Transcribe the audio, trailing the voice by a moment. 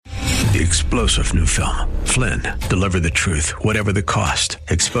The explosive new film, Flynn, deliver the truth, whatever the cost,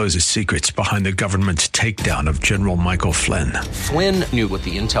 exposes secrets behind the government's takedown of General Michael Flynn. Flynn knew what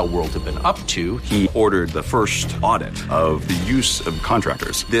the intel world had been up to. He ordered the first audit of the use of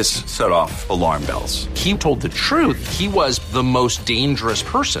contractors. This set off alarm bells. He told the truth. He was the most dangerous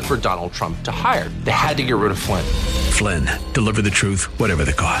person for Donald Trump to hire. They had to get rid of Flynn. Flynn, deliver the truth, whatever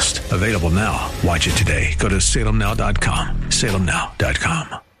the cost. Available now. Watch it today. Go to salemnow.com.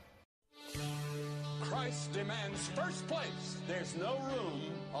 salemnow.com. Christ demands first place. There's no room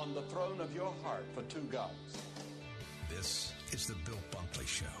on the throne of your heart for two gods. This is the Bill Bunkley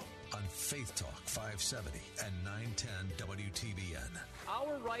Show on Faith Talk 570 and 910 WTBN.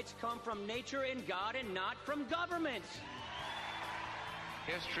 Our rights come from nature and God and not from government.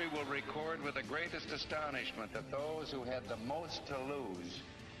 History will record with the greatest astonishment that those who had the most to lose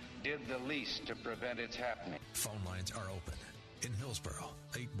did the least to prevent its happening. Phone lines are open. In Hillsborough,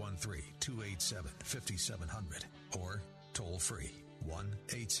 813-287-5700 or toll free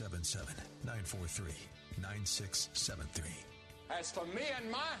 1-877-943-9673. As for me and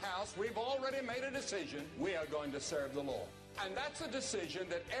my house, we've already made a decision. We are going to serve the Lord. And that's a decision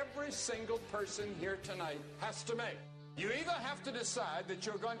that every single person here tonight has to make. You either have to decide that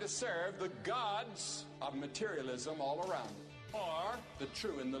you're going to serve the gods of materialism all around you, or the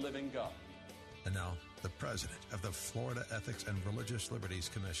true and the living God. And now, the president of the Florida Ethics and Religious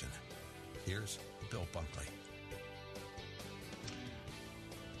Liberties Commission. Here's Bill Bunkley.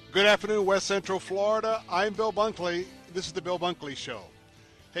 Good afternoon, West Central Florida. I'm Bill Bunkley. This is the Bill Bunkley Show.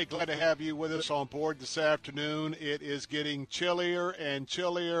 Hey, glad to have you with us on board this afternoon. It is getting chillier and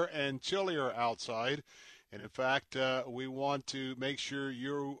chillier and chillier outside. And in fact, we want to make sure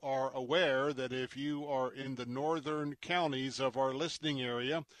you are aware that if you are in the northern counties of our listening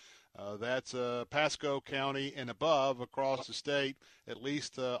area, that's Pasco County and above across the state, at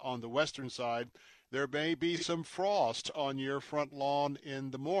least on the western side, there may be some frost on your front lawn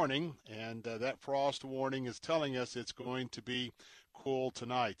in the morning, and that frost warning is telling us it's going to be cool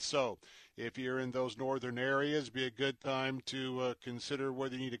tonight. So if you're in those northern areas, be a good time to consider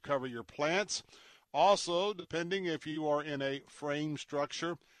whether you need to cover your plants. Also, depending if you are in a frame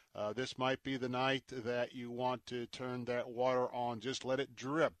structure, this might be the night that you want to turn that water on. Just let it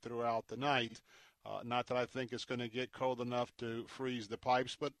drip throughout the night. Not that I think it's going to get cold enough to freeze the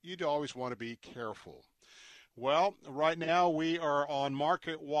pipes, but you'd always want to be careful. Well, right now we are on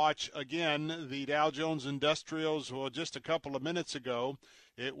market watch again. The Dow Jones Industrials, well, just a couple of minutes ago,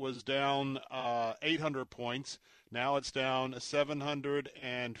 it was down 800 points. Now it's down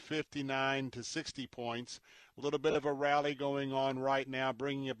 759 to 60 points. A little bit of a rally going on right now,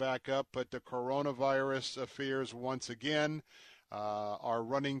 bringing it back up, but the coronavirus fears once again are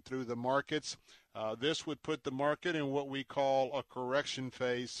running through the markets. This would put the market in what we call a correction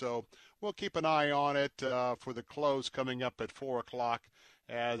phase, so we'll keep an eye on it for the close coming up at 4 o'clock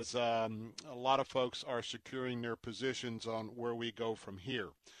as a lot of folks are securing their positions on where we go from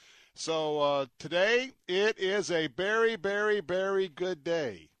here. So today it is a very, very, very good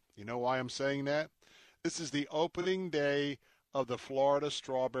day. You know why I'm saying that? This is the opening day of the Florida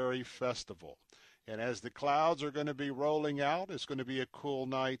Strawberry Festival. And as the clouds are going to be rolling out, it's going to be a cool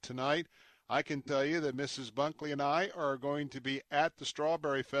night tonight. I can tell you that Mrs. Bunkley and I are going to be at the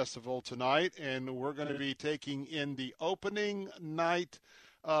Strawberry Festival tonight, and we're going to be taking in the opening night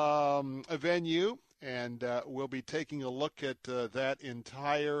venue, and we'll be taking a look at that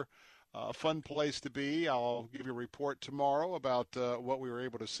entire fun place to be. I'll give you a report tomorrow about what we were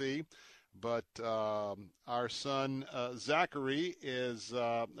able to see. But our son Zachary is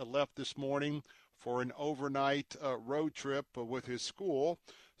left this morning for an overnight road trip with his school.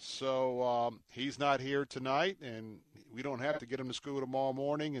 So he's not here tonight, and we don't have to get him to school tomorrow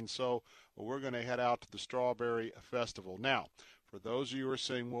morning. And so we're going to head out to the Strawberry Festival. Now, for those of you who are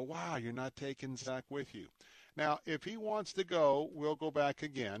saying, well, wow, you're not taking Zach with you. Now, if he wants to go, we'll go back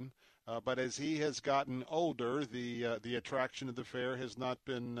again. But as he has gotten older, the attraction of the fair has not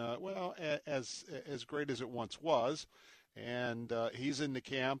been, as great as it once was. And he's in the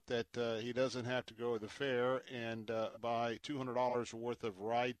camp that he doesn't have to go to the fair and buy $200 worth of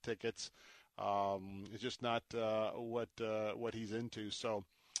ride tickets. It's just not what he's into. So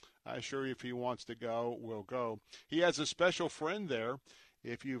I assure you, if he wants to go, we'll go. He has a special friend there.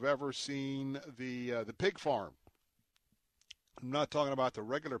 If you've ever seen the pig farm. I'm not talking about the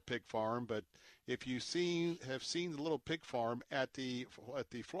regular pig farm, but if you have seen the little pig farm at the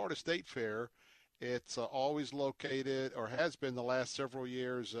Florida State Fair, it's always located, or has been the last several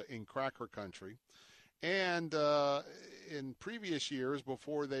years, in Cracker Country. And in previous years,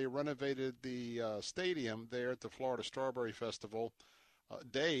 before they renovated the stadium there at the Florida Strawberry Festival,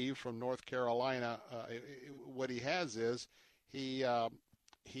 Dave from North Carolina, what he has is he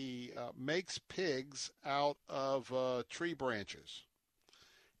makes pigs out of tree branches.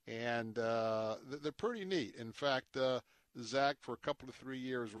 And they're pretty neat. In fact, Zach, for a couple of 3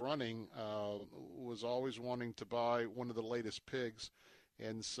 years running, was always wanting to buy one of the latest pigs.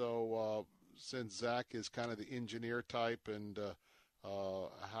 And so since Zach is kind of the engineer type and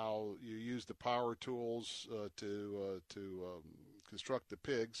how you use the power tools to construct the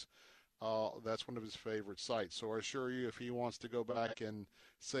pigs, that's one of his favorite sites. So I assure you, if he wants to go back and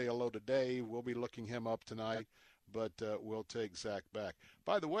say hello to Dave, we'll be looking him up tonight. But we'll take Zach back.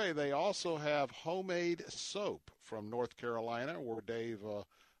 By the way, they also have homemade soap from North Carolina, where Dave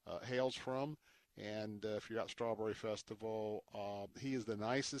hails from. And if you're at Strawberry Festival, he is the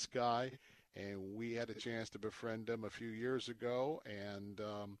nicest guy. And we had a chance to befriend him a few years ago, and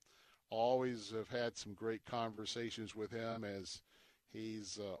always have had some great conversations with him, as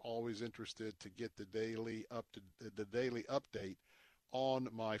he's always interested to get the daily update on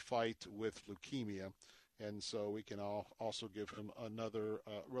my fight with leukemia. And so we can also give him another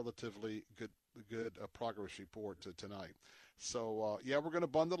relatively good progress report tonight. So, we're going to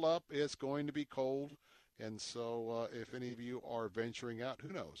bundle up. It's going to be cold. And so if any of you are venturing out,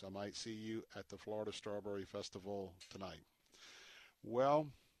 who knows, I might see you at the Florida Strawberry Festival tonight. Well,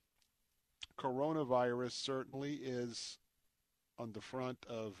 coronavirus certainly is on the front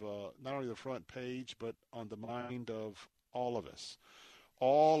of not only the front page, but on the mind of all of us.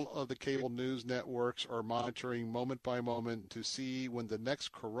 All of the cable news networks are monitoring moment by moment to see when the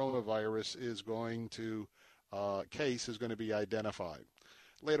next coronavirus is going to case is going to be identified.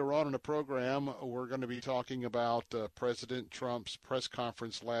 Later on in the program, we're going to be talking about President Trump's press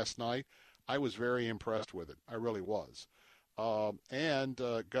conference last night. I was very impressed with it. I really was. And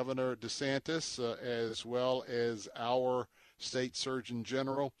Governor DeSantis, as well as our state surgeon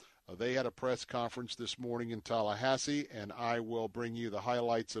general, they had a press conference this morning in Tallahassee, and I will bring you the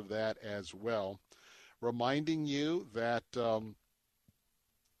highlights of that as well. Reminding you that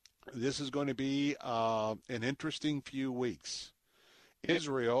this is going to be an interesting few weeks.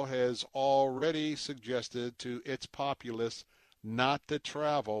 Israel has already suggested to its populace not to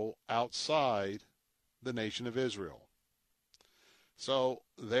travel outside the nation of Israel. So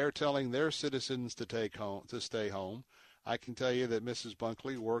they're telling their citizens to stay home. I can tell you that Mrs.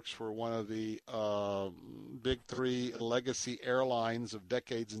 Bunkley works for one of the big three legacy airlines of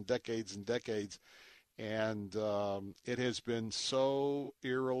decades and decades and decades, and it has been so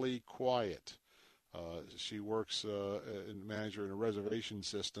eerily quiet. She works as manager in a reservation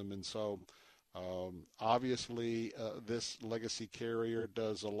system, and so obviously this legacy carrier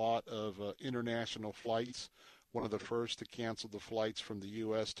does a lot of international flights, one of the first to cancel the flights from the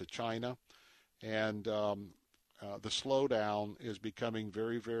U.S. to China, and the slowdown is becoming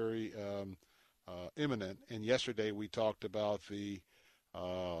very, very imminent. And yesterday we talked about the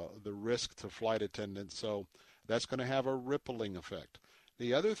risk to flight attendants. So that's going to have a rippling effect.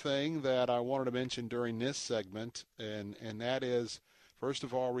 The other thing that I wanted to mention during this segment, and that is, first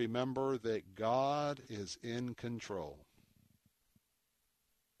of all, remember that God is in control.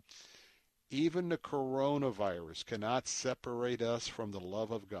 Even the coronavirus cannot separate us from the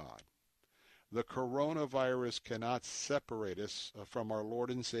love of God. The coronavirus cannot separate us from our Lord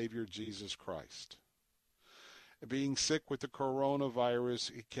and Savior Jesus Christ. Being sick with the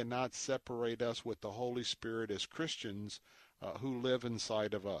coronavirus, it cannot separate us with the Holy Spirit as Christians who live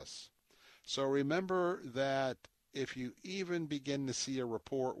inside of us. So remember that if you even begin to see a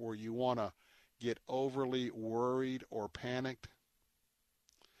report where you want to get overly worried or panicked,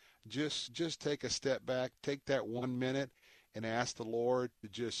 just take a step back, take that 1 minute, and ask the Lord to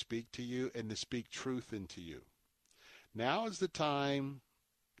just speak to you and to speak truth into you. Now is the time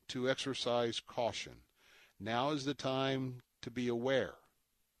to exercise caution. Now is the time to be aware.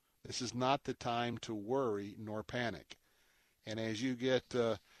 This is not the time to worry nor panic. And as you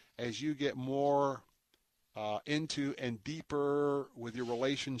get more into and deeper with your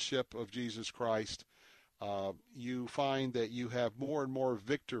relationship of Jesus Christ, you find that you have more and more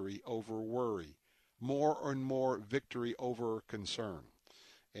victory over worry, more and more victory over concern.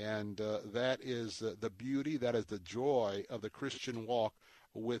 And that is the beauty, that is the joy of the Christian walk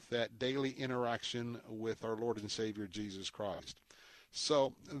with that daily interaction with our Lord and Savior Jesus Christ.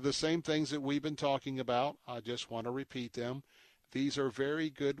 So the same things that we've been talking about, I just want to repeat them. These are very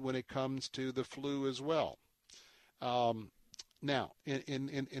good when it comes to the flu as well. Now,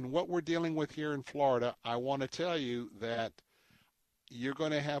 in what we're dealing with here in Florida, I want to tell you that you're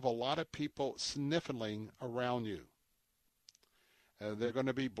going to have a lot of people sniffling around you. They're going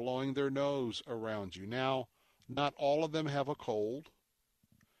to be blowing their nose around you. Now, not all of them have a cold.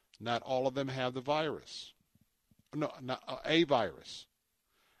 Not all of them have the virus. No, not a virus.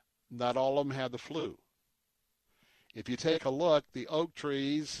 Not all of them have the flu. If you take a look, the oak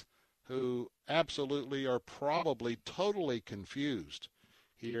trees, who absolutely are probably totally confused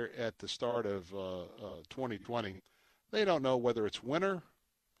here at the start of 2020, they don't know whether it's winter,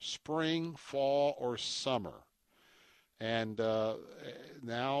 spring, fall, or summer. And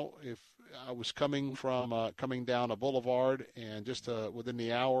now, if I was coming down a boulevard, and just within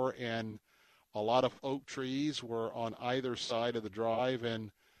the hour, and a lot of oak trees were on either side of the drive,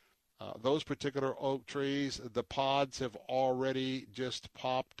 and those particular oak trees, the pods have already just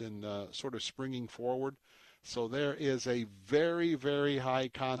popped and sort of springing forward. So there is a very, very high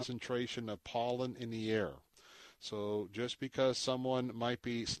concentration of pollen in the air. So just because someone might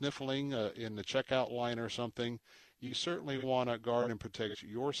be sniffling in the checkout line or something, you certainly want to guard and protect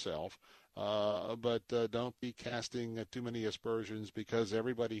yourself. But don't be casting too many aspersions, because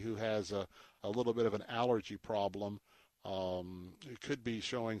everybody who has a little bit of an allergy problem could be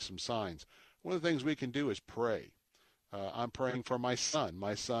showing some signs. One of the things we can do is pray. I'm praying for my son.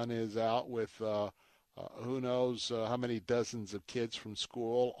 My son is out with who knows how many dozens of kids from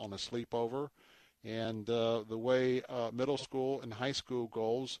school on a sleepover. And the way middle school and high school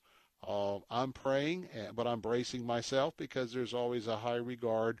goes, I'm praying, but I'm bracing myself, because there's always a high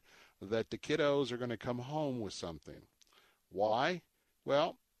regard that the kiddos are going to come home with something. Why?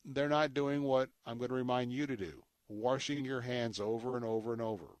 Well, they're not doing what I'm going to remind you to do, washing your hands over and over and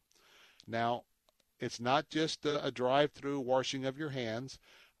over. Now, it's not just a drive-through washing of your hands.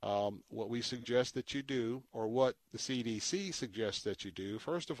 What we suggest that you do, or what the CDC suggests that you do,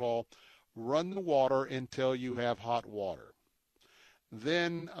 first of all, run the water until you have hot water.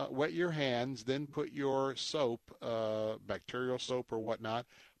 Then wet your hands, then put your soap, bacterial soap or whatnot,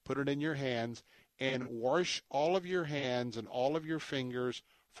 put it in your hands, and wash all of your hands and all of your fingers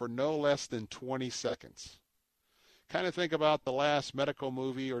for no less than 20 seconds. Kind of think about the last medical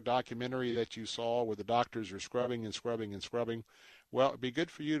movie or documentary that you saw where the doctors are scrubbing and scrubbing and scrubbing. Well, it'd be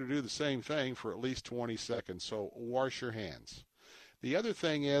good for you to do the same thing for at least 20 seconds, so wash your hands. The other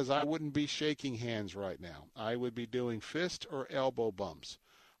thing is, I wouldn't be shaking hands right now. I would be doing fist or elbow bumps.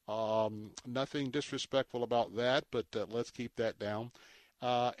 Nothing disrespectful about that, but let's keep that down.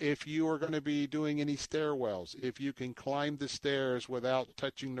 If you are going to be doing any stairwells, if you can climb the stairs without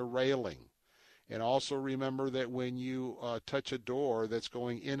touching the railing. And also remember that when you touch a door that's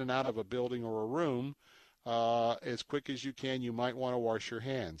going in and out of a building or a room, as quick as you can, you might want to wash your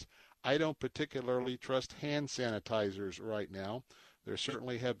hands. I don't particularly trust hand sanitizers right now. There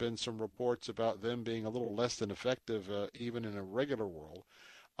certainly have been some reports about them being a little less than effective even in a regular world.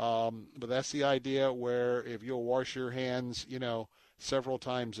 But that's the idea, where if you'll wash your hands, several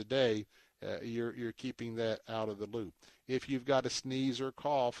times a day, you're keeping that out of the loop. If you've got a sneeze or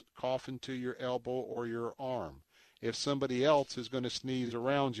cough into your elbow or your arm. If somebody else is going to sneeze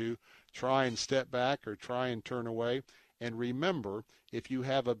around you, try and step back or try and turn away. And remember, if you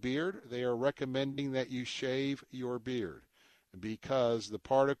have a beard, they are recommending that you shave your beard, because the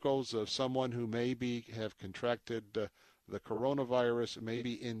particles of someone who maybe have contracted the coronavirus may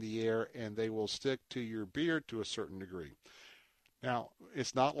be in the air, and they will stick to your beard to a certain degree. Now,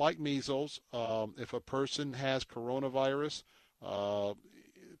 it's not like measles. If a person has coronavirus,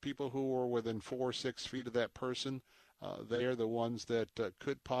 people who are within 4 or 6 feet of that person, they are the ones that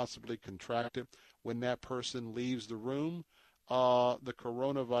could possibly contract it. When that person leaves the room, the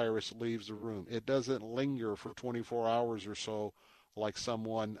coronavirus leaves the room. It doesn't linger for 24 hours or so like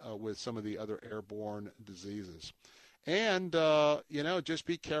someone with some of the other airborne diseases. And, just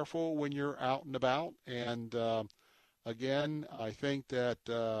be careful when you're out and about. And, again, I think that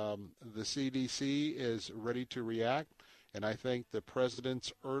the CDC is ready to react. And I think the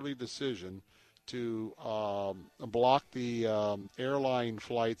president's early decision to block the airline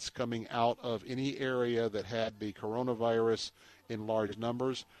flights coming out of any area that had the coronavirus in large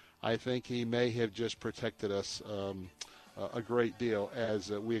numbers, I think he may have just protected us a great deal,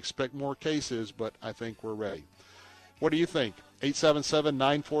 as we expect more cases, but I think we're ready. What do you think?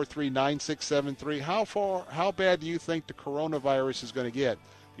 877-943-9673. How bad do you think the coronavirus is going to get?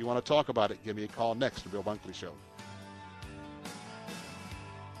 If you want to talk about it, give me a call next. The Bill Bunkley Show.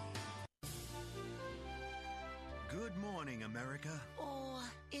 Good morning, America. Or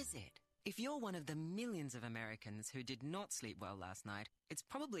is it? If you're one of the millions of Americans who did not sleep well last night, it's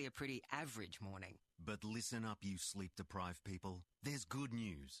probably a pretty average morning. But listen up, you sleep-deprived people. There's good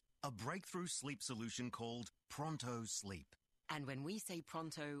news. A breakthrough sleep solution called Pronto Sleep. And when we say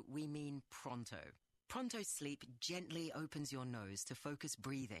pronto, we mean pronto. Pronto Sleep gently opens your nose to focus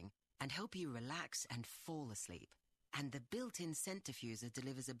breathing and help you relax and fall asleep. And the built-in scent diffuser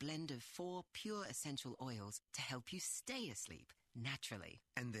delivers a blend of 4 pure essential oils to help you stay asleep naturally.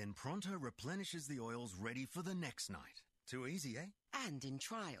 And then Pronto replenishes the oils ready for the next night. Too easy, eh? And in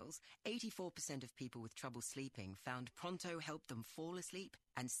trials, 84% of people with trouble sleeping found Pronto helped them fall asleep,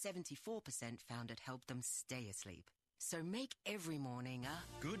 and 74% found it helped them stay asleep. So make every morning a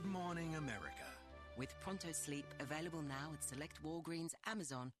Good Morning America. with Pronto Sleep, available now at select Walgreens,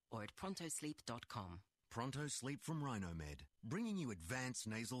 Amazon, or at prontosleep.com. Pronto Sleep from Rhinomed, bringing you advanced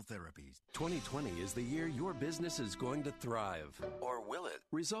nasal therapies. 2020 is the year your business is going to thrive. Or will it?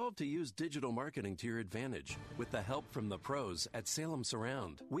 Resolve to use digital marketing to your advantage. With the help from the pros at Salem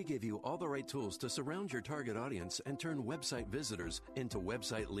Surround, we give you all the right tools to surround your target audience and turn website visitors into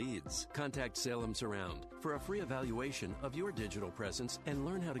website leads. Contact Salem Surround for a free evaluation of your digital presence and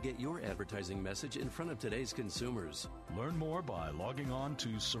learn how to get your advertising message in front of today's consumers. Learn more by logging on to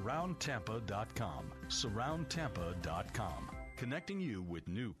surroundtampa.com. surroundtampa.com, connecting you with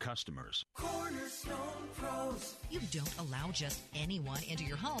new customers. Cornerstone Pros. You don't allow just anyone into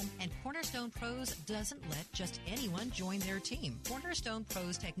your home, and Cornerstone Pros doesn't let just anyone join their team. Cornerstone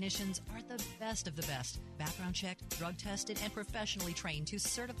Pros technicians are the best of the best. Background checked, drug tested, and professionally trained to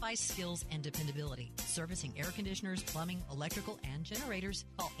certify skills and dependability. Servicing air conditioners, plumbing, electrical, and generators.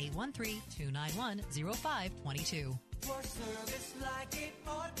 Call 813-291-0522. For service like it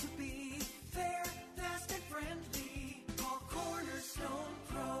ought to be, fair, fast, and friendly. Call Cornerstone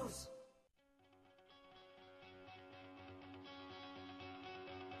Pros.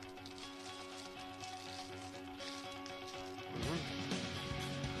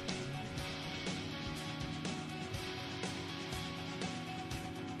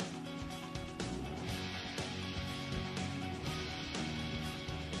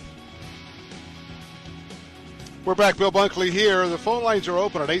 We're back. Bill Bunkley here. The phone lines are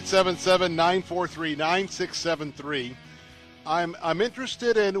open at 877-943-9673. I'm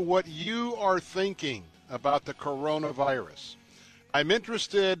interested in what you are thinking about the coronavirus. I'm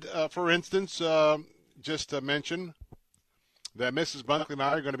interested, for instance, just to mention that Mrs. Bunkley and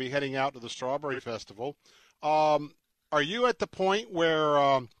I are going to be heading out to the Strawberry Festival. Are you at the point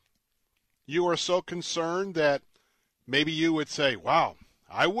where you are so concerned that maybe you would say, wow,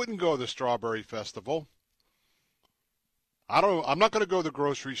 I wouldn't go to the Strawberry Festival? I'm not going to go to the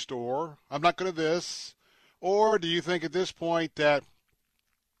grocery store. I'm not going to this. Or do you think at this point that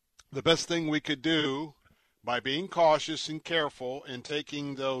the best thing we could do by being cautious and careful and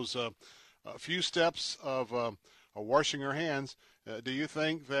taking those a few steps of washing our hands, do you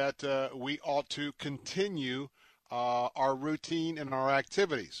think that we ought to continue our routine and our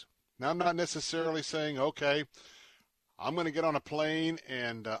activities? Now, I'm not necessarily saying, okay, I'm going to get on a plane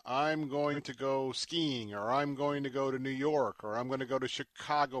and I'm going to go skiing, or I'm going to go to New York, or I'm going to go to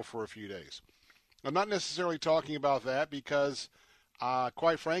Chicago for a few days. I'm not necessarily talking about that because,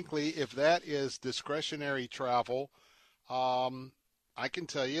 quite frankly, if that is discretionary travel, I can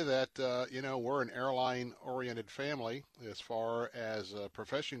tell you that, we're an airline-oriented family as far as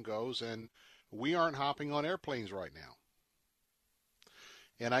profession goes, and we aren't hopping on airplanes right now.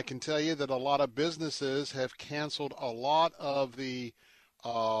 And I can tell you that a lot of businesses have canceled a lot of the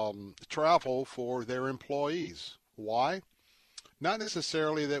travel for their employees. Why? Not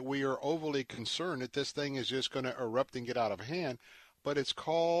necessarily that we are overly concerned that this thing is just going to erupt and get out of hand, but it's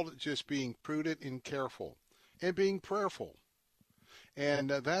called just being prudent and careful and being prayerful.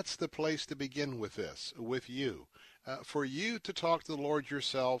 And that's the place to begin with this, with you. For you to talk to the Lord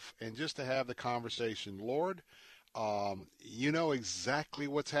yourself and just to have the conversation, Lord, you know exactly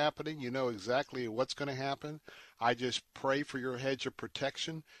what's happening. You know exactly what's going to happen. I just pray for your hedge of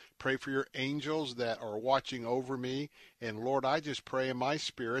protection. Pray for your angels that are watching over me. And, Lord, I just pray in my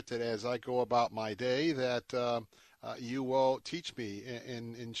spirit that as I go about my day that you will teach me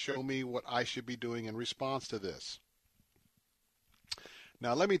and show me what I should be doing in response to this.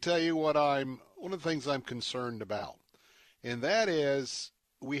 Now, let me tell you one of the things I'm concerned about, and that is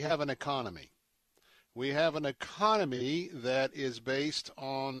we have an economy. We have an economy that is based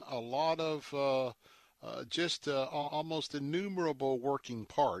on a lot of almost innumerable working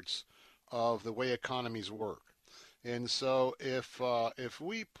parts of the way economies work. And so if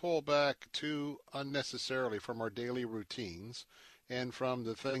we pull back too unnecessarily from our daily routines and from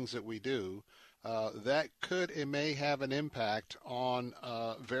the things that we do, that could and may have an impact on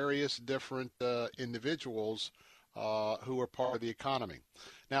various different individuals who are part of the economy.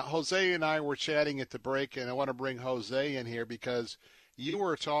 Now, Jose and I were chatting at the break, and I want to bring Jose in here because you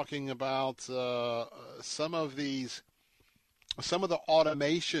were talking about some of the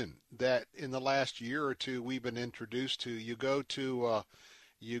automation that in the last year or two we've been introduced to. You go to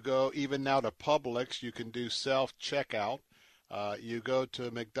You go even now to Publix, you can do self-checkout. You go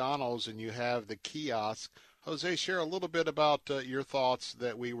to McDonald's and you have the kiosk. Jose, share a little bit about your thoughts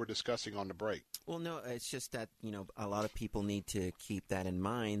that we were discussing on the break. Well, no, it's just that, a lot of people need to keep that in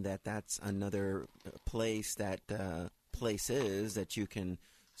mind, that that's another place that places that you can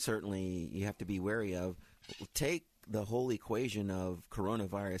certainly, you have to be wary of. Take the whole equation of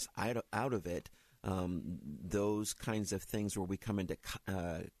coronavirus out of it. Those kinds of things where we come into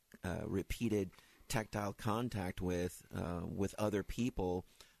repeated tactile contact with other people,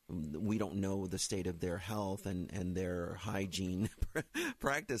 we don't know the state of their health and their hygiene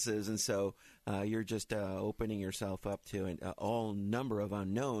practices, and so you're just opening yourself up to all number of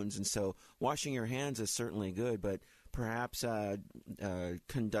unknowns. And so washing your hands is certainly good, but perhaps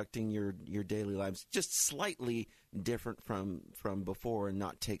conducting your daily lives just slightly different from before and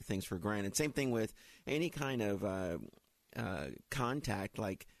not take things for granted. Same thing with any kind of contact,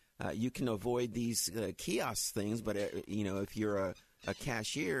 like you can avoid these kiosk things, but if you're a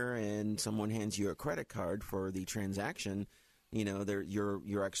cashier and someone hands you a credit card for the transaction,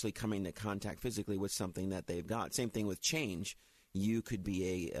 you're actually coming into contact physically with something that they've got. Same thing with change. You could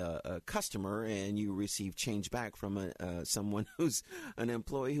be a customer and you receive change back from someone who's an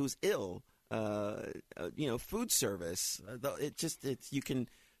employee who's ill. Food service.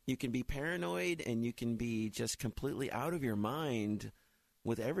 You can be paranoid and you can be just completely out of your mind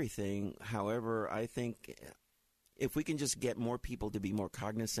with everything. However, I think if we can just get more people to be more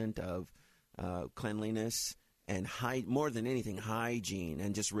cognizant of cleanliness and more than anything, hygiene,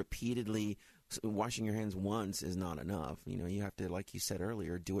 and just repeatedly washing your hands once is not enough. You have to, like you said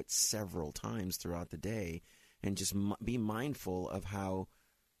earlier, do it several times throughout the day and just be mindful of how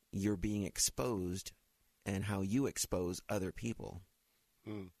you're being exposed and how you expose other people.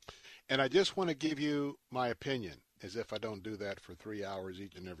 And I just want to give you my opinion, as if I don't do that for 3 hours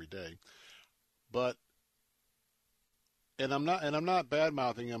each and every day. But I'm not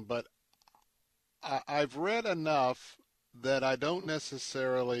bad-mouthing him, but I've read enough that I don't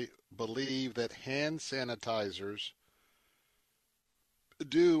necessarily believe that hand sanitizers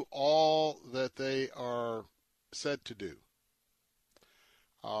do all that they are said to do.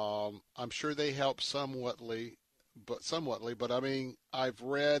 I'm sure they help somewhatly, but I mean, I've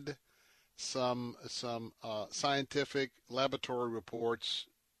read some scientific laboratory reports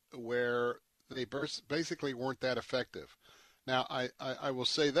where they basically weren't that effective. Now, I will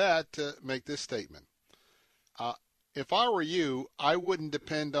say that to make this statement. If I were you, I wouldn't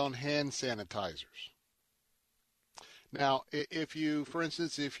depend on hand sanitizers. Now, for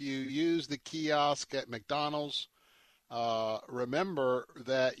instance, if you use the kiosk at McDonald's, remember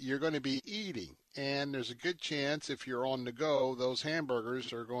that you're going to be eating, and there's a good chance if you're on the go, those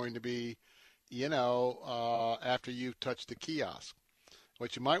hamburgers are going to be, after you've touched the kiosk.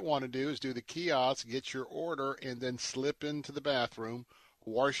 What you might want to do is do the kiosk, get your order, and then slip into the bathroom,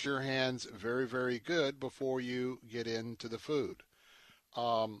 wash your hands very, very good before you get into the food.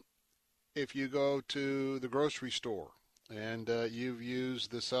 If you go to the grocery store and you've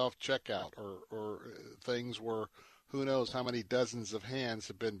used the self-checkout or things where who knows how many dozens of hands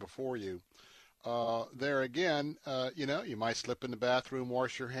have been before you, there again, you might slip in the bathroom,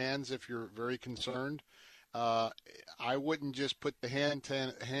 wash your hands if you're very concerned. I wouldn't just put the hand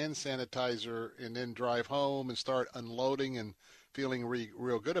sanitizer and then drive home and start unloading and feeling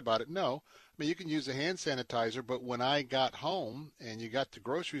real good about it. No. I mean, you can use the hand sanitizer, but when I got home and you got the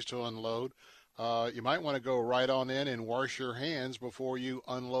groceries to unload, you might want to go right on in and wash your hands before you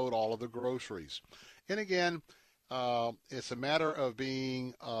unload all of the groceries. And again, it's a matter of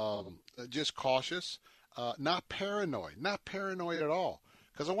being just cautious, not paranoid at all.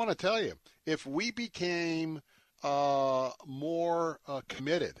 Because I want to tell you, if we became more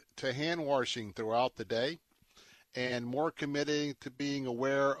committed to hand washing throughout the day and more committed to being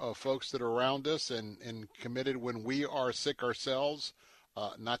aware of folks that are around us and committed when we are sick ourselves,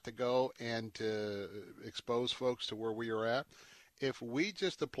 not to go and to expose folks to where we are at, if we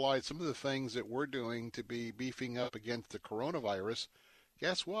just applied some of the things that we're doing to be beefing up against the coronavirus,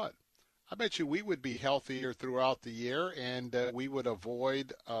 guess what? I bet you we would be healthier throughout the year, and we would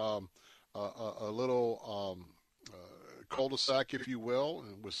avoid a little cul-de-sac, if you will,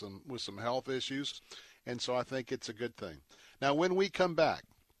 with some health issues. And so I think it's a good thing. Now, when we come back,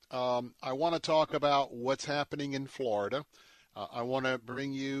 I want to talk about what's happening in Florida. I want to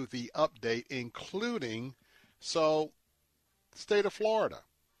bring you the update, including, state of Florida.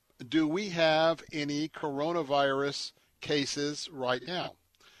 Do we have any coronavirus cases right now?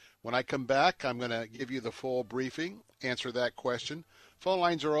 When I come back, I'm going to give you the full briefing, answer that question. Phone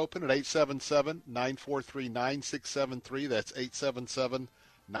lines are open at 877-943-9673. That's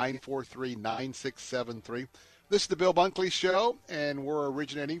 943-9673. This is the Bill Bunkley Show, and we're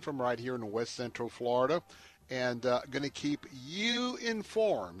originating from right here in West Central Florida, and going to keep you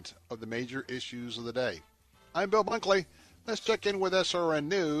informed of the major issues of the day. I'm Bill Bunkley. Let's check in with SRN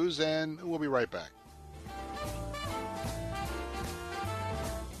News, and we'll be right back.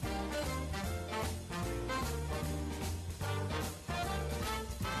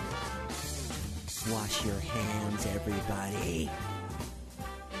 Wash your hands, everybody.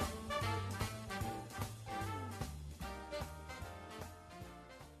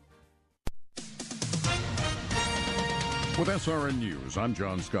 With SRN News, I'm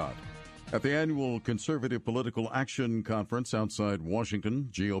John Scott. At the annual Conservative Political Action Conference outside Washington,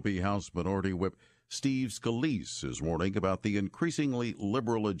 GOP House Minority Whip Steve Scalise is warning about the increasingly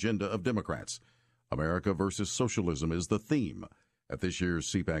liberal agenda of Democrats. America versus socialism is the theme at this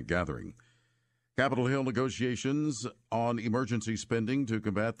year's CPAC gathering. Capitol Hill negotiations on emergency spending to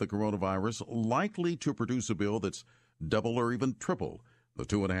combat the coronavirus likely to produce a bill that's double or even triple the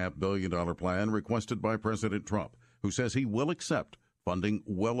 $2.5 billion plan requested by President Trump, who says he will accept funding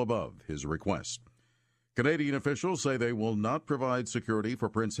well above his request. Canadian officials say they will not provide security for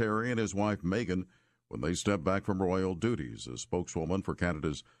Prince Harry and his wife Meghan when they step back from royal duties. A spokeswoman for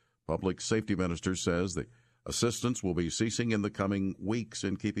Canada's public safety minister says the assistance will be ceasing in the coming weeks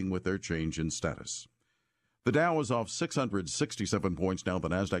in keeping with their change in status. The Dow is off 667 points now, the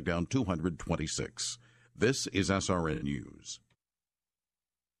Nasdaq down 226. This is SRN News.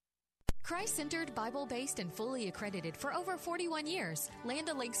 Christ-centered, Bible-based, and fully accredited for over 41 years, Land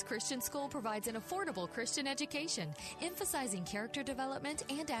O'Lakes Christian School provides an affordable Christian education, emphasizing character development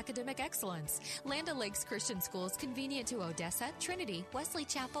and academic excellence. Land O'Lakes Christian School is convenient to Odessa, Trinity, Wesley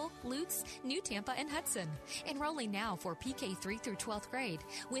Chapel, Lutz, New Tampa, and Hudson. Enrolling now for PK 3 through 12th grade,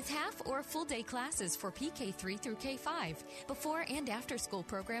 with half or full-day classes for PK 3 through K5. Before and after school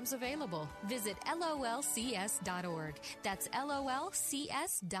programs available. Visit lolcs.org. That's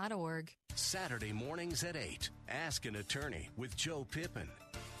lolcs.org. Saturday mornings at 8. Ask an Attorney with Joe Pippin.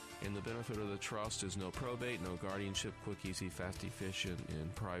 And the benefit of the trust is no probate, no guardianship, quick, easy, fast, efficient,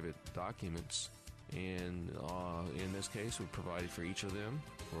 and private documents. And in this case, we provided for each of them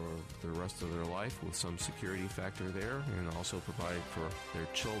for the rest of their life with some security factor there, and also provided for their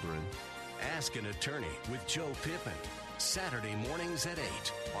children. Ask an Attorney with Joe Pippin. Saturday mornings at 8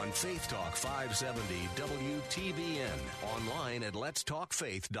 on Faith Talk 570 WTBN. Online at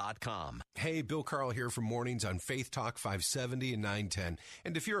letstalkfaith.com. Hey, Bill Carl here for Mornings on Faith Talk 570 and 910.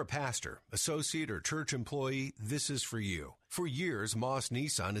 And if you're a pastor, associate, or church employee, this is for you. For years, Moss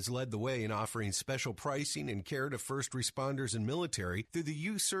Nissan has led the way in offering special pricing and care to first responders and military through the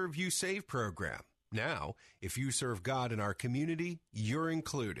You Serve, You Save program. Now, if you serve God in our community, you're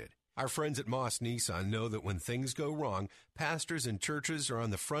included. Our friends at Moss Nissan know that when things go wrong, pastors and churches are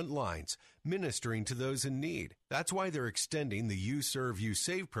on the front lines, ministering to those in need. That's why they're extending the You Serve, You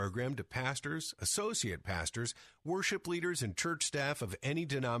Save program to pastors, associate pastors, worship leaders, and church staff of any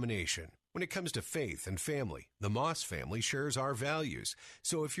denomination. When it comes to faith and family, the Moss family shares our values.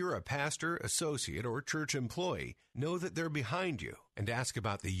 So if you're a pastor, associate, or church employee, know that they're behind you. And ask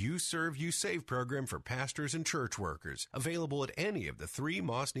about the You Serve, You Save program for pastors and church workers, available at any of the 3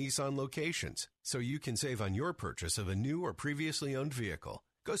 Moss Nissan locations, so you can save on your purchase of a new or previously owned vehicle.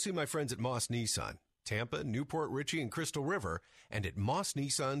 Go see my friends at Moss Nissan, Tampa, Newport Richey, and Crystal River, and at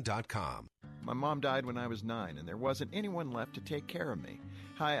mossnissan.com. My mom died when I was 9, and there wasn't anyone left to take care of me.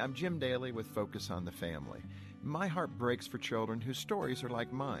 Hi, I'm Jim Daly with Focus on the Family. My heart breaks for children whose stories are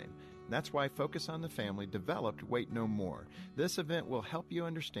like mine. That's why Focus on the Family developed Wait No More. This event will help you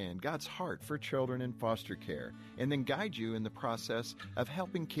understand God's heart for children in foster care, and then guide you in the process of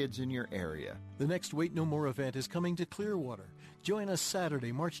helping kids in your area. The next Wait No More event is coming to Clearwater. Join us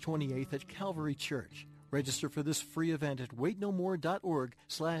Saturday, March 28th at Calvary Church. Register for this free event at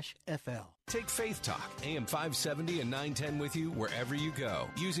waitnomore.org/FL. Take Faith Talk, AM 570 and 910 with you wherever you go.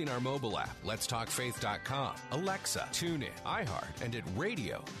 Using our mobile app, letstalkfaith.com, Alexa, TuneIn, iHeart, and at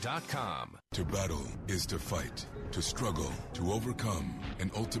radio.com. To battle is to fight, to struggle, to overcome, and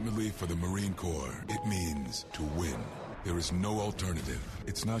ultimately for the Marine Corps, it means to win. There is no alternative.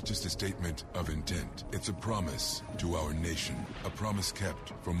 It's not just a statement of intent. It's a promise to our nation. A promise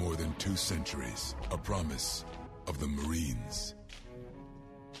kept for more than 2 centuries. A promise of the Marines.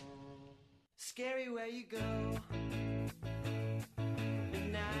 Scary where you go. At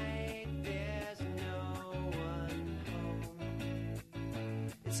night there's no one home.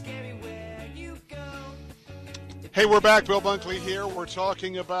 It's scary where you go. Hey, we're back. Bill Bunkley here. We're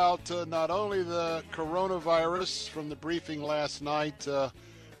talking about not only the coronavirus from the briefing last night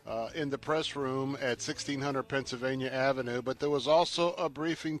in the press room at 1600 Pennsylvania Avenue, but there was also a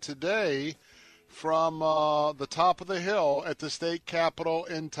briefing today from the top of the hill at the state capitol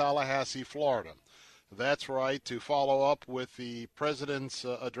in Tallahassee, Florida. That's right, to follow up with the president's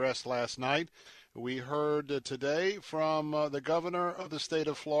address last night. We heard today from the governor of the state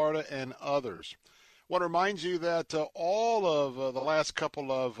of Florida and others. I want to remind you that all of the last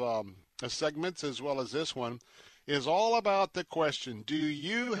couple of segments, as well as this one, is all about the question, do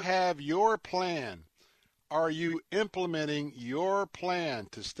you have your plan? Are you implementing your plan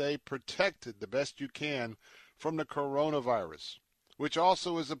to stay protected the best you can from the coronavirus, which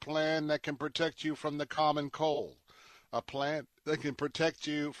also is a plan that can protect you from the common cold, a plan that can protect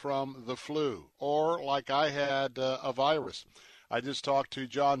you from the flu, or like I had a virus. I just talked to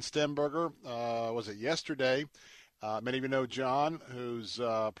John Stemberger, was it yesterday? Many of you know John, who's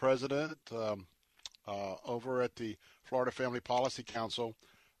president over at the Florida Family Policy Council.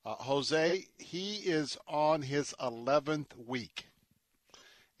 Jose, he is on his 11th week.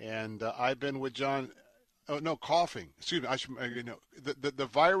 And I've been with John, coughing. Excuse me, the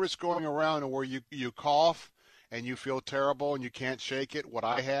virus going around where you cough and you feel terrible and you can't shake it, what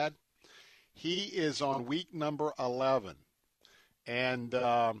I had. He is on week number 11. And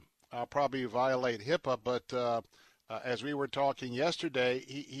I'll probably violate HIPAA, but as we were talking yesterday,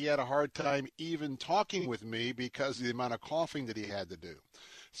 he had a hard time even talking with me because of the amount of coughing that he had to do.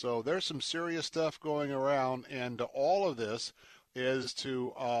 So there's some serious stuff going around, and all of this is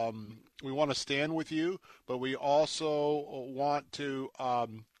to, we want to stand with you, but we also want to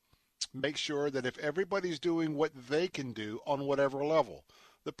make sure that if everybody's doing what they can do on whatever level,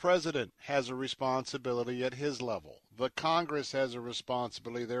 the president has a responsibility at his level. The Congress has a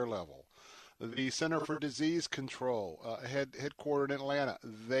responsibility at their level. The Center for Disease Control, headquartered in Atlanta,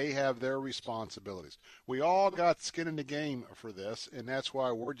 they have their responsibilities. We all got skin in the game for this, and that's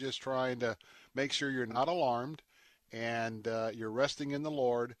why we're just trying to make sure you're not alarmed and you're resting in the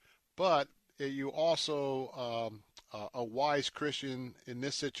Lord. But you also, a wise Christian in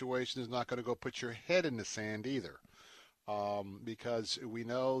this situation is not going to go put your head in the sand either, because we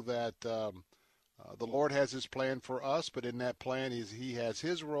know that the Lord has his plan for us, but in that plan, he has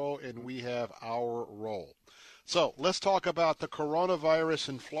his role and we have our role. So let's talk about the coronavirus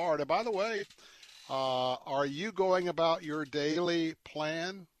in Florida. By the way, are you going about your daily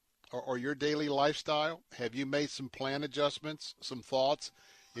plan or your daily lifestyle? Have you made some plan adjustments, some thoughts?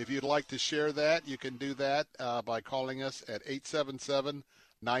 If you'd like to share that, you can do that by calling us at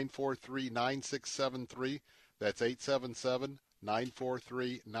 877-943-9673. That's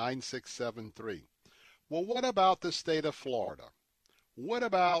 877-943-9673. Well, what about the state of Florida? What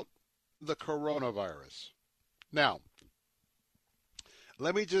about the coronavirus? Now,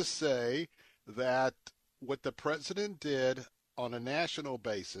 let me just say that what the president did on a national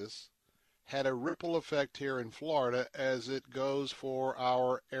basis had a ripple effect here in Florida as it goes for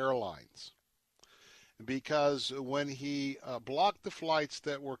our airlines. Because when he blocked the flights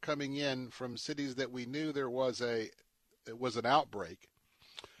that were coming in from cities that we knew there was an outbreak,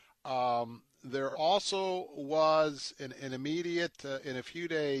 there also was an immediate, in a few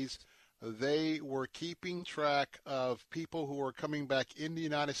days, they were keeping track of people who were coming back in the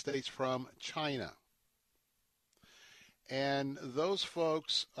United States from China. And those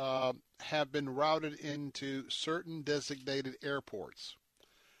folks have been routed into certain designated airports.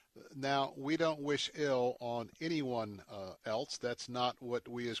 Now, we don't wish ill on anyone else. That's not what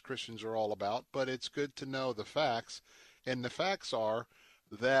we as Christians are all about. But it's good to know the facts. And the facts are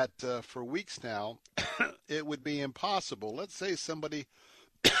that for weeks now, it would be impossible. Let's say somebody,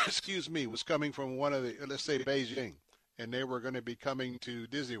 was coming from one of the, let's say Beijing, and they were going to be coming to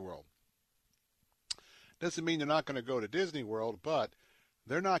Disney World. Doesn't mean they're not going to go to Disney World, but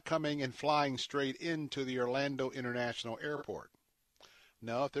they're not coming and flying straight into the Orlando International Airport.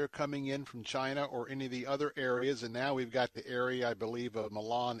 No, if they're coming in from China or any of the other areas, and now we've got the area, I believe, of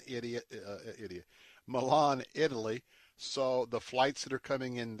Milan, Italy. So the flights that are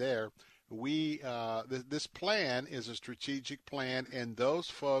coming in there, this plan is a strategic plan, and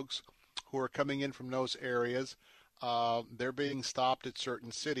those folks who are coming in from those areas, they're being stopped at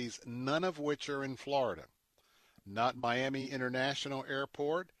certain cities, none of which are in Florida. Not Miami International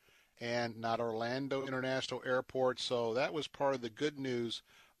Airport and not Orlando International Airport. So that was part of the good news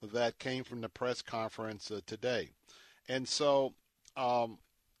that came from the press conference today. And so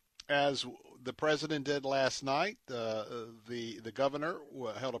as the president did last night, the governor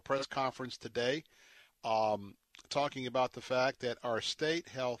held a press conference today talking about the fact that our state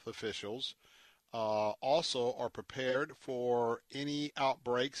health officials also are prepared for any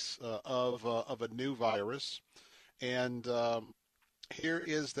outbreaks of a new virus. And here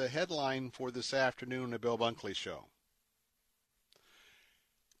is the headline for this afternoon on the Bill Bunkley Show.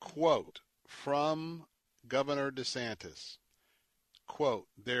 Quote from Governor DeSantis, quote,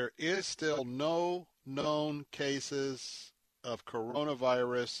 there is still no known cases of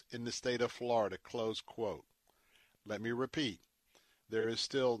coronavirus in the state of Florida, close quote. Let me repeat. There is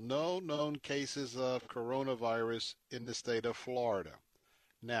still no known cases of coronavirus in the state of Florida.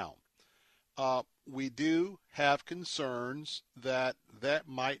 Now, we do have concerns that that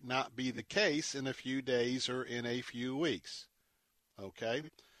might not be the case in a few days or in a few weeks. Okay?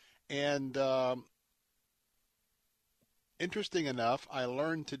 And interesting enough, I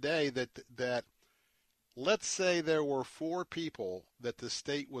learned today that let's say there were 4 people that the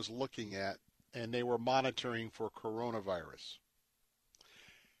state was looking at and they were monitoring for coronavirus.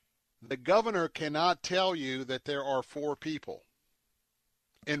 The governor cannot tell you that there are 4 people.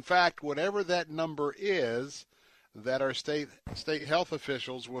 In fact, whatever that number is that our state health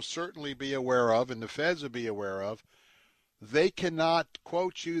officials will certainly be aware of and the feds will be aware of, they cannot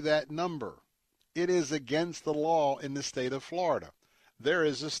quote you that number. It is against the law in the state of Florida. There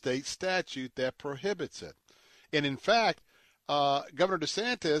is a state statute that prohibits it. And in fact, Governor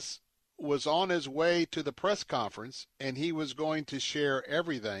DeSantis was on his way to the press conference, and he was going to share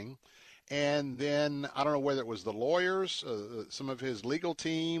everything. And then, I don't know whether it was the lawyers, some of his legal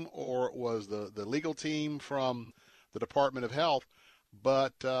team, or it was the legal team from the Department of Health,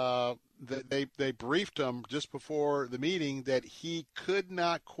 but they briefed him just before the meeting that he could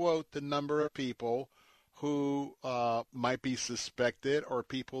not quote the number of people who might be suspected or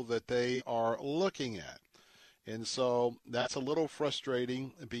people that they are looking at. And so that's a little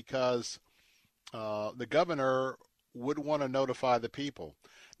frustrating because the governor would want to notify the people.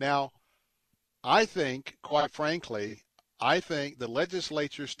 Now, I think, quite frankly, the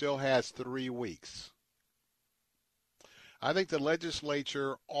legislature still has 3 weeks. I think the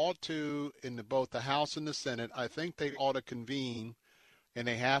legislature ought to, in both the House and the Senate, I think they ought to convene, and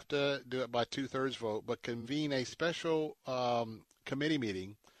they have to do it by 2/3 vote, but convene a special committee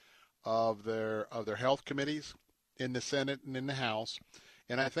meeting of their health committees in the Senate and in the House.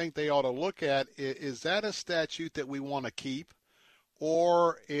 And I think they ought to look at, is that a statute that we want to keep?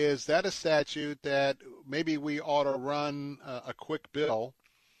 Or is that a statute that maybe we ought to run a quick bill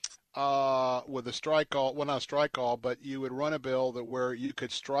with a strike all, well, not a strike all, but you would run a bill that where you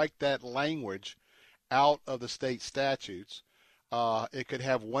could strike that language out of the state statutes. It could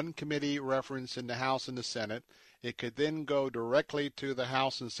have one committee reference in the House and the Senate. It could then go directly to the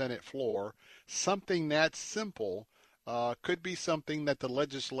House and Senate floor. Something that simple could be something that the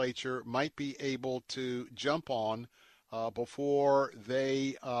legislature might be able to jump on before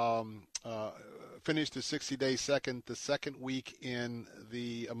they finish the 60-day the second week in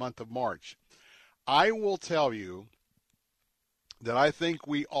the month of March. I will tell you that I think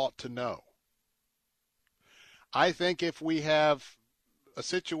we ought to know. I think if we have a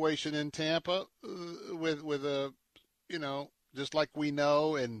situation in Tampa with a, just like we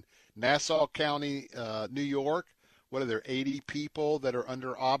know in Nassau County, New York, what are there, 80 people that are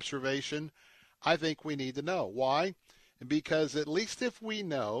under observation? I think we need to know. Why? Because at least if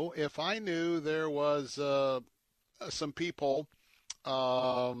I knew there was some people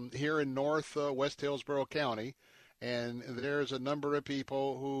here in West Hillsborough County, and there's a number of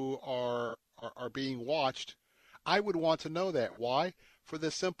people who are being watched, I would want to know that. Why? For the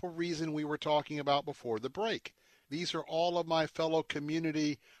simple reason we were talking about before the break. These are all of my fellow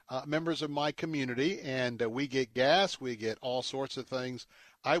community members of my community, and we get gas, we get all sorts of things.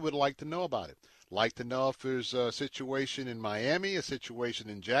 I would like to know about it. Like to know if there's a situation in Miami, a situation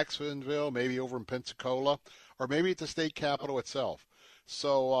in Jacksonville, maybe over in Pensacola, or maybe at the state capitol itself.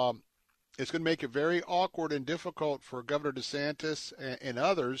 So it's going to make it very awkward and difficult for Governor DeSantis and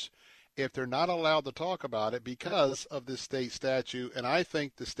others if they're not allowed to talk about it because of this state statute. And I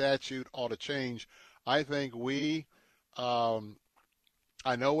think the statute ought to change. I think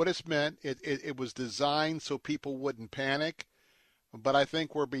I know what it's meant. It was designed so people wouldn't panic. But I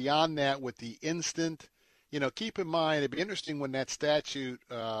think we're beyond that with the instant. Keep in mind, it'd be interesting when that statute,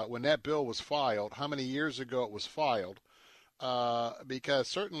 when that bill was filed, how many years ago it was filed. Because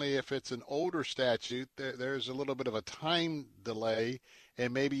certainly if it's an older statute, there's a little bit of a time delay,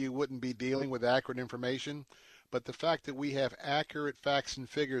 and maybe you wouldn't be dealing with accurate information. But the fact that we have accurate facts and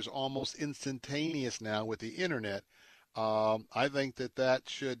figures almost instantaneous now with the Internet, I think that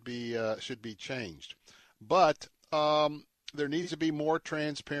should be changed. But there needs to be more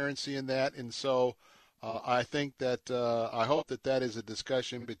transparency in that, and so I think that I hope that is a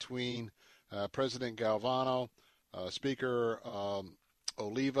discussion between President Galvano, Speaker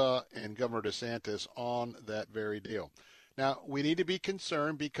Oliva, and Governor DeSantis on that very deal. Now, we need to be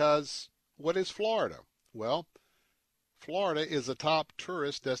concerned because what is Florida? Well, Florida is a top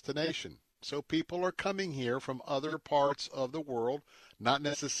tourist destination. So people are coming here from other parts of the world, not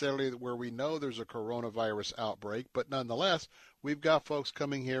necessarily where we know there's a coronavirus outbreak, but nonetheless, we've got folks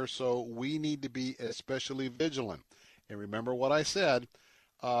coming here, so we need to be especially vigilant. And remember what I said,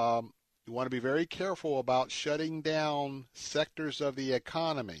 you want to be very careful about shutting down sectors of the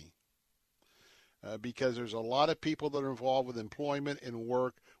economy because there's a lot of people that are involved with employment and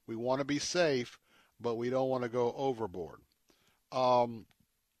work. We want to be safe, but we don't want to go overboard.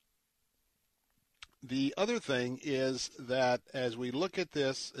 The other thing is that as we look at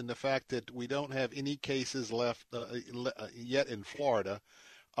this and the fact that we don't have any cases left yet in Florida,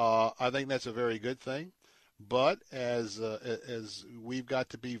 I think that's a very good thing. But as we've got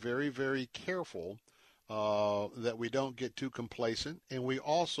to be very, very careful that we don't get too complacent. And we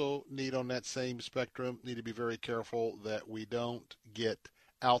also need, on that same spectrum, need to be very careful that we don't get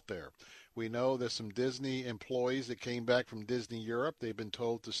out there. We know there's some Disney employees that came back from Disney Europe. They've been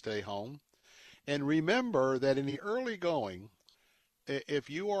told to stay home. And remember that in the early going, if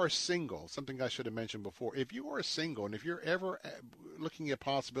you are single, something I should have mentioned before, if you are single and if you're ever looking at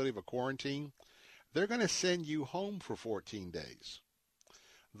possibility of a quarantine, they're going to send you home for 14 days.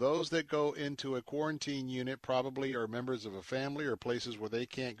 Those that go into a quarantine unit probably are members of a family or places where they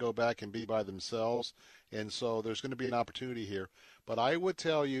can't go back and be by themselves. And so there's going to be an opportunity here. But I would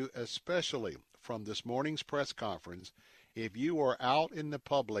tell you, especially from this morning's press conference, if you are out in the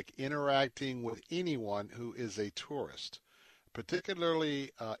public interacting with anyone who is a tourist,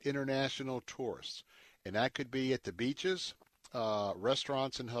 particularly international tourists, and that could be at the beaches,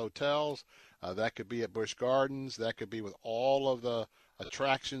 restaurants and hotels, that could be at Busch Gardens, that could be with all of the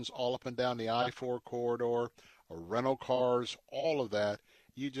attractions all up and down the I-4 corridor, or rental cars, all of that.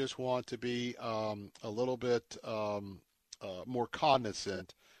 You just want to be a little bit more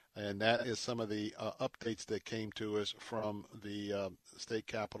cognizant. And that is some of the updates that came to us from the state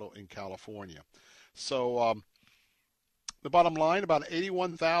capitol in California. So the bottom line, about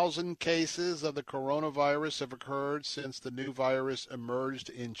 81,000 cases of the coronavirus have occurred since the new virus emerged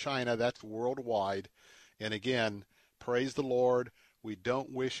in China. That's worldwide. And again, praise the Lord. We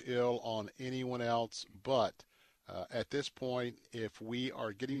don't wish ill on anyone else. But at this point, if we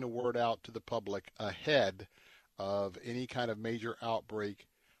are getting the word out to the public ahead of any kind of major outbreak,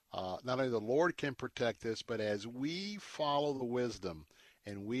 not only the Lord can protect us, but as we follow the wisdom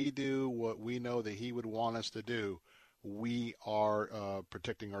and we do what we know that He would want us to do, we are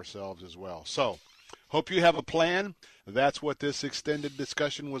protecting ourselves as well. So, hope you have a plan. That's what this extended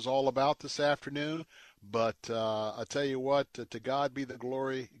discussion was all about this afternoon. But I tell you what, to God be the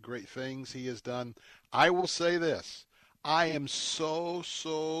glory, great things He has done. I will say this. I am so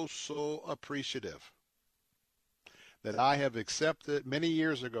appreciative that I have accepted, many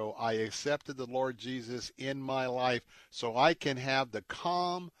years ago, I accepted the Lord Jesus in my life so I can have the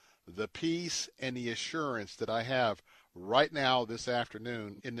calm, the peace, and the assurance that I have right now this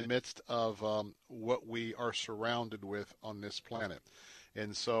afternoon in the midst of what we are surrounded with on this planet.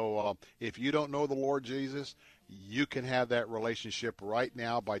 And so if you don't know the Lord Jesus, you can have that relationship right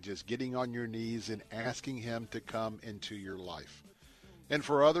now by just getting on your knees and asking Him to come into your life. And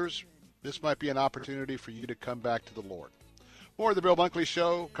for others, this might be an opportunity for you to come back to the Lord. More of the Bill Bunkley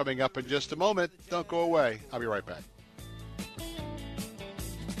Show coming up in just a moment. Don't go away. I'll be right back.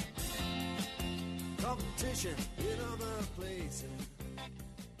 Competition in other places.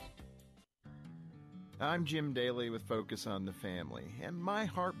 I'm Jim Daly with Focus on the Family, and my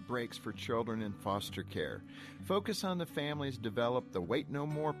heart breaks for children in foster care. Focus on the Family has developed the Wait No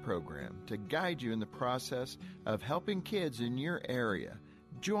More program to guide you in the process of helping kids in your area.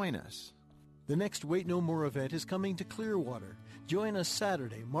 Join us. The next Wait No More event is coming to Clearwater. Join us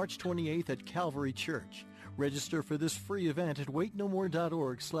Saturday, March 28th at Calvary Church. Register for this free event at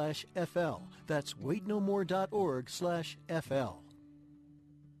waitnomore.org/FL. That's waitnomore.org/FL.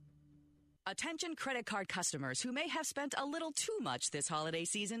 Attention credit card customers who may have spent a little too much this holiday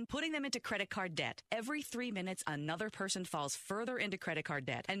season putting them into credit card debt. Every 3 minutes, another person falls further into credit card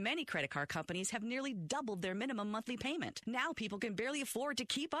debt, and many credit card companies have nearly doubled their minimum monthly payment. Now people can barely afford to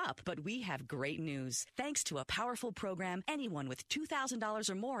keep up, but we have great news. Thanks to a powerful program, anyone with $2,000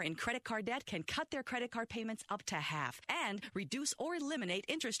 or more in credit card debt can cut their credit card payments up to half and reduce or eliminate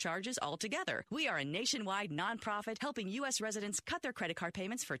interest charges altogether. We are a nationwide nonprofit helping U.S. residents cut their credit card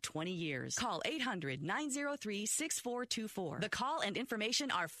payments for 20 years. customers. Call 800-903-6424. The call and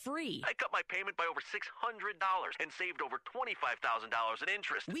information are free. I cut my payment by over $600 and saved over $25,000 in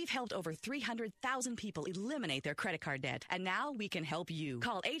interest. We've helped over 300,000 people eliminate their credit card debt, and now we can help you.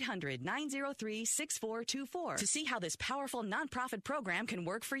 Call 800-903-6424 to see how this powerful nonprofit program can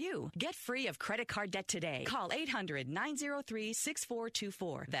work for you. Get free of credit card debt today. Call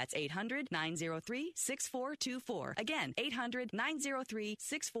 800-903-6424. That's 800-903-6424. Again,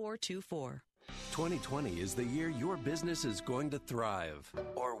 800-903-6424. 2020 is the year your business is going to thrive.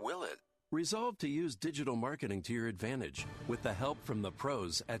 Or will it? Resolve to use digital marketing to your advantage with the help from the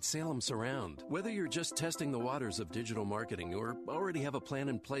pros at Salem Surround. Whether you're just testing the waters of digital marketing or already have a plan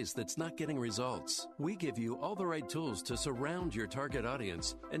in place that's not getting results, we give you all the right tools to surround your target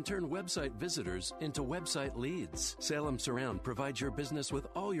audience and turn website visitors into website leads. Salem Surround provides your business with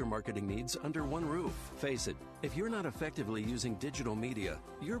all your marketing needs under one roof. Face it, if you're not effectively using digital media,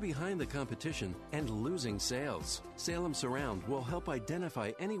 you're behind the competition and losing sales. Salem Surround will help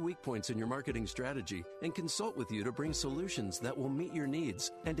identify any weak points in your marketing strategy and consult with you to bring solutions that will meet your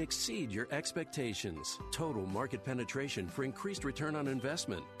needs and exceed your expectations. Total market penetration for increased return on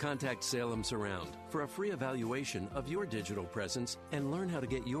investment. Contact Salem Surround for a free evaluation of your digital presence and learn how to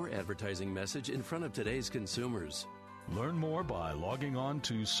get your advertising message in front of today's consumers. Learn more by logging on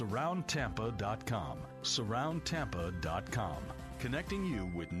to surroundtampa.com. Surroundtampa.com. Connecting you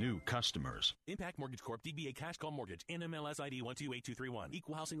with new customers. Impact Mortgage Corp. DBA Cash Call Mortgage. NMLS ID 128231.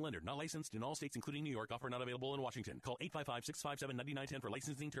 Equal housing lender. Not licensed in all states including New York. Offer not available in Washington. Call 855-657-9910 for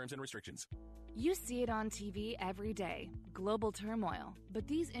licensing terms and restrictions. You see it on TV every day. Global turmoil. But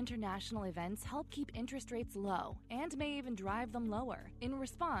these international events help keep interest rates low and may even drive them lower. In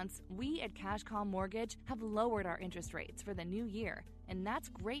response, we at Cash Call Mortgage have lowered our interest rates for the new year. And that's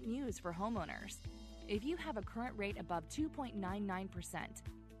great news for homeowners. If you have a current rate above 2.99%,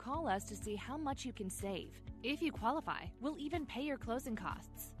 call us to see how much you can save. If you qualify, we'll even pay your closing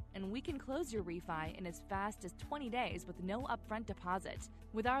costs. And we can close your refi in as fast as 20 days with no upfront deposit.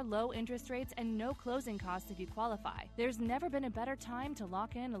 With our low interest rates and no closing costs if you qualify, there's never been a better time to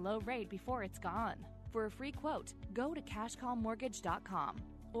lock in a low rate before it's gone. For a free quote, go to cashcallmortgage.com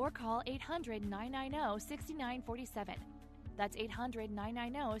or call 800-990-6947. That's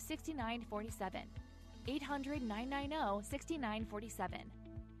 800-990-6947. 800-990-6947.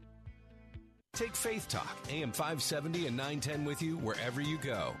 Take Faith Talk, AM 570 and 910 with you wherever you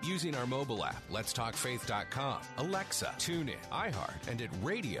go. Using our mobile app, letstalkfaith.com, Alexa, TuneIn, iHeart, and at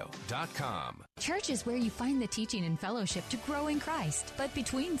radio.com. Church is where you find the teaching and fellowship to grow in Christ. But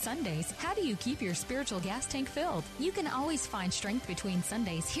between Sundays, how do you keep your spiritual gas tank filled? You can always find strength between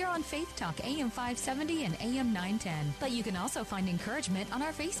Sundays here on Faith Talk, AM 570 and AM 910. But you can also find encouragement on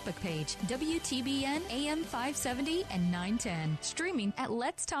our Facebook page, WTBN AM 570 and 910. Streaming at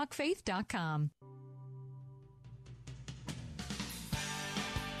letstalkfaith.com.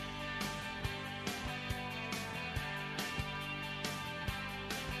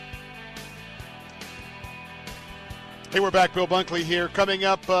 Hey, we're back. Bill Bunkley here. Coming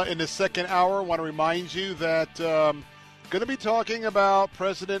up in the second hour, I want to remind you that going to be talking about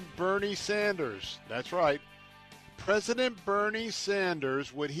President Bernie Sanders. That's right. President Bernie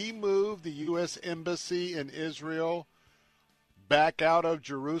Sanders, would he move the U.S. Embassy in Israel back out of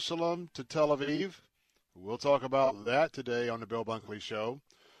Jerusalem to Tel Aviv? We'll talk about that today on the Bill Bunkley Show.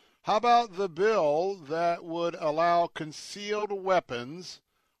 How about the bill that would allow concealed weapons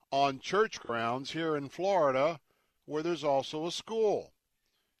on church grounds here in Florida, where there's also a school?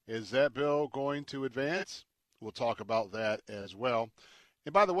 Is that bill going to advance? We'll talk about that as well.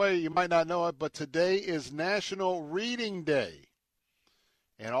 And by the way, you might not know it, but today is National Reading Day.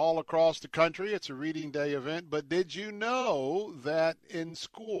 And all across the country, it's a Reading Day event. But did you know that in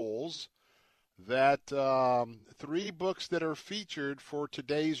schools, that 3 books that are featured for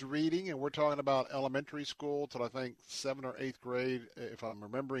today's reading, and we're talking about elementary school till I think 7th or 8th grade, if I'm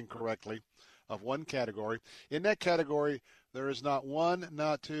remembering correctly, of one category. In that category, there is not 1,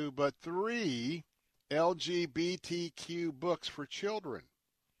 not 2, but 3 LGBTQ books for children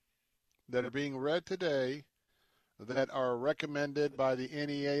that are being read today that are recommended by the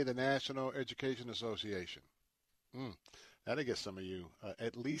NEA, the National Education Association. That'll get some of you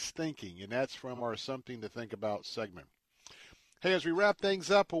at least thinking, and that's from our Something to Think About segment. Hey, as we wrap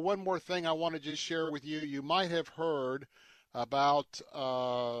things up, one more thing I want to just share with you. You might have heard about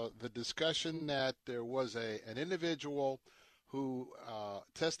the discussion that there was an individual who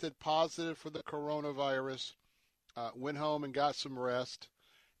tested positive for the coronavirus, went home and got some rest,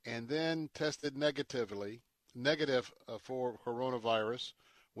 and then tested negative for coronavirus,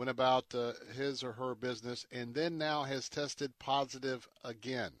 went about his or her business, and then now has tested positive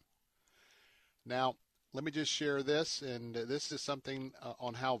again. Now, let me just share this, and this is something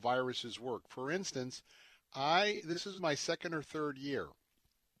on how viruses work. For instance, this is my second or third year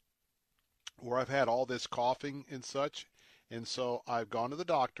where I've had all this coughing and such, and so I've gone to the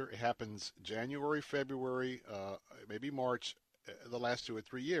doctor. It happens January, February, maybe March, the last 2 or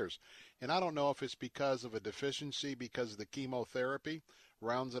 3 years. And I don't know if it's because of a deficiency, because of the chemotherapy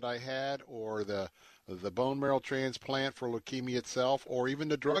rounds that I had, or the bone marrow transplant for leukemia itself, or even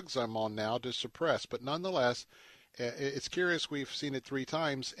the drugs I'm on now to suppress. But nonetheless, it's curious. We've seen it 3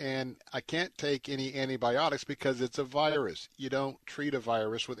 times, and I can't take any antibiotics because it's a virus. You don't treat a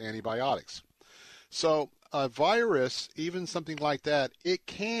virus with antibiotics. So a virus, even something like that, it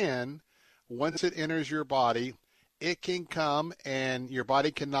can, once it enters your body, it can come and your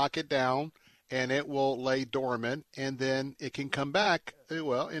body can knock it down and it will lay dormant, and then it can come back.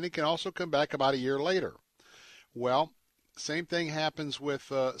 Well, and it can also come back about a year later. Well, same thing happens with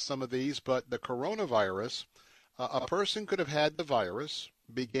some of these, but the coronavirus, a person could have had the virus,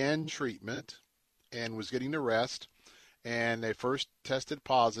 began treatment, and was getting the rest, and they first tested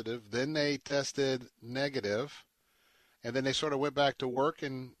positive, then they tested negative, and then they sort of went back to work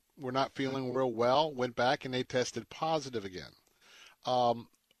and were not feeling real well, went back and they tested positive again.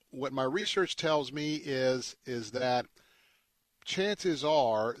 What my research tells me is that chances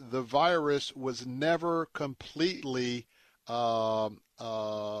are the virus was never completely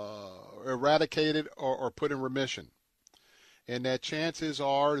eradicated or put in remission. And that chances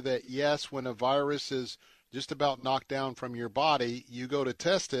are that, yes, when a virus is just about knocked down from your body, you go to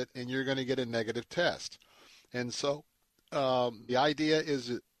test it and you're going to get a negative test. And so the idea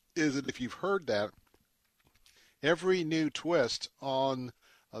is that if you've heard that, every new twist on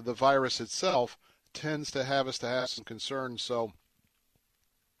the virus itself tends to have us to have some concern. So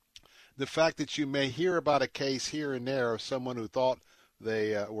the fact that you may hear about a case here and there of someone who thought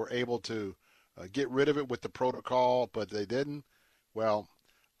they were able to get rid of it with the protocol, but they didn't, well,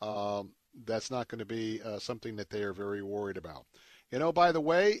 that's not going to be something that they are very worried about. You know, by the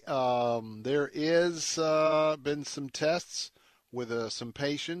way, there is been some tests with some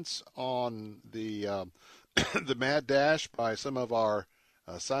patients on the the Mad Dash by some of our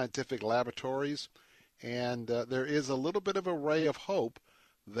scientific laboratories, and there is a little bit of a ray of hope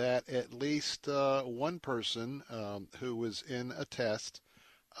that at least one person who was in a test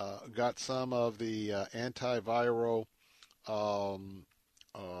got some of the antiviral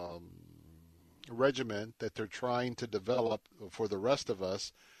regimen that they're trying to develop for the rest of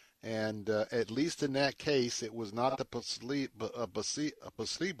us. And at least in that case, it was not the placebo.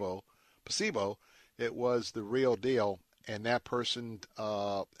 It was the real deal, and that person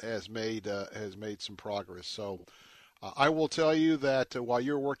has made some progress. So I will tell you that while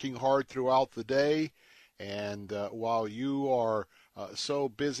you're working hard throughout the day, and while you are so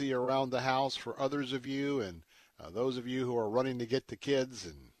busy around the house for others of you, and those of you who are running to get the kids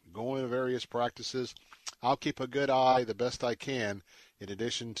and going to various practices, I'll keep a good eye the best I can. In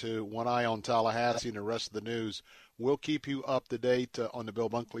addition to one eye on Tallahassee and the rest of the news, we'll keep you up to date on the Bill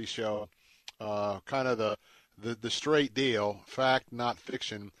Bunkley Show, kind of the straight deal, fact, not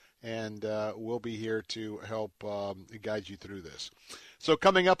fiction, and we'll be here to help guide you through this. So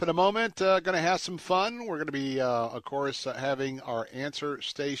coming up in a moment, going to have some fun. We're going to be, of course, having our answer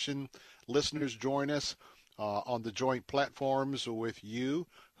station listeners join us on the joint platforms with you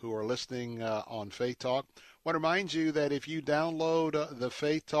who are listening on Faith Talk. I want to remind you that if you download the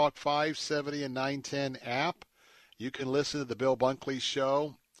Faith Talk 570 and 910 app, you can listen to the Bill Bunkley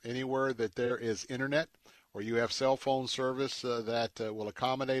Show anywhere that there is internet or you have cell phone service that will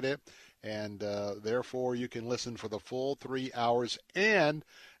accommodate it. And therefore, you can listen for the full 3 hours. And,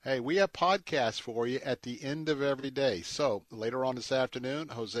 hey, we have podcasts for you at the end of every day. So later on this afternoon,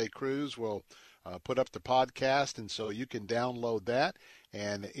 Jose Cruz will put up the podcast, and so you can download that.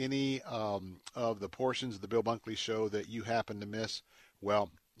 And any of the portions of the Bill Bunkley Show that you happen to miss,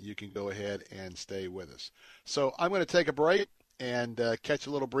 well, you can go ahead and stay with us. So I'm going to take a break and catch a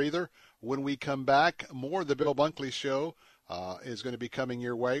little breather. When we come back, more of the Bill Bunkley Show is going to be coming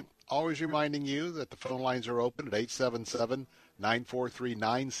your way. Always reminding you that the phone lines are open at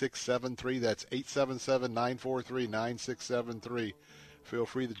 877-943-9673. That's 877-943-9673. Feel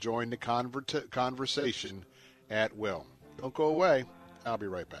free to join the conversation at will. Don't go away. I'll be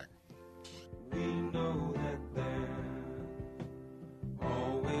right back. We know that there's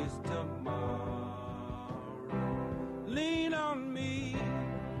always tomorrow. Lean on me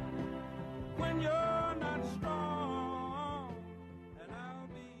when you're not strong, and I'll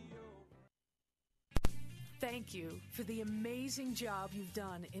be your... Thank thank you for the amazing job you've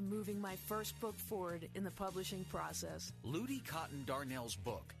done in moving my first book forward in the publishing process. Ludi Cotton Darnell's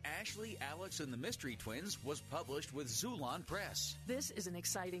book, Ashley, Alex, and the Mystery Twins, was published with Zulon Press. This is an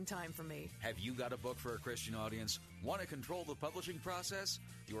exciting time for me. Have you got a book for a Christian audience? Want to control the publishing process?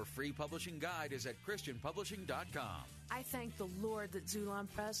 Your free publishing guide is at ChristianPublishing.com. I thank the Lord that Zulon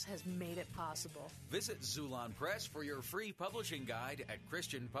Press has made it possible. Visit Zulon Press for your free publishing guide at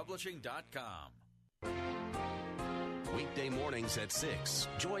ChristianPublishing.com. Weekday mornings at 6.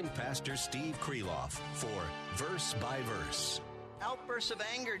 Join Pastor Steve Kreloff for Verse by Verse. Outbursts of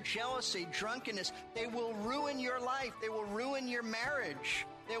anger, jealousy, drunkenness, they will ruin your life. They will ruin your marriage.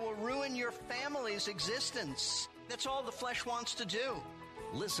 They will ruin your family's existence. That's all the flesh wants to do.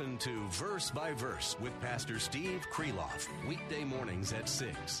 Listen to Verse by Verse with Pastor Steve Kreloff. Weekday mornings at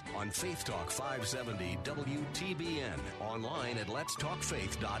 6 on Faith Talk 570 WTBN. Online at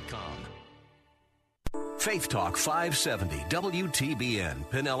letstalkfaith.com. Faith Talk 570 WTBN,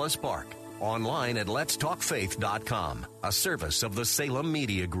 Pinellas Park. Online at letstalkfaith.com. A service of the Salem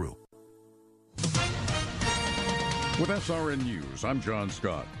Media Group. With SRN News, I'm John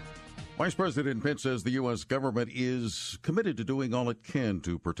Scott. Vice President Pence says the U.S. government is committed to doing all it can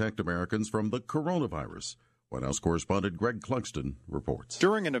to protect Americans from the coronavirus. White House correspondent Greg Clugston reports.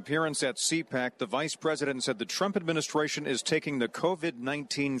 During an appearance at CPAC, the vice president said the Trump administration is taking the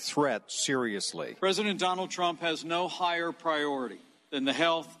COVID-19 threat seriously. President Donald Trump has no higher priority than the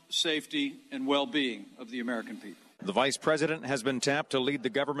health, safety, and well-being of the American people. The vice president has been tapped to lead the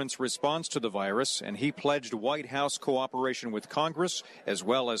government's response to the virus, and he pledged White House cooperation with Congress as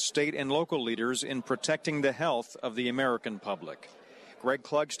well as state and local leaders in protecting the health of the American public. Greg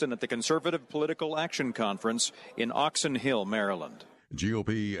Clugston at the Conservative Political Action Conference in Oxon Hill, Maryland.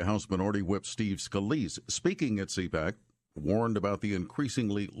 GOP House Minority Whip Steve Scalise, speaking at CPAC, warned about the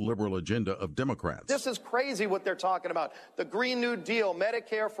increasingly liberal agenda of Democrats. This is crazy what they're talking about. The Green New Deal,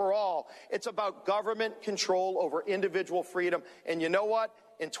 Medicare for all. It's about government control over individual freedom. And you know what?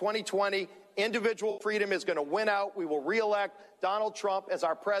 In 2020, individual freedom is going to win out. We will reelect Donald Trump as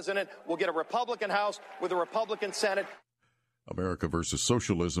our president. We'll get a Republican House with a Republican Senate. America versus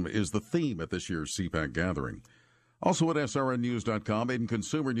socialism is the theme at this year's CPAC gathering. Also at SRNnews.com, in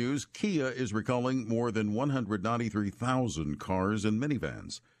consumer news, Kia is recalling more than 193,000 cars and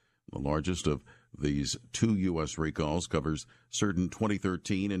minivans. The largest of these two U.S. recalls covers certain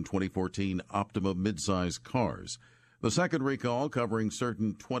 2013 and 2014 Optima midsize cars. The second recall covering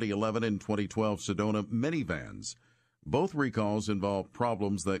certain 2011 and 2012 Sedona minivans. Both recalls involve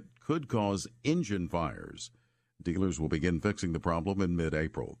problems that could cause engine fires. Dealers will begin fixing the problem in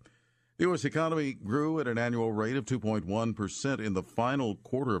mid-April. The U.S. economy grew at an annual rate of 2.1% in the final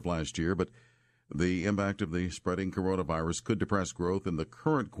quarter of last year, but the impact of the spreading coronavirus could depress growth in the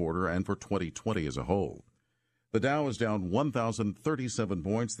current quarter and for 2020 as a whole. The Dow is down 1,037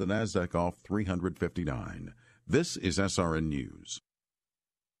 points, the Nasdaq off 359. This is SRN News.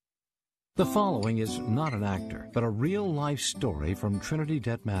 The following is not an actor, but a real-life story from Trinity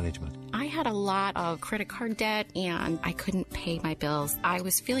Debt Management. I had a lot of credit card debt, and I couldn't pay my bills. I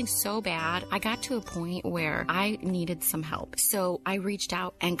was feeling so bad. I got to a point where I needed some help. So I reached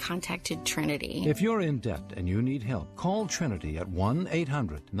out and contacted Trinity. If you're in debt and you need help, call Trinity at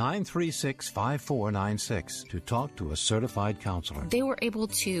 1-800-936-5496 to talk to a certified counselor. They were able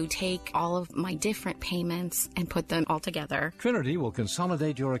to take all of my different payments and put them all together. Trinity will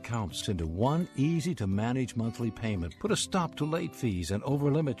consolidate your accounts into one easy-to-manage monthly payment, put a stop to late fees and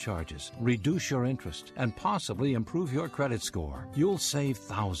over-limit charges, reduce your interest, and possibly improve your credit score. You'll save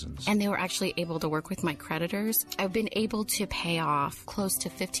thousands. And they were actually able to work with my creditors. I've been able to pay off close to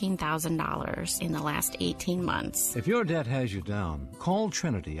 $15,000 in the last 18 months. If your debt has you down, call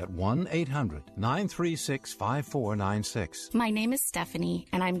Trinity at 1-800-936-5496. My name is Stephanie,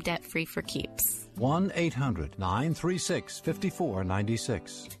 and I'm debt-free for keeps.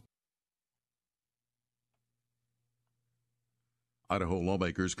 1-800-936-5496. Idaho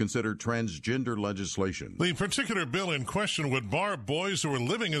lawmakers consider transgender legislation. The particular bill in question would bar boys who are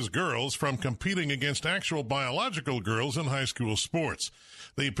living as girls from competing against actual biological girls in high school sports.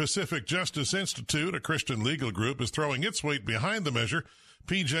 The Pacific Justice Institute, a Christian legal group, is throwing its weight behind the measure.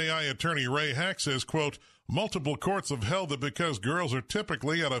 PJI attorney Ray Hack says, quote, multiple courts have held that because girls are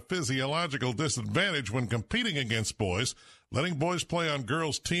typically at a physiological disadvantage when competing against boys, letting boys play on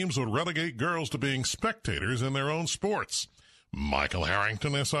girls' teams would relegate girls to being spectators in their own sports. Michael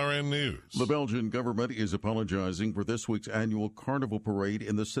Harrington, SRN News. The Belgian government is apologizing for this week's annual carnival parade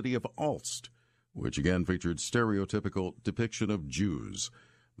in the city of Aalst, which again featured stereotypical depiction of Jews.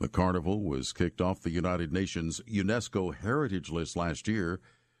 The carnival was kicked off the United Nations UNESCO Heritage List last year.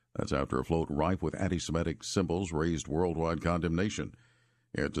 That's after a float rife with anti-Semitic symbols raised worldwide condemnation.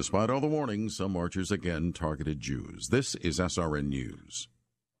 Yet despite all the warnings, some marchers again targeted Jews. This is SRN News.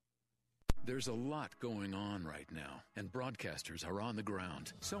 There's a lot going on right now, and broadcasters are on the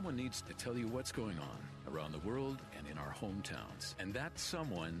ground. Someone needs to tell you what's going on around the world and in our hometowns. And that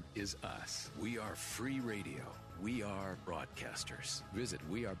someone is us. We are free radio. We are broadcasters. Visit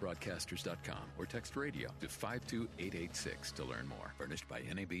wearebroadcasters.com or text radio to 52886 to learn more. Furnished by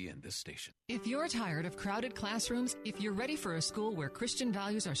NAB and this station. If you're tired of crowded classrooms, if you're ready for a school where Christian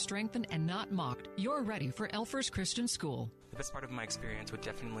values are strengthened and not mocked, you're ready for Elfers Christian School. The best part of my experience would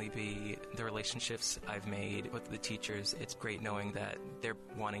definitely be the relationships I've made with the teachers. It's great knowing that they're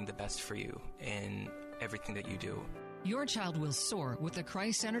wanting the best for you in everything that you do. Your child will soar with a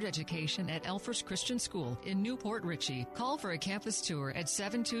Christ-centered education at Elfers Christian School in Newport Richey. Call for a campus tour at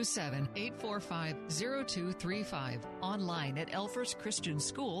 727-845-0235. Online at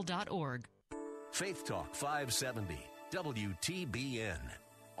elferschristianschool.org. Faith Talk 570, WTBN.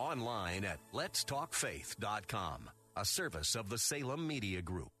 Online at letstalkfaith.com. A service of the Salem Media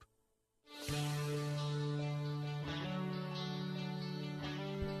Group.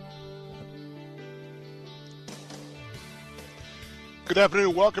 Good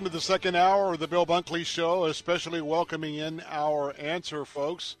afternoon. Welcome to the second hour of the Bill Bunkley Show, especially welcoming in our answer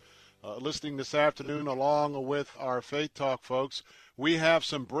folks listening this afternoon along with our Faith Talk folks. We have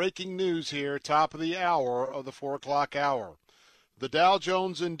some breaking news here, top of the hour of the 4 o'clock hour. The Dow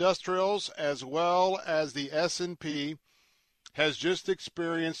Jones Industrials as well as the S&P has just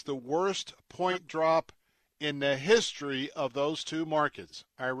experienced the worst point drop in the history of those two markets.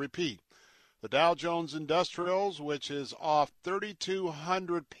 I repeat, the Dow Jones Industrials, which is off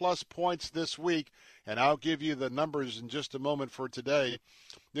 3,200 plus points this week, and I'll give you the numbers in just a moment for today.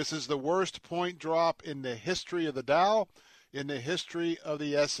 This is the worst point drop in the history of the Dow, in the history of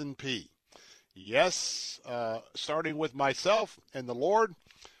the S&P. Yes, starting with myself and the Lord.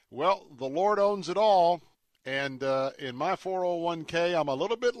 Well, the Lord owns it all, and in my 401k, I'm a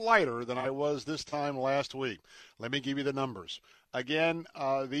little bit lighter than I was this time last week. Let me give you the numbers. Again,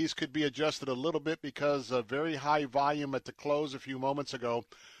 these could be adjusted a little bit because of very high volume at the close a few moments ago.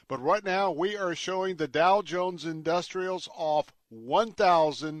 But right now, we are showing the Dow Jones Industrials off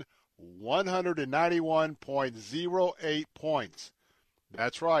 1,191.08 points.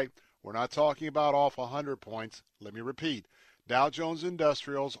 That's right. We're not talking about off 100 points. Let me repeat. Dow Jones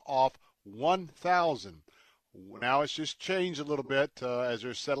Industrials off 1,000. Now it's just changed a little bit as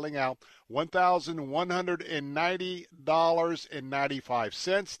they're settling out.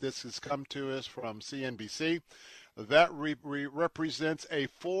 $1,190.95. This has come to us from CNBC. That represents a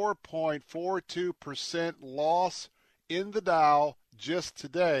 4.42% loss in the Dow just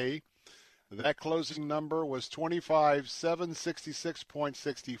today. That closing number was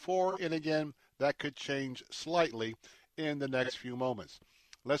 25,766.64, and again, that could change slightly in the next few moments.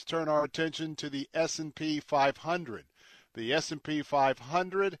 Let's turn our attention to the S&P 500. The S&P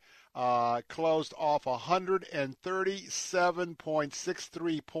 500 closed off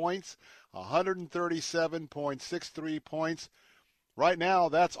 137.63 points, 137.63 points. Right now,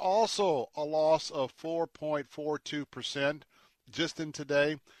 that's also a loss of 4.42% just in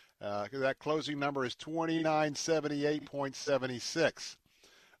today. That closing number is 2978.76.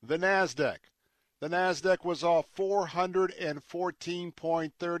 The NASDAQ was off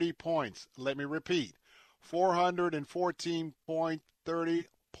 414.30 points. Let me repeat, 414.30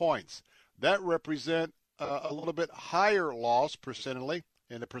 points. That represent a little bit higher loss percentually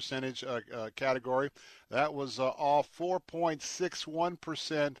in the percentage category. That was off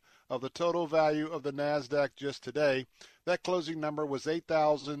 4.61% of the total value of the NASDAQ just today. That closing number was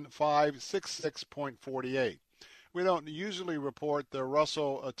 8,566.48. We don't usually report the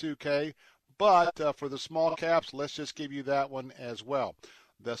Russell 2K, but for the small caps, let's just give you that one as well.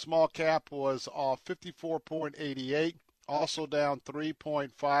 The small cap was off 54.88, also down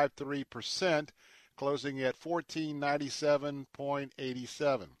 3.53%, closing at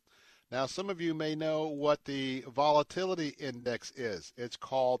 1497.87. Now, some of you may know what the volatility index is. It's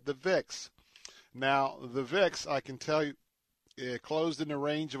called the VIX. Now, the VIX, I can tell you, it closed in the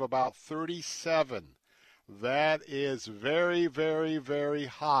range of about 37. That is very, very, very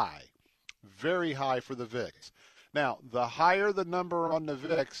high. Very high for the VIX. Now, the higher the number on the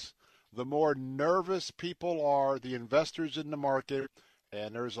VIX, the more nervous people are, the investors in the market,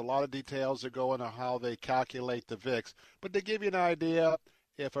 and there's a lot of details that go into how they calculate the VIX. But to give you an idea,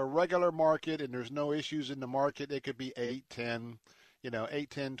 if a regular market and there's no issues in the market, it could be 8, 10, 8,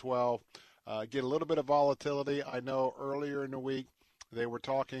 10, 12. Get a little bit of volatility. I know earlier in the week they were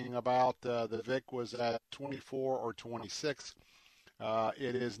talking about the VIX was at 24 or 26.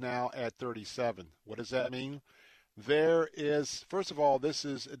 It is now at 37. What does that mean? There is, first of all, this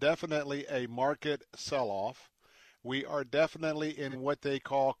is definitely a market sell-off. We are definitely in what they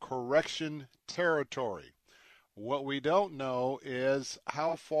call correction territory. What we don't know is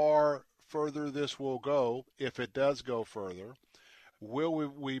how far further this will go, if it does go further. Will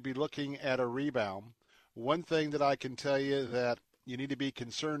we be looking at a rebound? One thing that I can tell you that you need to be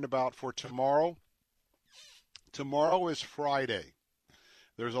concerned about for tomorrow is Friday.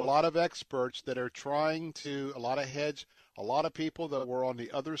 There's a lot of experts that are trying to, a lot of people that were on the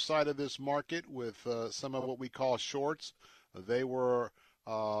other side of this market with some of what we call shorts. They're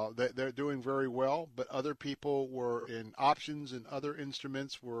doing very well, but other people were in options and other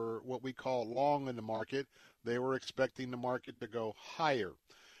instruments were what we call long in the market. They were expecting the market to go higher.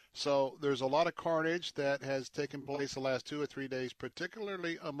 So there's a lot of carnage that has taken place the last 2 or 3 days,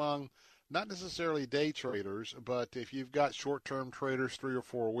 particularly among not necessarily day traders, but if you've got short-term traders 3 or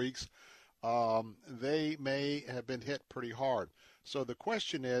 4 weeks, they may have been hit pretty hard. So the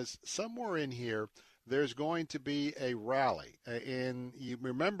question is, somewhere in here, there's going to be a rally. And you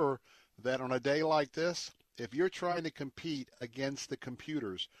remember that on a day like this, if you're trying to compete against the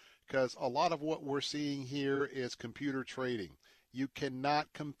computers, because a lot of what we're seeing here is computer trading, you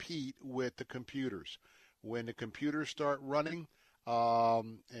cannot compete with the computers. When the computers start running, now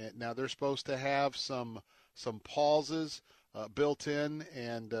they're supposed to have some pauses built in,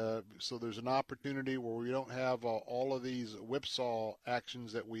 and so there's an opportunity where we don't have all of these whipsaw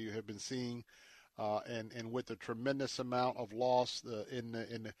actions that we have been seeing, and with the tremendous amount of loss in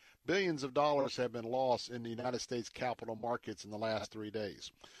the billions of dollars have been lost in the United States capital markets in the last 3 days.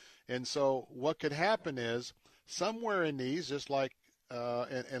 And so what could happen is somewhere in these, just like,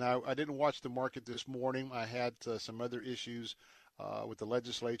 and I didn't watch the market this morning. I had some other issues with the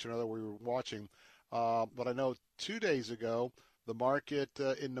legislature and other we were watching. But I know 2 days ago, the market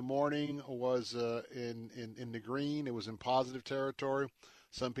in the morning was in the green. It was in positive territory.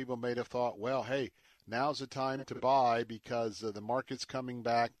 Some people may have thought, well, hey, now's the time to buy because the market's coming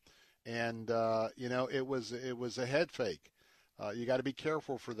back. And, it was a head fake. You got to be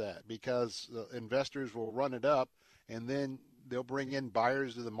careful for that because investors will run it up and then they'll bring in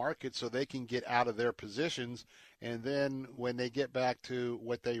buyers to the market so they can get out of their positions. And then when they get back to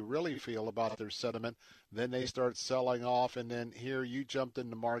what they really feel about their sentiment, then they start selling off. And then here you jumped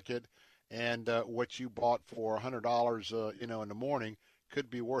in the market and what you bought for $100, in the morning could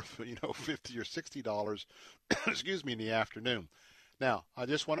be worth, $50 or $60, excuse me, in the afternoon. Now, I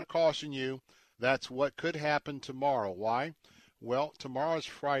just want to caution you, that's what could happen tomorrow. Why? Well, tomorrow's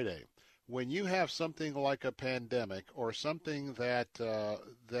Friday. When you have something like a pandemic or something that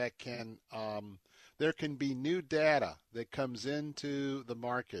there can be new data that comes into the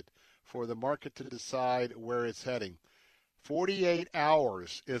market for the market to decide where it's heading. 48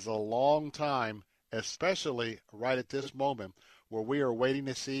 hours is a long time, especially right at this moment where we are waiting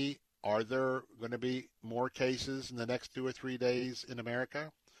to see, are there going to be more cases in the next 2 or 3 days in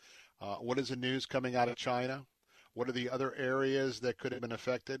America? What is the news coming out of China? What are the other areas that could have been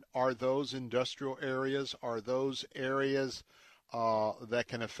affected? Are those industrial areas? Are those areas that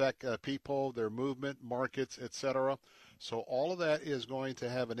can affect people, their movement, markets, etc.? So all of that is going to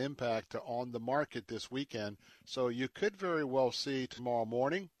have an impact on the market this weekend. So you could very well see tomorrow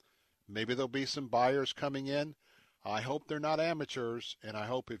morning, maybe there'll be some buyers coming in. I hope they're not amateurs, and I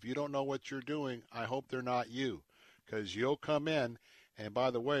hope if you don't know what you're doing, I hope they're not you, because you'll come in. And by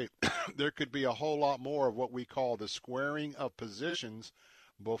the way, there could be a whole lot more of what we call the squaring of positions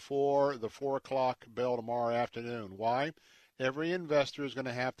before the 4 o'clock bell tomorrow afternoon. Why? Every investor is going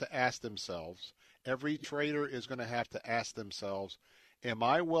to have to ask themselves, every trader is going to have to ask themselves, am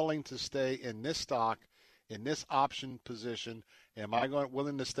I willing to stay in this stock, in this option position? Am I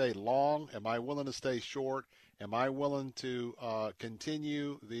willing to stay long? Am I willing to stay short? Am I willing to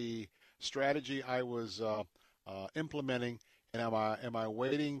continue the strategy I was implementing? And am I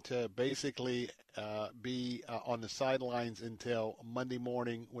waiting to basically be on the sidelines until Monday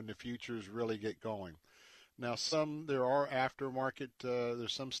morning when the futures really get going? Now, there are aftermarket.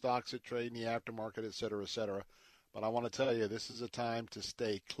 There's some stocks that trade in the aftermarket, et cetera, et cetera. But I want to tell you, this is a time to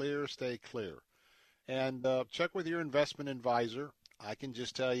stay clear, and check with your investment advisor. I can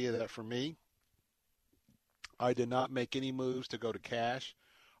just tell you that for me, I did not make any moves to go to cash.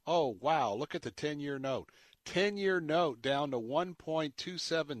 Oh, wow, look at the 10-year note. 10-year note down to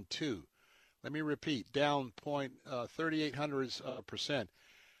 1.272. Let me repeat, down 0.3800%.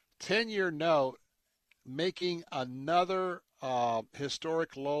 10-year note making another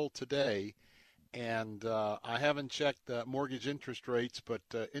historic low today. And I haven't checked mortgage interest rates, but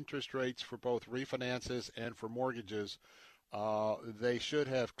interest rates for both refinances and for mortgages they should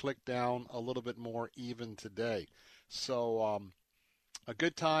have clicked down a little bit more even today. So a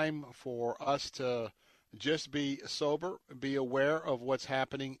good time for us to just be sober, be aware of what's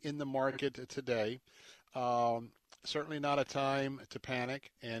happening in the market today. Certainly not a time to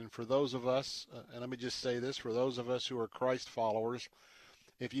panic. And for those of us, and let me just say this, for those of us who are Christ followers,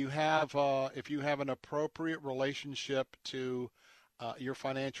 if you have an appropriate relationship to your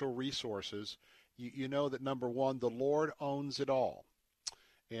financial resources, you know that, number one, the Lord owns it all.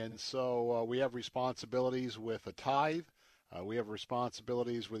 And so we have responsibilities with a tithe. We have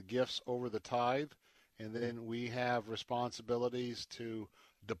responsibilities with gifts over the tithe. And then we have responsibilities to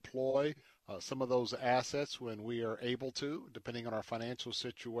deploy some of those assets when we are able to, depending on our financial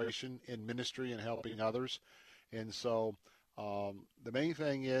situation, in ministry and helping others. And so the main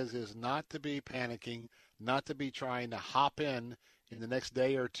thing is not to be panicking, not to be trying to hop in the next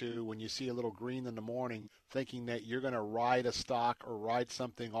day or two when you see a little green in the morning, thinking that you're going to ride a stock or ride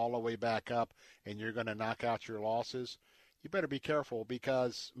something all the way back up and you're going to knock out your losses. You better be careful,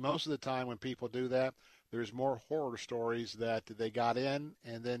 because most of the time when people do that, there's more horror stories that they got in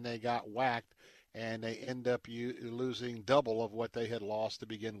and then they got whacked and they end up losing double of what they had lost to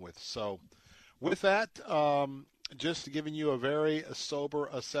begin with. So with that, just giving you a very sober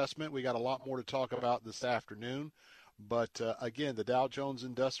assessment. We got a lot more to talk about this afternoon. But again, the Dow Jones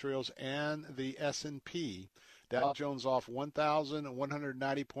Industrials and the S&P, Dow Jones off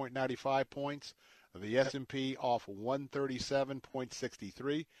 1,190.95 points. The S&P off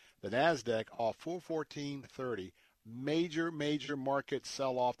 137.63. The NASDAQ off 414.30. Major market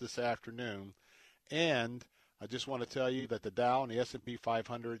sell-off this afternoon. And I just want to tell you that the Dow and the S&P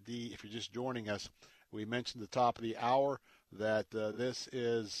 500, if you're just joining us, we mentioned at the top of the hour that this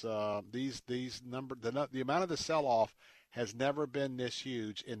is these number the amount of the sell-off has never been this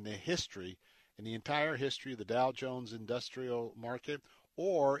huge in the entire history of the Dow Jones Industrial Market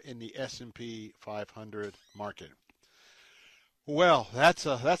or in the S&P 500 market. Well, that's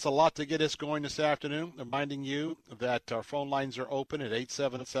a lot to get us going this afternoon. Reminding you that our phone lines are open at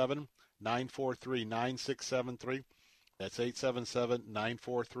 877-943-9673. That's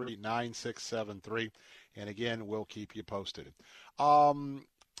 877-943-9673. And again, we'll keep you posted. What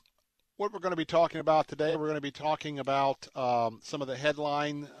we're going to be talking about today, we're going to be talking about some of the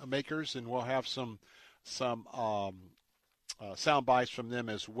headline makers, and we'll have some sound bites from them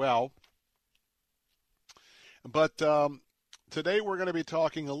as well. But today we're going to be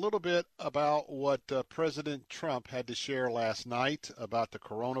talking a little bit about what President Trump had to share last night about the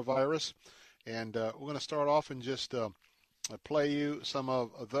coronavirus. And we're going to start off and just play you some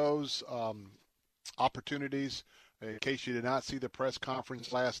of those opportunities in case you did not see the press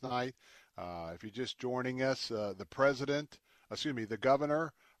conference last night. If you're just joining us, the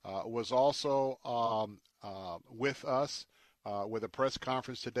governor was also with us with a press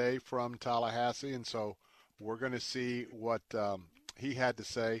conference today from Tallahassee, and so we're going to see what he had to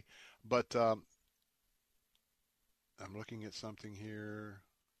say. But I'm looking at something here.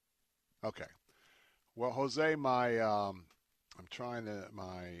 Okay. Well, Jose, I'm trying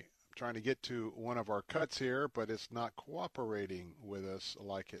to get to one of our cuts here, but it's not cooperating with us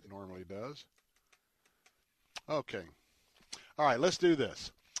like it normally does. Okay. All right, let's do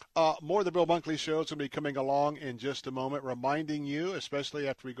this. More of the Bill Bunkley Show is going to be coming along in just a moment, reminding you, especially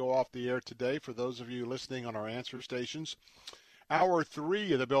after we go off the air today, for those of you listening on our answer stations, Hour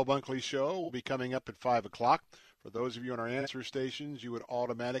 3 of the Bill Bunkley Show will be coming up at 5 o'clock. For those of you on our answer stations, you would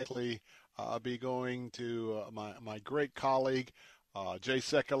automatically be going to my great colleague, Jay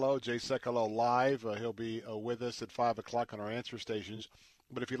Sekulow Live. He'll be with us at 5 o'clock on our answer stations.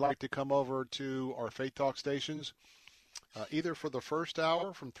 But if you'd like to come over to our Faith Talk stations, either for the first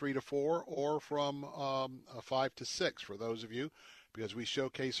hour from 3 to 4 or from 5 to 6 for those of you, because we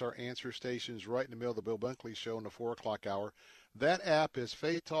showcase our answer stations right in the middle of the Bill Bunkley Show in the 4 o'clock hour. That app is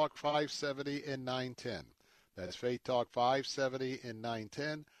Faith Talk 570 and 910. That's Faith Talk 570 and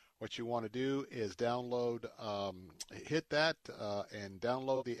 910. What you want to do is download, hit that and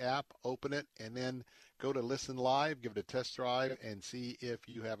download the app, open it, and then go to Listen Live, give it a test drive, and see if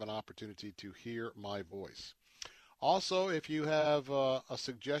you have an opportunity to hear my voice. Also, if you have a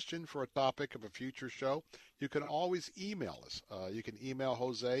suggestion for a topic of a future show, you can always email us. You can email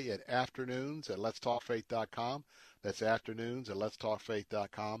Jose at afternoons@letstalkfaith.com. That's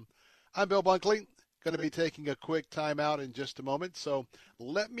afternoons@letstalkfaith.com. I'm Bill Bunkley. Going to be taking a quick time out in just a moment. So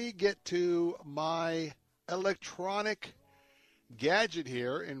let me get to my electronic gadget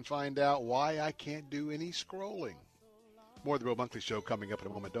here and find out why I can't do any scrolling. More of the Bill Bunkley Show coming up in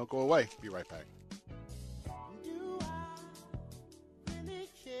a moment. Don't go away. Be right back.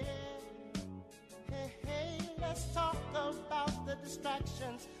 Let's talk about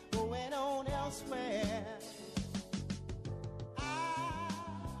distractions going on elsewhere. I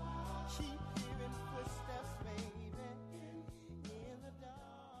keep hearing footsteps, baby, in the dark.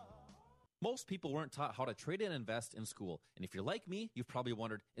 Most people weren't taught how to trade and invest in school. And if you're like me, you've probably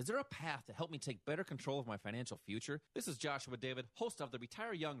wondered, is there a path to help me take better control of my financial future? This is Joshua David, host of the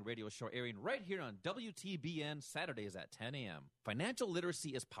Retire Young radio show, airing right here on WTBN Saturdays at 10 a.m. Financial literacy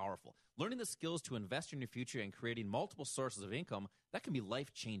is powerful. Learning the skills to invest in your future and creating multiple sources of income, that can be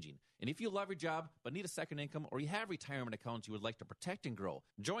life-changing. And if you love your job but need a second income, or you have retirement accounts you would like to protect and grow,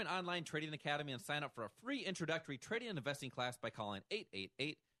 join Online Trading Academy and sign up for a free introductory trading and investing class by calling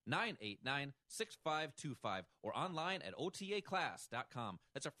 888-989-6525 or online at otaclass.com.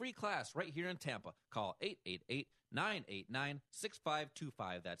 That's a free class right here in Tampa. Call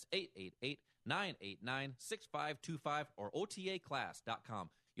 888-989-6525. That's 888-989-6525 or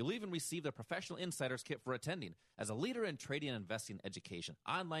otaclass.com. You'll even receive the Professional Insider's Kit for attending. As a leader in trading and investing education,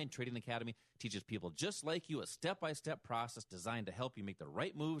 Online Trading Academy teaches people just like you a step-by-step process designed to help you make the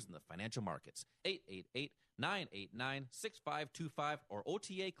right moves in the financial markets. 888-989-6525 or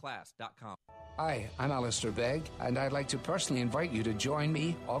otaclass.com. Hi, I'm Alistair Begg, and I'd like to personally invite you to join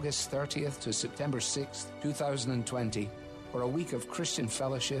me August 30th to September 6th, 2020, for a week of Christian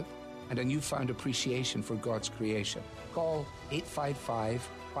fellowship and a newfound appreciation for God's creation. Call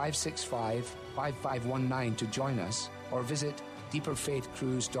 855-565-5519 to join us, or visit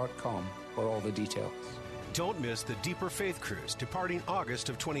deeperfaithcruise.com for all the details. Don't miss the Deeper Faith Cruise departing August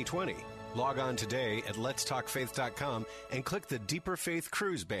of 2020. Log on today at letstalkfaith.com and click the Deeper Faith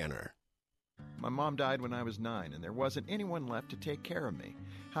Cruise banner. My mom died when I was 9, and there wasn't anyone left to take care of me.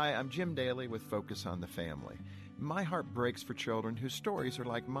 Hi, I'm Jim Daly with Focus on the Family. My heart breaks for children whose stories are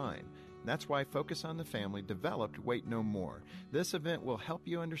like mine. That's why Focus on the Family developed Wait No More. This event will help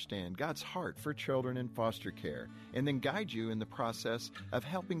you understand God's heart for children in foster care and then guide you in the process of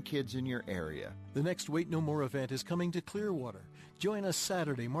helping kids in your area. The next Wait No More event is coming to Clearwater. Join us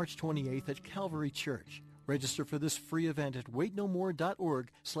Saturday, March 28th at Calvary Church. Register for this free event at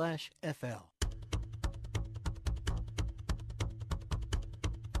waitnomore.org/FL.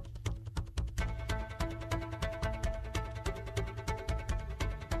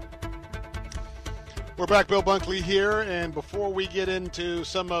 We're back, Bill Bunkley here, and before we get into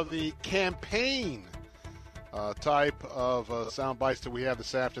some of the campaign type of sound bites that we have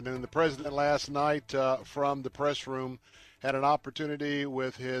this afternoon, the president last night from the press room had an opportunity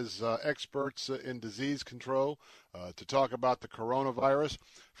with his experts in disease control to talk about the coronavirus.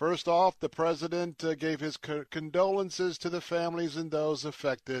 First off, the president gave his condolences to the families and those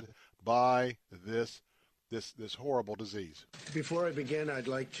affected by this horrible disease. Before I begin, I'd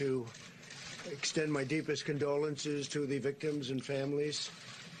like to extend my deepest condolences to the victims and families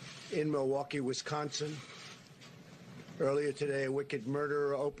in Milwaukee, Wisconsin. Earlier today, a wicked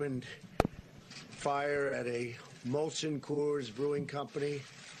murderer opened fire at a Molson Coors Brewing Company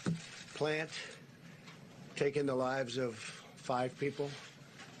plant, taking the lives of 5 people.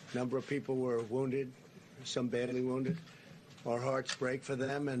 A number of people were wounded, some badly wounded. Our hearts break for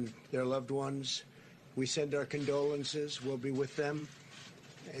them and their loved ones. We send our condolences. We'll be with them.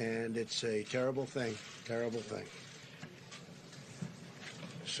 And it's a terrible thing, terrible thing.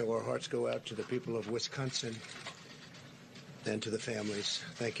 So our hearts go out to the people of Wisconsin and to the families.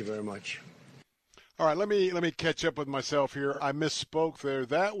 Thank you very much. All right, let me catch up with myself here. I misspoke there.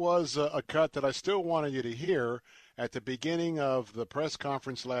 That was a cut that I still wanted you to hear at the beginning of the press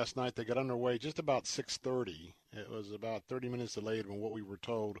conference last night that got underway just about 6:30. It was about 30 minutes delayed from what we were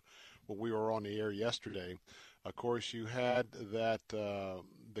told when we were on the air yesterday. Of course, you had that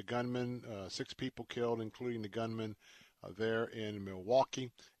the gunman, 6 people killed, including the gunman there in Milwaukee,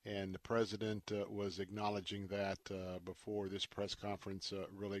 and the president was acknowledging that before this press conference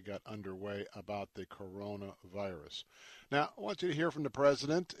really got underway about the coronavirus. Now, I want you to hear from the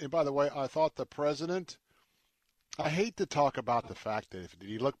president. And by the way, I thought the president, I hate to talk about the fact that did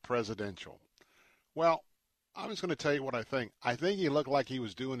he look presidential. Well, I'm just going to tell you what I think. I think he looked like he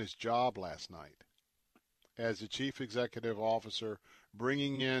was doing his job last night as the chief executive officer,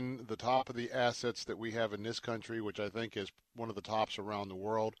 bringing in the top of the assets that we have in this country, which I think is one of the tops around the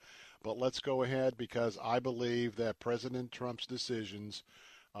world. But let's go ahead, because I believe that President Trump's decisions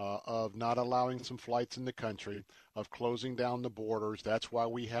of not allowing some flights in the country, of closing down the borders, that's why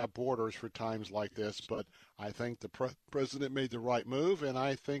we have borders for times like this. But I think the president made the right move, and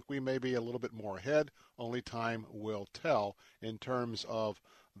I think we may be a little bit more ahead. Only time will tell in terms of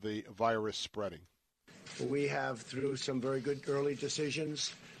the virus spreading. We have, through some very good early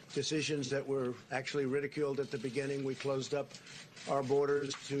decisions that were actually ridiculed at the beginning, we closed up our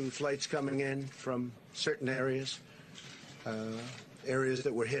borders to flights coming in from certain areas. areas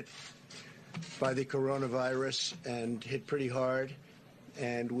that were hit by the coronavirus and hit pretty hard.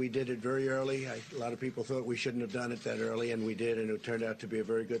 And we did it very early. A lot of people thought we shouldn't have done it that early, and we did, and it turned out to be a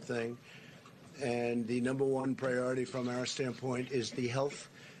very good thing. And the number one priority from our standpoint is the health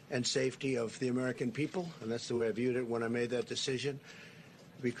and safety of the American people, and that's the way I viewed it when I made that decision.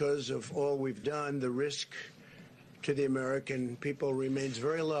 Because of all we've done, the risk to the American people remains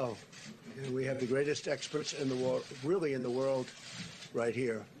very low. And we have the greatest experts in the world, really in the world, right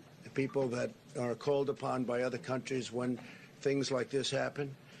here. The people that are called upon by other countries when things like this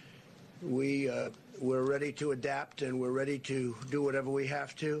happen. We're ready to adapt, and we're ready to do whatever we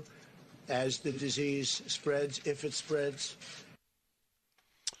have to as the disease spreads, if it spreads.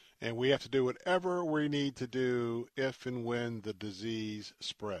 And we have to do whatever we need to do if and when the disease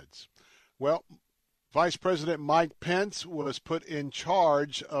spreads. Well, Vice President Mike Pence was put in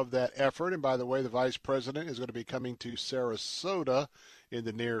charge of that effort. And by the way, the Vice President is going to be coming to Sarasota in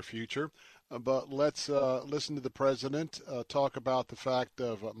the near future. But let's listen to the President talk about the fact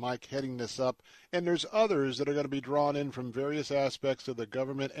of Mike heading this up. And there's others that are going to be drawn in from various aspects of the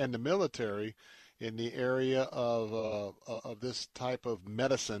government and the military in the area of this type of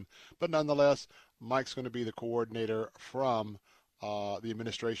medicine. But nonetheless, Mike's going to be the coordinator from the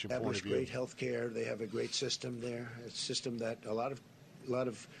administration point of view. Great health care. They have a great system there. It's a system that a lot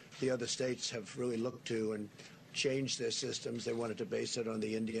of the other states have really looked to and changed their systems. They wanted to base it on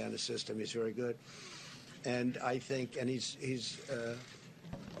the Indiana system. He's very good. And I think, and he's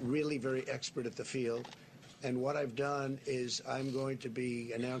really very expert at the field. And what I've done is I'm going to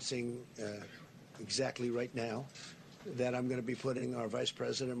be announcing exactly right now that I'm going to be putting our Vice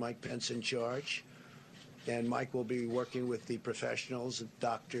President, Mike Pence, in charge. And Mike will be working with the professionals,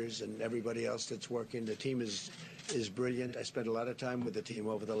 doctors, and everybody else that's working. The team is brilliant. I spent a lot of time with the team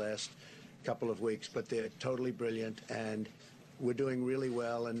over the last couple of weeks, but they're totally brilliant, and we're doing really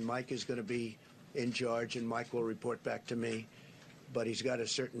well. And Mike is going to be in charge, and Mike will report back to me. But he's got a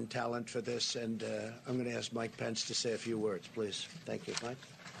certain talent for this, and I'm going to ask Mike Pence to say a few words, please. Thank you, Mike.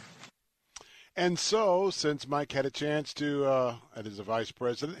 And so, since Mike had a chance to, as a vice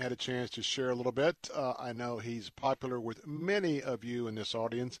president, had a chance to share a little bit, I know he's popular with many of you in this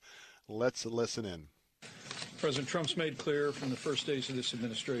audience. Let's listen in. President Trump's made clear from the first days of this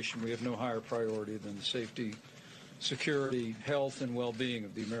administration we have no higher priority than the safety, security, health, and well-being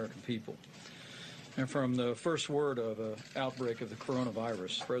of the American people. And from the first word of an outbreak of the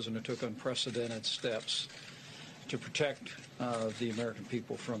coronavirus, the President took unprecedented steps to protect the American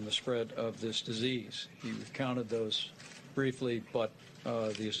people from the spread of this disease. He recounted those briefly, but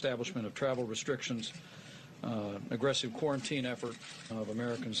the establishment of travel restrictions, aggressive quarantine effort of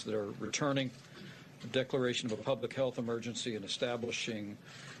Americans that are returning, the declaration of a public health emergency, and establishing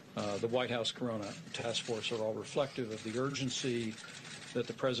the White House Corona Task Force are all reflective of the urgency that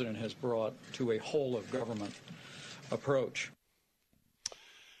the President has brought to a whole-of-government approach.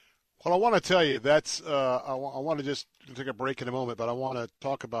 Well, I want to tell you, that's I want to just take a break in a moment, but I want to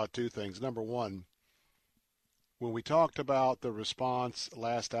talk about two things. Number one, when we talked about the response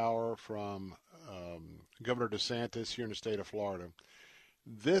last hour from Governor DeSantis here in the state of Florida,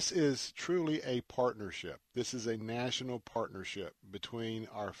 this is truly a partnership. This is a national partnership between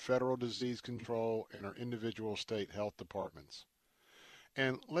our federal disease control and our individual state health departments.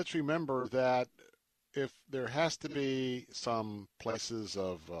 And let's remember that if there has to be some places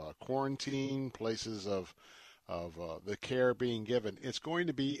of quarantine, places of the care being given, it's going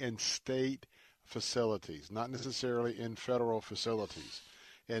to be in state facilities, not necessarily in federal facilities.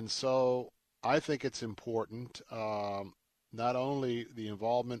 And so I think it's important, not only the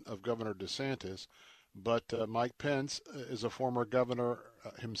involvement of Governor DeSantis, but Mike Pence is a former governor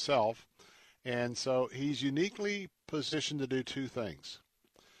himself. And so he's uniquely positioned to do two things.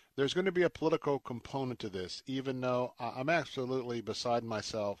 There's going to be a political component to this, even though I'm absolutely beside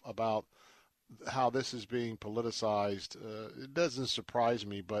myself about how this is being politicized. It doesn't surprise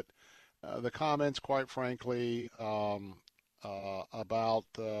me, but the comments, quite frankly, about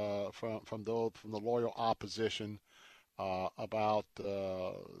from the loyal opposition about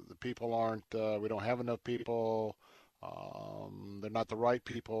the people we don't have enough people. They're not the right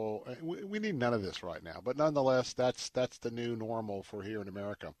people. We need none of this right now. But nonetheless, that's the new normal for here in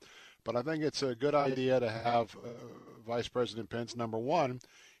America. But I think it's a good idea to have Vice President Pence. Number one,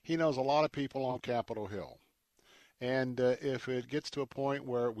 he knows a lot of people on Capitol Hill. And if it gets to a point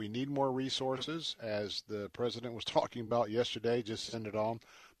where we need more resources, as the president was talking about yesterday, just send it on.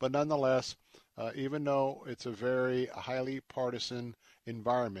 But nonetheless, even though it's a very highly partisan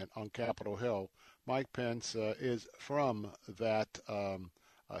environment on Capitol Hill, Mike Pence is from that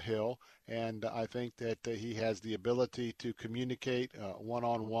Hill, and I think that he has the ability to communicate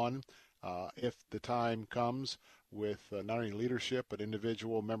one-on-one if the time comes with not only leadership but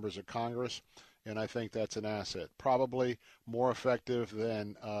individual members of Congress, and I think that's an asset, probably more effective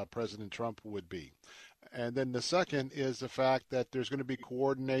than President Trump would be. And then the second is the fact that there's going to be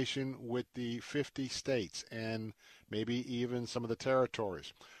coordination with the 50 states and maybe even some of the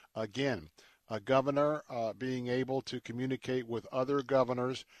territories. Again, a governor being able to communicate with other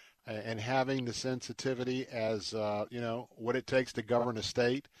governors and having the sensitivity as, what it takes to govern a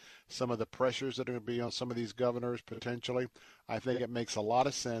state, some of the pressures that are going to be on some of these governors potentially, I think it makes a lot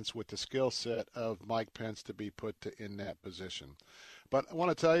of sense with the skill set of Mike Pence to be put in that position. But I want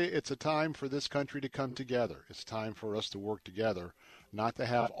to tell you, it's a time for this country to come together. It's time for us to work together, not to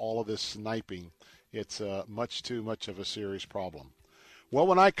have all of this sniping. It's much too much of a serious problem. Well,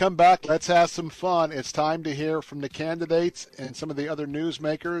 when I come back, let's have some fun. It's time to hear from the candidates and some of the other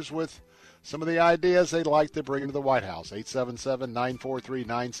newsmakers with some of the ideas they'd like to bring to the White House.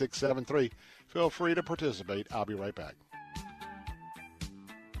 877-943-9673. Feel free to participate. I'll be right back.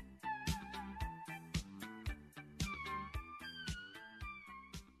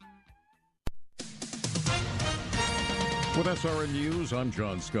 With SRN News, I'm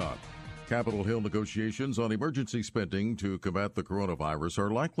John Scott. Capitol Hill negotiations on emergency spending to combat the coronavirus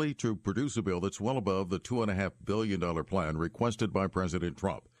are likely to produce a bill that's well above the $2.5 billion plan requested by President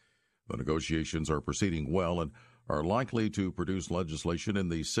Trump. The negotiations are proceeding well and are likely to produce legislation in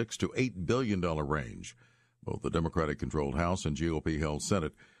the $6 to $8 billion range. Both the Democratic-controlled House and GOP-held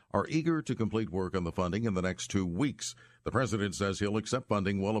Senate are eager to complete work on the funding in the next 2 weeks. The president says he'll accept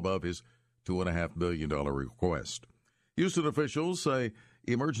funding well above his $2.5 billion request. Houston officials say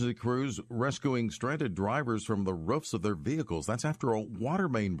emergency crews rescuing stranded drivers from the roofs of their vehicles. That's after a water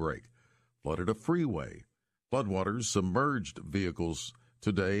main break flooded a freeway. Floodwaters submerged vehicles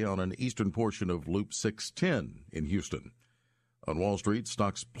today on an eastern portion of Loop 610 in Houston. On Wall Street,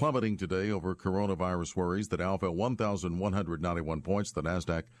 stocks plummeting today over coronavirus worries. The Dow fell 1,191 points. The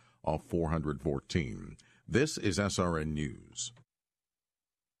Nasdaq off 414. This is SRN News.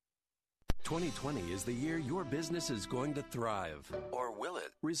 2020 is the year your business is going to thrive. Or will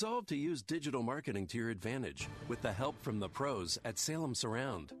it? Resolve to use digital marketing to your advantage. With the help from the pros at Salem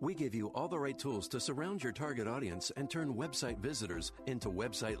Surround, we give you all the right tools to surround your target audience and turn website visitors into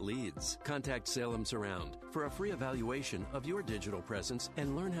website leads. Contact Salem Surround for a free evaluation of your digital presence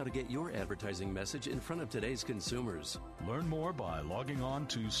and learn how to get your advertising message in front of today's consumers. Learn more by logging on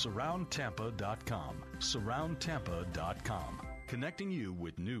to surroundtampa.com. Surroundtampa.com. Connecting you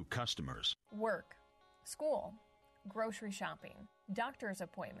with new customers. Work, school, grocery shopping, doctor's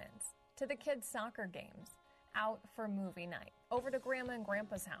appointments, to the kids' soccer games, out for movie night, over to Grandma and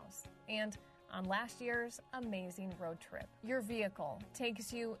Grandpa's house, and on last year's amazing road trip. Your vehicle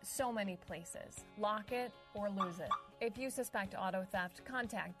takes you so many places. Lock it or lose it. If you suspect auto theft,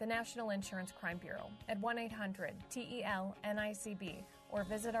 contact the National Insurance Crime Bureau at 1-800-TEL-NICB or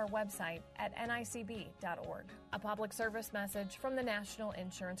visit our website at nicb.org. A public service message from the National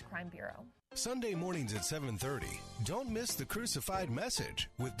Insurance Crime Bureau. Sunday mornings at 7:30. Don't miss the Crucified Message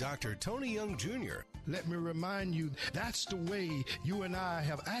with Dr. Tony Young Jr. Let me remind you, that's the way you and I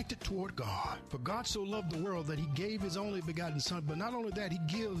have acted toward God. For God so loved the world that he gave his only begotten son. But not only that, he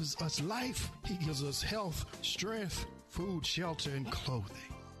gives us life, he gives us health, strength, food, shelter, and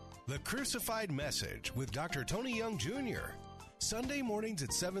clothing. The Crucified Message with Dr. Tony Young Jr. Sunday mornings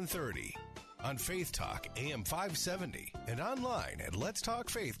at 7:30 on Faith Talk AM 570 and online at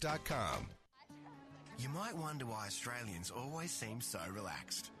letstalkfaith.com. You might wonder why Australians always seem so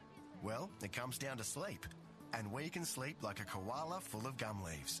relaxed. Well, it comes down to sleep, and we can sleep like a koala full of gum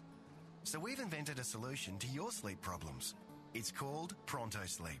leaves. So we've invented a solution to your sleep problems. It's called Pronto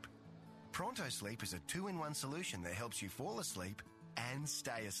Sleep. Pronto Sleep is a 2-in-1 solution that helps you fall asleep and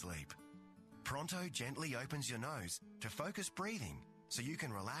stay asleep. Pronto gently opens your nose to focus breathing so you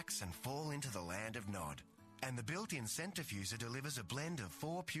can relax and fall into the land of Nod. And the built-in scent diffuser delivers a blend of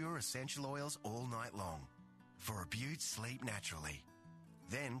 4 pure essential oils all night long for a beaut sleep naturally.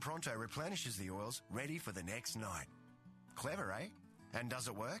 Then Pronto replenishes the oils ready for the next night. Clever, eh? And does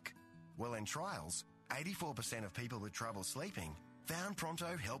it work? Well, in trials, 84% of people with trouble sleeping found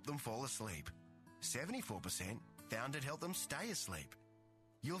Pronto helped them fall asleep. 74% found it helped them stay asleep.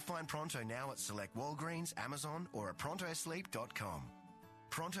 You'll find Pronto now at select Walgreens, Amazon, or at prontosleep.com.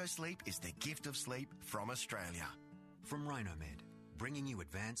 Pronto Sleep is the gift of sleep from Australia. From Rhinomed, bringing you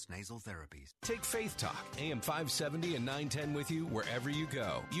advanced nasal therapies. Take Faith Talk, AM 570 and 910 with you wherever you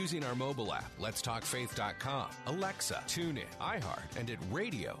go using our mobile app, letstalkfaith.com, Alexa, TuneIn, iHeart, and at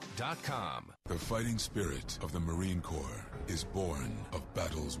radio.com. The fighting spirit of the Marine Corps is born of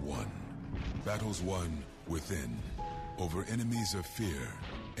battles won. Battles won within, over enemies of fear,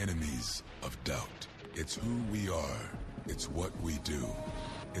 enemies of doubt. It's who we are. It's what we do.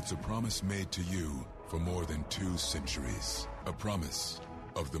 It's a promise made to you for more than 2 centuries. A promise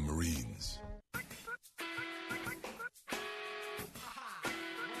of the Marines.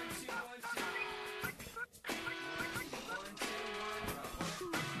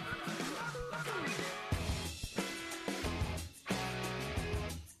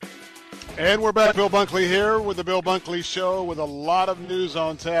 And we're back. Bill Bunkley here with the Bill Bunkley Show with a lot of news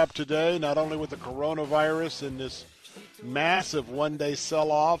on tap today, not only with the coronavirus and this massive one-day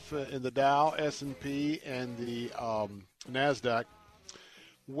sell-off in the Dow, S&P, and the NASDAQ.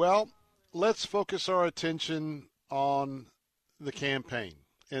 Well, let's focus our attention on the campaign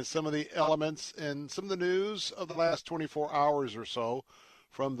and some of the elements and some of the news of the last 24 hours or so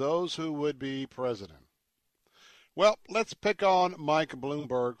from those who would be president. Well, let's pick on Mike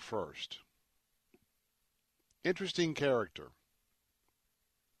Bloomberg first. Interesting character.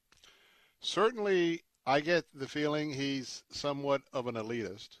 Certainly, I get the feeling he's somewhat of an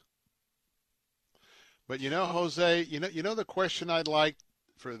elitist. But you know, Jose, you know the question I'd like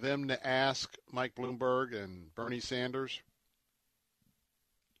for them to ask Mike Bloomberg and Bernie Sanders?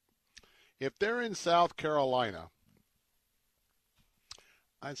 If they're in South Carolina,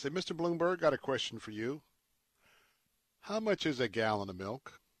 I'd say, Mr. Bloomberg, got a question for you. How much is a gallon of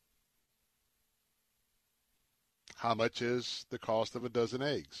milk? How much is the cost of a dozen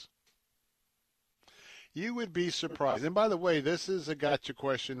eggs? You would be surprised. And by the way, this is a gotcha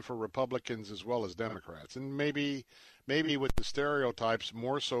question for Republicans as well as Democrats. And maybe with the stereotypes,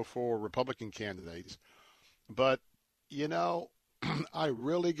 more so for Republican candidates. But, you know, I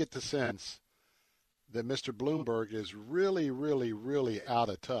really get the sense that Mr. Bloomberg is really, really, really out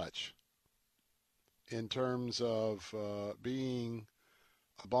of touch in terms of being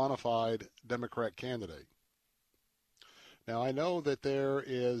a bona fide Democrat candidate. Now, I know that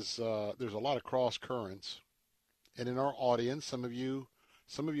there's a lot of cross currents, and in our audience, some of you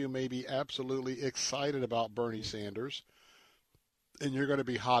may be absolutely excited about Bernie Sanders, and you're going to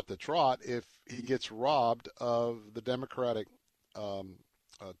be hot to trot if he gets robbed of the Democratic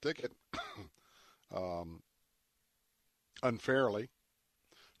ticket unfairly.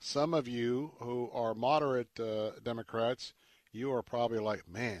 Some of you who are moderate Democrats, you are probably like,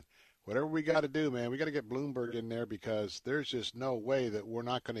 man, whatever we got to do, man, we got to get Bloomberg in there because there's just no way that we're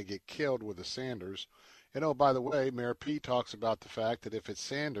not going to get killed with the Sanders. And, oh, by the way, Mayor Pete talks about the fact that if it's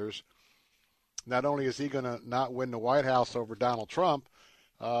Sanders, not only is he going to not win the White House over Donald Trump,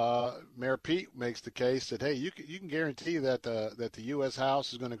 Mayor Pete makes the case that, hey, you can guarantee that the U.S.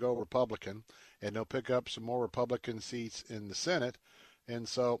 House is going to go Republican, and they'll pick up some more Republican seats in the Senate. And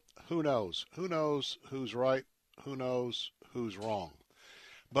so who knows? Who knows who's right? Who knows who's wrong?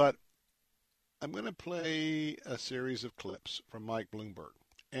 But I'm going to play a series of clips from Mike Bloomberg,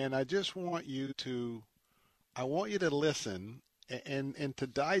 and I just want you to listen and to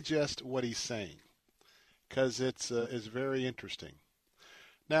digest what he's saying, because it's very interesting.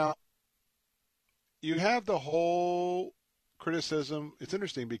 Now, you have the whole criticism. It's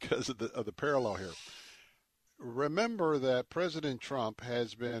interesting because of the parallel here. Remember that President Trump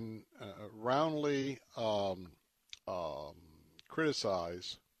has been roundly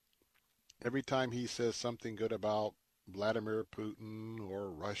criticized every time he says something good about Vladimir Putin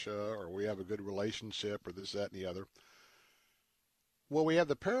or Russia, or we have a good relationship, or this, that, and the other. Well, we have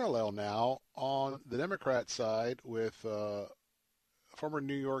the parallel now on the Democrat side with former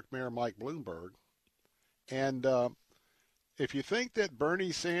New York Mayor Mike Bloomberg. And if you think that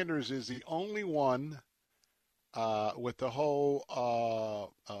Bernie Sanders is the only one with the whole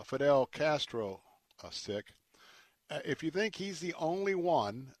Fidel Castro stick, if you think he's the only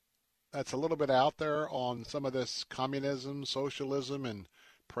one that's a little bit out there on some of this communism, socialism, and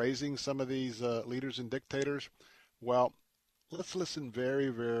praising some of these leaders and dictators, well, let's listen very,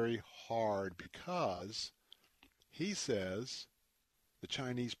 very hard, because he says the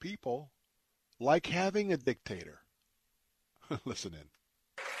Chinese people like having a dictator. Listen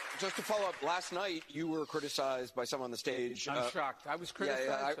in. Just to follow up, last night you were criticized by someone on the stage. I'm shocked. I was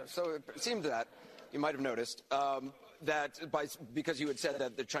criticized. So it seemed that you might have noticed because you had said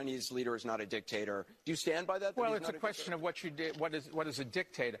that the Chinese leader is not a dictator. Do you stand by that? Well, it's a question of what you did. What is a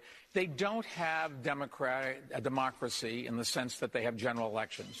dictator? They don't have a democracy in the sense that they have general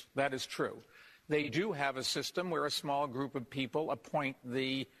elections. That is true. They do have a system where a small group of people appoint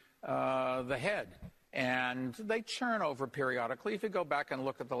the head. And they churn over periodically. If you go back and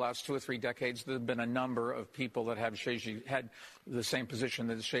look at the last 2 or 3 decades, there have been a number of people that have had the same position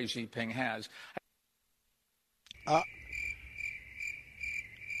that Xi Jinping has.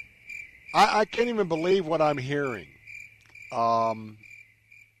 I can't even believe what I'm hearing.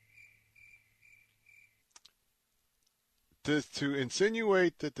 To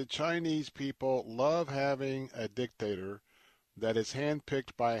insinuate that the Chinese people love having a dictator that is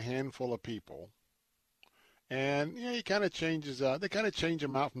handpicked by a handful of people. And he kind of changes. They kind of change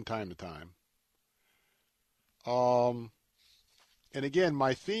him out from time to time. And again,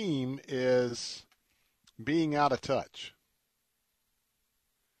 my theme is being out of touch.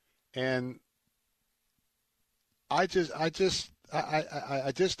 And I just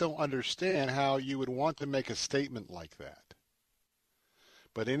don't understand how you would want to make a statement like that.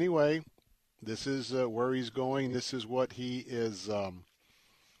 But anyway, this is where he's going. This is what he is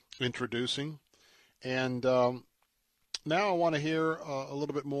introducing. And now I want to hear a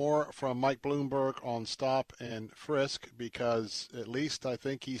little bit more from Mike Bloomberg on stop and frisk, because at least I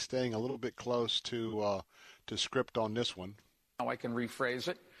think he's staying a little bit close to script on this one. Now I can rephrase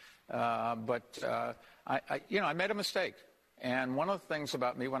it, but I made a mistake. And one of the things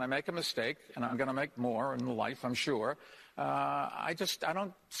about me, when I make a mistake, and I'm going to make more in life, I'm sure, I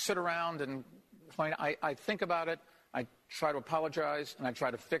don't sit around and point. I think about it. I try to apologize, and I try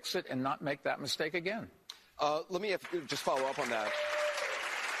to fix it and not make that mistake again. Let me just follow up on that.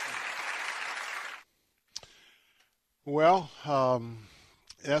 Well,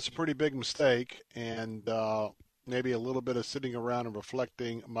 that's a pretty big mistake, and maybe a little bit of sitting around and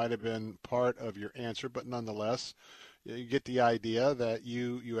reflecting might have been part of your answer, but nonetheless, you get the idea that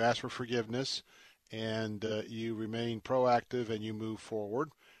you ask for forgiveness, and you remain proactive, and you move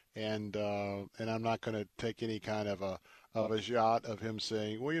forward. And I'm not going to take any kind of a shot of him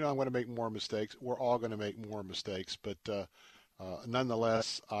saying, well, I'm going to make more mistakes. We're all going to make more mistakes. But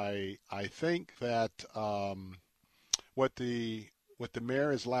nonetheless, I think that what the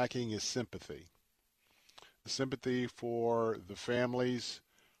mayor is lacking is sympathy. Sympathy for the families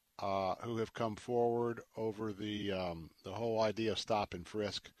who have come forward over the whole idea of stop and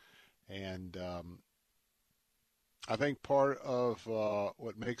frisk. And I think part of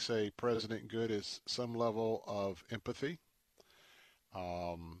what makes a president good is some level of empathy.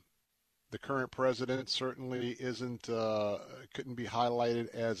 The current president certainly couldn't be highlighted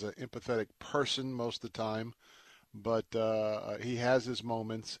as an empathetic person most of the time, but he has his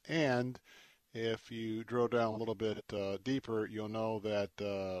moments. And if you drill down a little bit deeper, you'll know that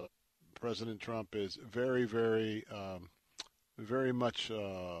President Trump is very, very, very much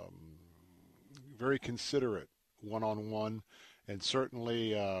very considerate one-on-one, and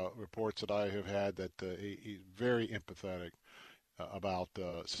certainly reports that I have had that he's very empathetic about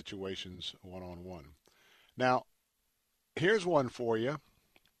situations one-on-one. Now, here's one for you.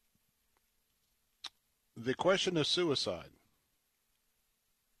 The question of suicide.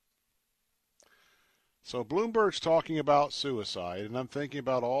 So Bloomberg's talking about suicide, and I'm thinking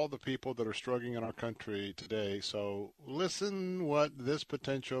about all the people that are struggling in our country today. So listen what this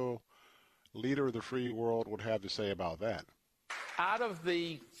potential leader of the free world would have to say about that. Out of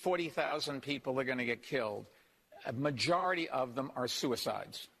the 40,000 people that are going to get killed, a majority of them are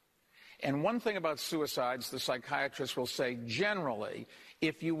suicides. And one thing about suicides, the psychiatrists will say, generally,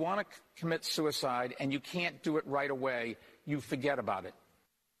 if you want to commit suicide and you can't do it right away, you forget about it.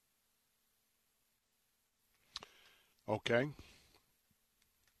 Okay.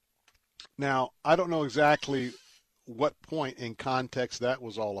 Now, I don't know exactly what point in context that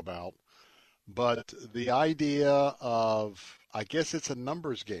was all about, but the idea of, I guess it's a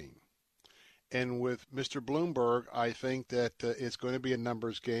numbers game. And with Mr. Bloomberg, I think that it's going to be a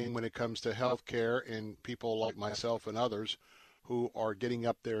numbers game when it comes to health care and people like myself and others who are getting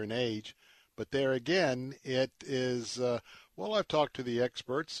up there in age. But there again, it is, well, I've talked to the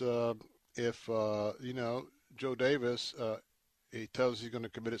experts. If Joe Davis, he tells he's going to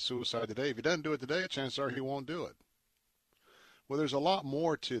commit suicide today. If he doesn't do it today, chances are he won't do it. Well, there's a lot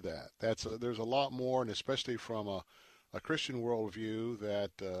more to that. There's a lot more, and especially from a Christian worldview,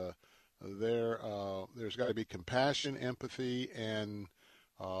 that there's got to be compassion, empathy, and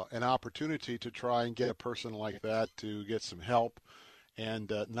an opportunity to try and get a person like that to get some help,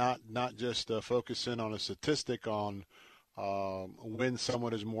 and not just focus in on a statistic on when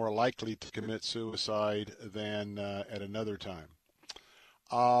someone is more likely to commit suicide than at another time.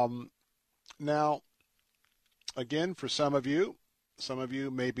 Now, again, for some of you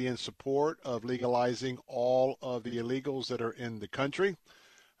may be in support of legalizing all of the illegals that are in the country.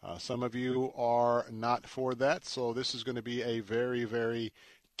 Some of you are not for that, so this is going to be a very, very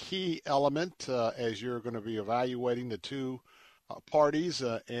key element as you're going to be evaluating the two parties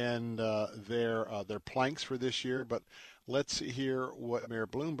and their planks for this year. But let's hear what Mayor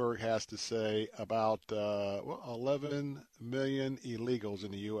Bloomberg has to say about 11 million illegals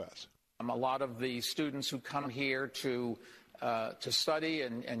in the U.S. A lot of the students who come here to study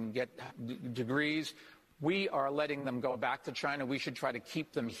and get degrees, we are letting them go back to China. We should try to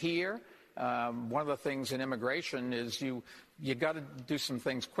keep them here. One of the things in immigration is you got to do some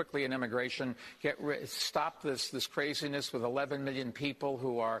things quickly in immigration. Stop this craziness with 11 million people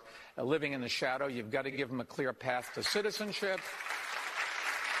who are living in the shadow. You've got to give them a clear path to citizenship.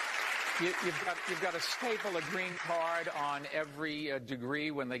 You've got to staple a green card on every degree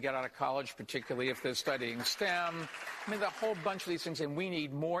when they get out of college, particularly if they're studying STEM. I mean, a whole bunch of these things, and we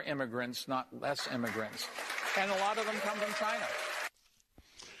need more immigrants, not less immigrants. And a lot of them come from China.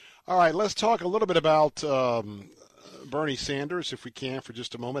 All right, let's talk a little bit about Bernie Sanders, if we can, for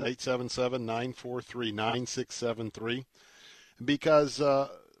just a moment, 877-943-9673, because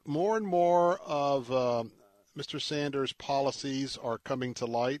more and more of Mr. Sanders' policies are coming to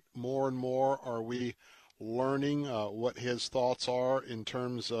light. More and more are we learning what his thoughts are in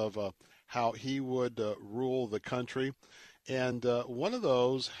terms of how he would rule the country. And one of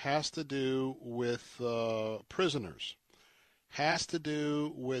those has to do with prisoners. Has to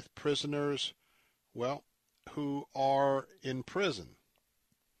do with prisoners, well, who are in prison.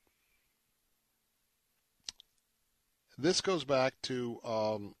 This goes back to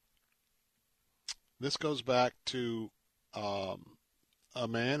a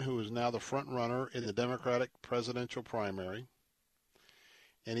man who is now the front runner in the Democratic presidential primary,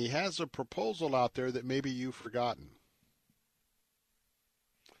 and he has a proposal out there that maybe you've forgotten.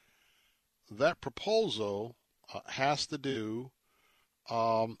 That proposal has to do,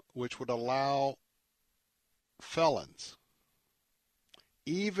 which would allow felons,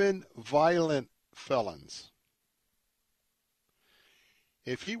 even violent felons.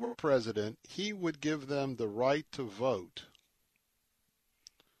 If he were president, he would give them the right to vote.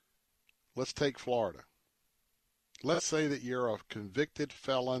 Let's take Florida. Let's say that you're a convicted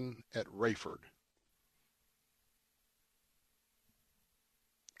felon at Rayford.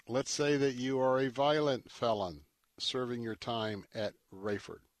 Let's say that you are a violent felon serving your time at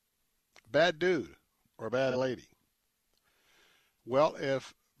Rayford. Bad dude or bad lady. Well,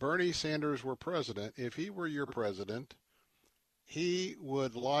 if Bernie Sanders were president, if he were your president, he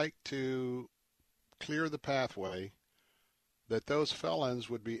would like to clear the pathway that those felons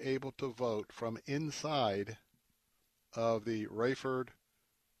would be able to vote from inside of the Rayford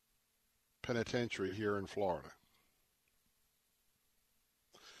Penitentiary here in Florida.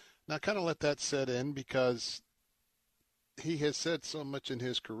 Now, kind of let that set in because he has said so much in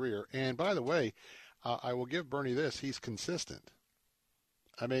his career. And by the way, I will give Bernie this: he's consistent.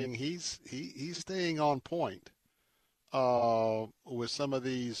 I mean, he's staying on point with some of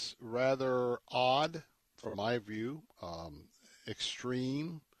these rather odd, from my view,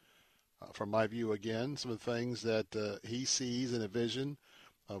 extreme, from my view again, some of the things that he sees in a vision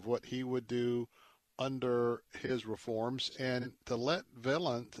of what he would do under his reforms, and to let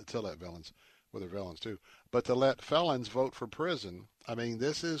felons vote for prison. I mean,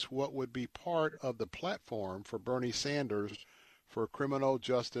 this is what would be part of the platform for Bernie Sanders for criminal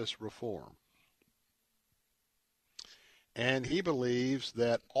justice reform. And he believes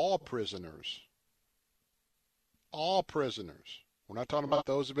that all prisoners, we're not talking about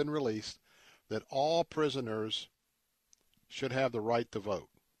those who have been released, that all prisoners should have the right to vote.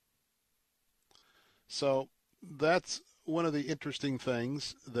 So that's one of the interesting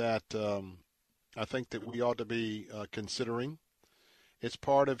things that I think that we ought to be considering. It's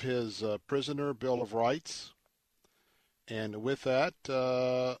part of his Prisoner Bill of Rights. And with that,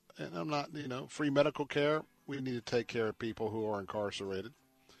 and I'm not, free medical care, we need to take care of people who are incarcerated.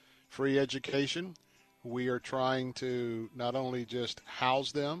 Free education, we are trying to not only just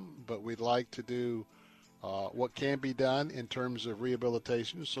house them, but we'd like to do what can be done in terms of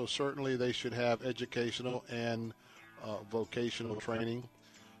rehabilitation. So certainly they should have educational and vocational training.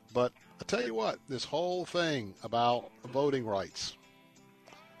 But I tell you what, this whole thing about voting rights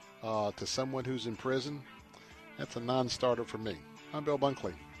to someone who's in prison, that's a non-starter for me. I'm Bill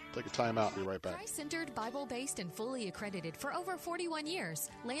Bunkley. Take a time out. Be right back. Christ-centered, Bible-based, and fully accredited for over 41 years,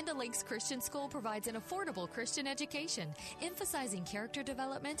 Land O'Lakes Christian School provides an affordable Christian education, emphasizing character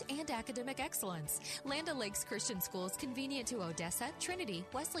development and academic excellence. Land O'Lakes Christian School is convenient to Odessa, Trinity,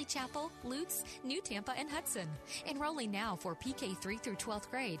 Wesley Chapel, Lutz, New Tampa, and Hudson. Enrolling now for PK3 through 12th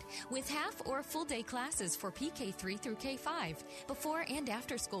grade, with half or full-day classes for PK3 through K5. Before and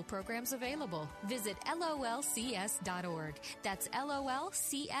after school programs available. Visit LOLCS.org. That's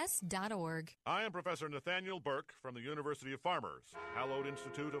LOLCS.org. I am Professor Nathaniel Burke from the University of Farmers, Hallowed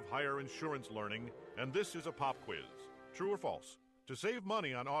Institute of Higher Insurance Learning, and this is a pop quiz. True or false? To save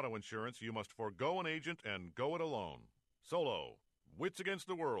money on auto insurance, you must forego an agent and go it alone. Solo. Wits against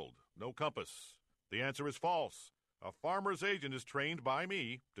the world. No compass. The answer is false. A farmer's agent is trained by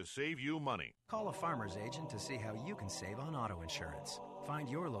me to save you money. Call a farmer's agent to see how you can save on auto insurance. Find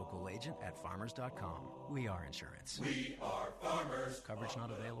your local agent at farmers.com. We are insurance. We are farmers. Coverage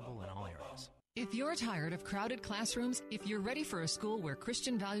not available in all areas. If you're tired of crowded classrooms, if you're ready for a school where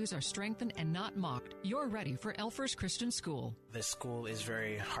Christian values are strengthened and not mocked, you're ready for Elfers Christian School. This school is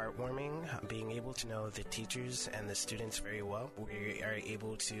very heartwarming. Being able to know the teachers and the students very well, we are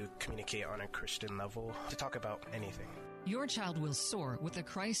able to communicate on a Christian level to talk about anything. Your child will soar with a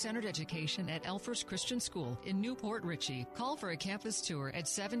Christ-centered education at Elfers Christian School in Newport Richey. Call for a campus tour at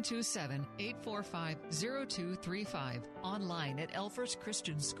 727-845-0235. Online at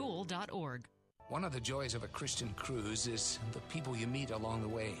elferschristianschool.org. One of the joys of a Christian cruise is the people you meet along the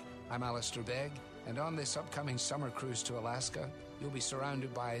way. I'm Alistair Begg, and on this upcoming summer cruise to Alaska, you'll be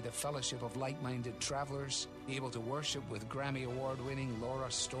surrounded by the fellowship of like-minded travelers, be able to worship with Grammy Award-winning Laura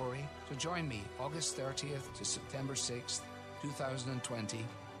Story. So join me August 30th to September 6th, 2020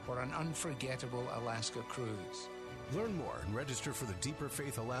 for an unforgettable Alaska cruise. Learn more and register for the Deeper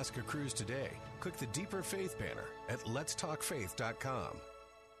Faith Alaska cruise today. Click the Deeper Faith banner at letstalkfaith.com.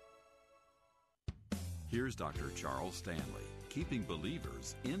 Here's Dr. Charles Stanley, keeping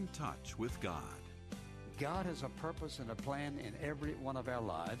believers in touch with God. God has a purpose and a plan in every one of our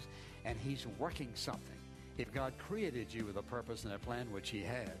lives, and He's working something. If God created you with a purpose and a plan, which He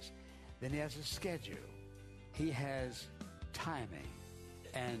has, then He has a schedule. He has timing.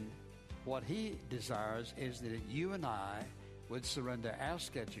 And what He desires is that you and I would surrender our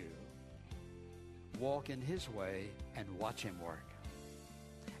schedule, walk in His way, and watch Him work.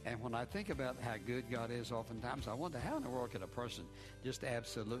 And when I think about how good God is, oftentimes I wonder, how in the world can a person just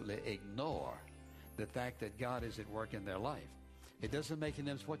absolutely ignore the fact that God is at work in their life? It doesn't make any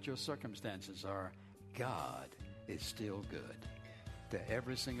difference what your circumstances are. God is still good to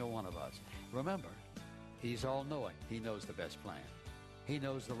every single one of us. Remember, He's all-knowing. He knows the best plan. He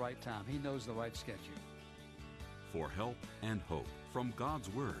knows the right time. He knows the right schedule. For help and hope from God's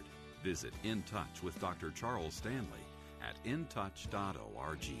Word, visit In Touch with Dr. Charles Stanley at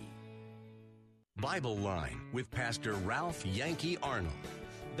intouch.org. Bible Line with Pastor Ralph Yankee Arnold.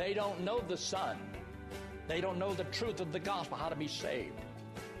 They don't know the Son. They don't know the truth of the gospel, how to be saved.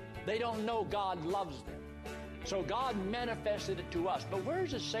 They don't know God loves them. So God manifested it to us. But where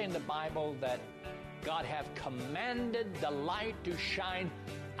does it say in the Bible that God have commanded the light to shine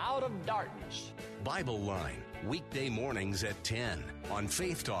out of darkness? Bible Line, weekday mornings at 10 on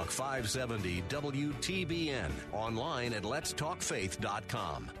Faith Talk 570 WTBN, online at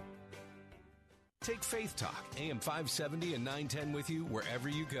letstalkfaith.com. Take Faith Talk, AM 570 and 910 with you wherever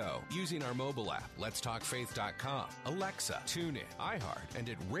you go using our mobile app, letstalkfaith.com, Alexa, TuneIn, iHeart, and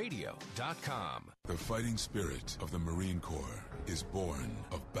at radio.com. The fighting spirit of the Marine Corps is born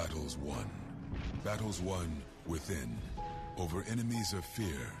of battles won. Battles won within, over enemies of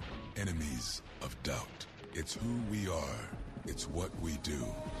fear, enemies of doubt. It's who we are. It's what we do.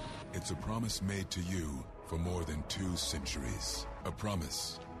 It's a promise made to you for more than 2 centuries. A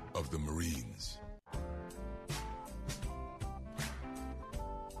promise of the Marines.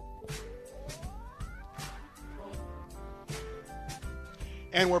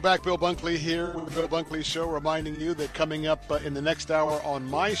 And we're back. Bill Bunkley here with the Bill Bunkley Show, reminding you that coming up in the next hour on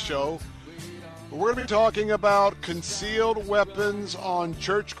my show, we're going to be talking about concealed weapons on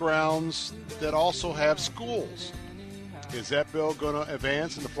church grounds that also have schools. Is that bill going to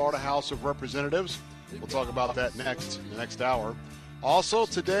advance in the Florida House of Representatives? We'll talk about that next, in the next hour. Also,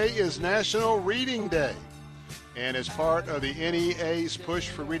 today is National Reading Day. And as part of the NEA's push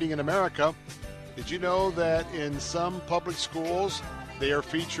for reading in America, did you know that in some public schools, they are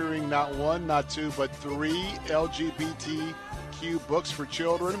featuring not 1, not 2, but 3 LGBTQ books for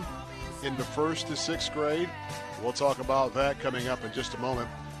children in the 1st to 6th grade? We'll talk about that coming up in just a moment.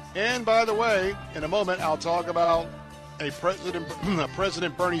 And by the way, in a moment, I'll talk about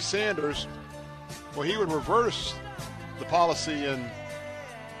President Bernie Sanders. Well, he would reverse the policy in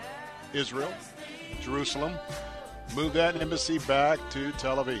Israel, Jerusalem, move that embassy back to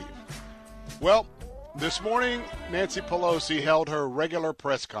Tel Aviv. Well, this morning, Nancy Pelosi held her regular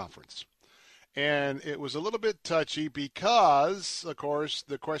press conference. And it was a little bit touchy because, of course,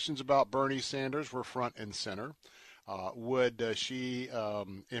 the questions about Bernie Sanders were front and center. Would she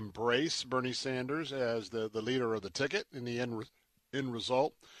embrace Bernie Sanders as the leader of the ticket in the end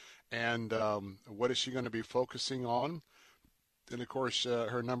result? And what is she going to be focusing on? And, of course,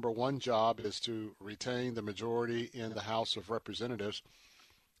 her number one job is to retain the majority in the House of Representatives.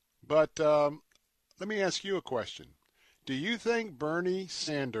 But let me ask you a question. Do you think Bernie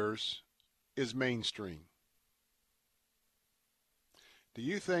Sanders is mainstream? Do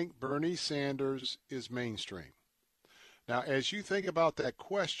you think Bernie Sanders is mainstream? Now, as you think about that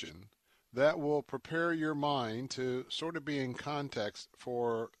question, that will prepare your mind to sort of be in context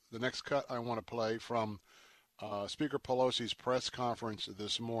for the next cut I want to play from Speaker Pelosi's press conference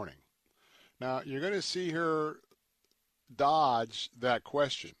this morning. Now, you're going to see her dodge that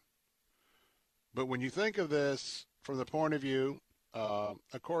question. But when you think of this from the point of view,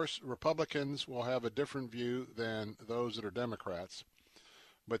 of course, Republicans will have a different view than those that are Democrats.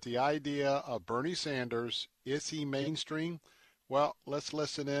 But the idea of Bernie Sanders, is he mainstream? Well, let's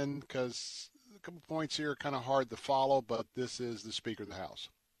listen in because a couple points here are kind of hard to follow, but this is the Speaker of the House.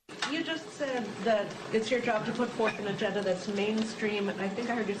 You just said that it's your job to put forth an agenda that's mainstream, and I think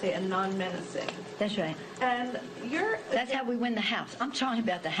I heard you say a non-menacing. That's right. And that's how we win the House. I'm talking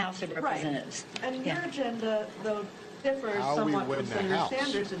about the House of Representatives. Right. And your agenda, though, differs somewhat from Senator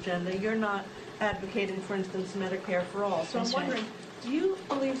Sanders' agenda. You're not advocating, for instance, Medicare for all. So I'm wondering, do you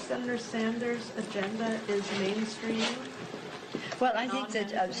believe Senator Sanders' agenda is mainstream? Well, I think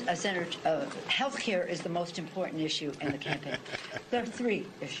that Senator, health care is the most important issue in the campaign. There are three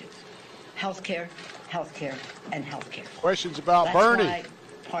issues: health care, and health care. Questions about That's Bernie. Why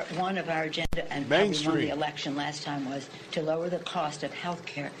part one of our agenda and how we won the election last time was to lower the cost of health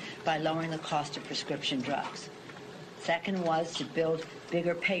care by lowering the cost of prescription drugs. Second was to build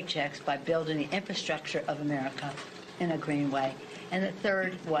bigger paychecks by building the infrastructure of America in a green way. And the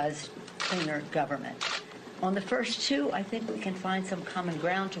third was cleaner government. On the first two, I think we can find some common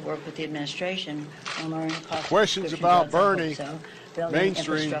ground to work with the administration on lowering the cost Questions of about drugs. Bernie. I hope so. Building Mainstream.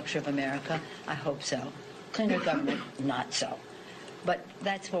 the infrastructure of America, I hope so. Cleaner government, not so. But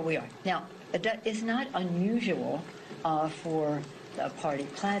that's where we are. Now, it's not unusual for the party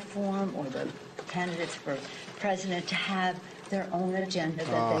platform or the candidates for president to have their own agenda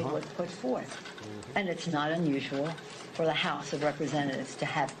that they would put forth. And it's not unusual for the House of Representatives to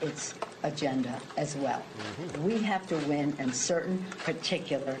have its agenda as well. We have to win in certain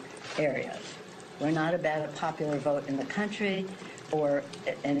particular areas. We're not about a popular vote in the country or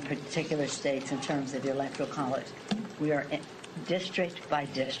in particular states in terms of the Electoral College. We are district by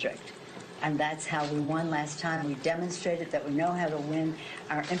district. And that's how we won last time. We demonstrated that we know how to win.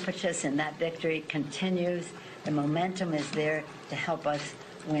 Our impetus in that victory continues. The momentum is there to help us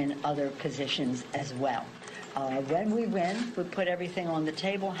win other positions as well. When we win, we put everything on the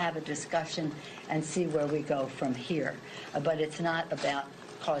table, have a discussion, and see where we go from here. But it's not about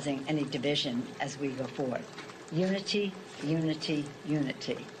causing any division as we go forward. Unity, unity,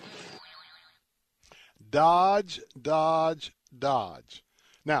 unity. Dodge, dodge, dodge.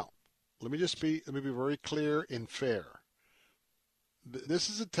 Now, let me be very clear and fair. This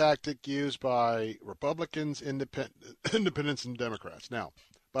is a tactic used by Republicans, independents, and Democrats. Now,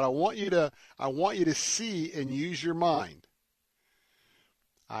 but I want you to see and use your mind.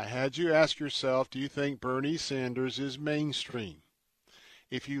 I had you ask yourself, do you think Bernie Sanders is mainstream?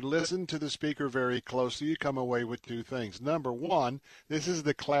 If you listen to the speaker very closely, you come away with two things. Number one, this is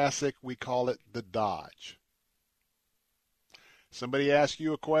the classic, we call it the dodge. Somebody asks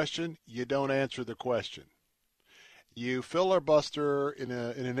you a question, you don't answer the question. You filibuster in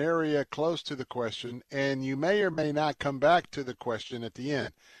an area close to the question, and you may or may not come back to the question at the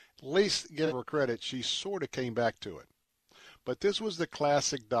end. At least give her credit, she sort of came back to it. But this was the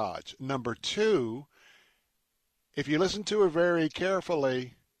classic dodge. Number two, if you listen to her very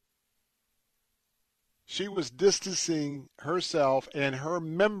carefully, she was distancing herself and her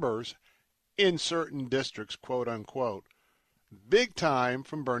members in certain districts, quote unquote, big time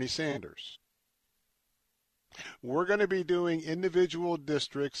from Bernie Sanders. We're going to be doing individual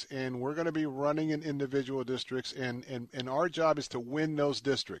districts, and we're going to be running in individual districts, and our job is to win those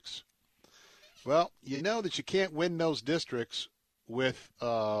districts. Well, you know that you can't win those districts with,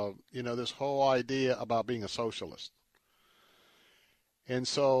 this whole idea about being a socialist. And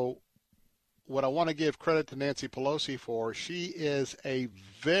so what I want to give credit to Nancy Pelosi for, she is a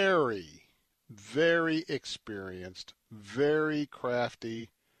very, very experienced, very crafty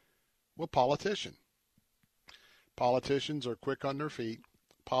Well, politician. Politicians are quick on their feet.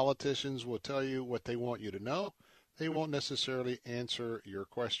 Politicians will tell you what they want you to know. They won't necessarily answer your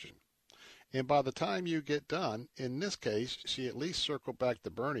question. And by the time you get done, in this case, she at least circled back to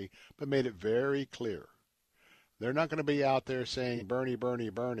Bernie, but made it very clear. They're not going to be out there saying Bernie,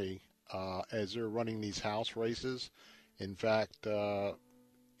 Bernie, Bernie as they're running these House races. In fact,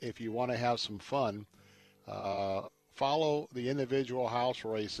 if you want to have some fun, follow the individual House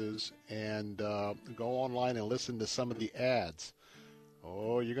races and go online and listen to some of the ads.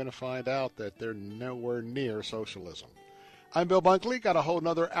 Oh, you're going to find out that they're nowhere near socialism. I'm Bill Bunkley. Got a whole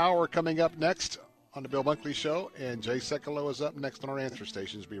another hour coming up next on the Bill Bunkley Show, and Jay Sekulow is up next on our answer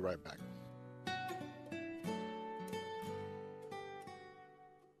stations. Be right back.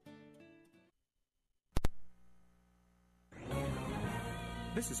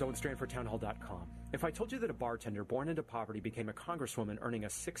 This is Owen Strand for townhall.com. If I told you that a bartender born into poverty became a congresswoman earning a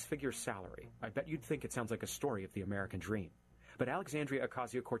six-figure salary, I bet you'd think it sounds like a story of the American dream. But Alexandria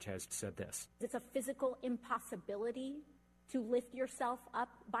Ocasio-Cortez said this. It's a physical impossibility to lift yourself up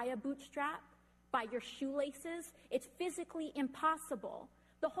by a bootstrap, by your shoelaces. It's physically impossible.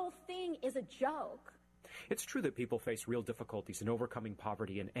 The whole thing is a joke. It's true that people face real difficulties in overcoming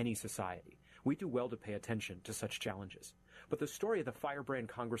poverty in any society. We do well to pay attention to such challenges. But the story of the firebrand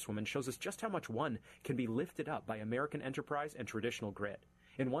congresswoman shows us just how much one can be lifted up by American enterprise and traditional grit.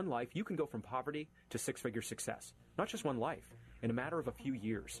 In one life, you can go from poverty to six-figure success. Not just one life. In a matter of a few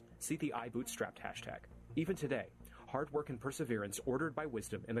years. See the iBootstrapped hashtag. Even today, hard work and perseverance ordered by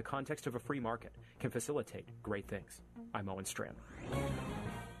wisdom in the context of a free market can facilitate great things. I'm Owen Strand.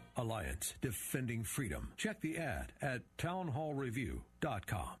 Alliance Defending Freedom. Check the ad at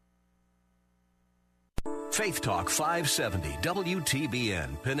townhallreview.com. Faith Talk 570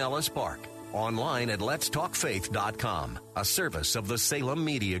 WTBN Pinellas Park. Online at letstalkfaith.com, a service of the Salem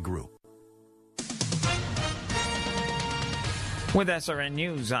Media Group. With SRN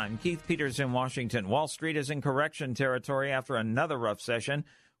News, I'm Keith Peters in Washington. Wall Street is in correction territory after another rough session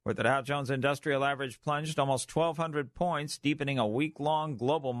where the Dow Jones Industrial Average plunged almost 1,200 points, deepening a week-long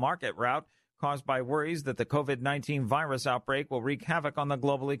global market rout caused by worries that the COVID-19 virus outbreak will wreak havoc on the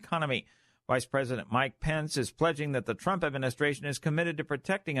global economy. Vice President Mike Pence is pledging that the Trump administration is committed to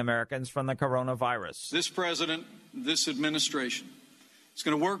protecting Americans from the coronavirus. This president, this administration, is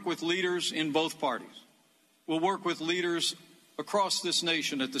going to work with leaders in both parties. We'll work with leaders across this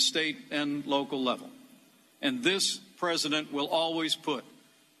nation at the state and local level. And this president will always put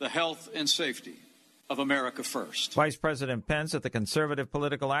the health and safety of America first. Vice President Pence at the Conservative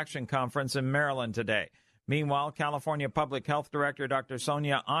Political Action Conference in Maryland today. Meanwhile, California Public Health Director Dr.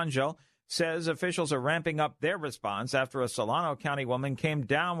 Sonia Angel says officials are ramping up their response after a Solano County woman came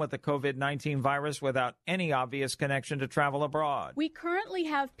down with the COVID-19 virus without any obvious connection to travel abroad. We currently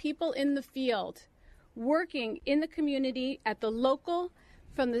have people in the field working in the community at the local,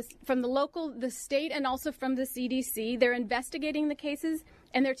 from the local, the state, and also from the CDC. They're investigating the cases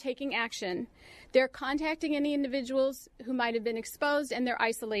and they're taking action. They're contacting any individuals who might have been exposed and they're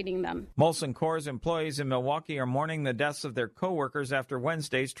isolating them. Molson Coors employees in Milwaukee are mourning the deaths of their co-workers after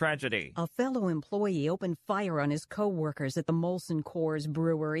Wednesday's tragedy. A fellow employee opened fire on his co-workers at the Molson Coors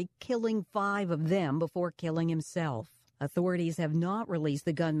brewery, killing 5 of them before killing himself. Authorities have not released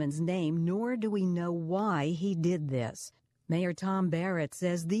the gunman's name, nor do we know why he did this. Mayor Tom Barrett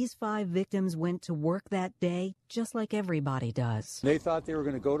says these 5 victims went to work that day just like everybody does. They thought they were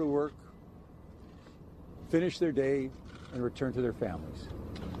going to go to work, finish their day, and return to their families.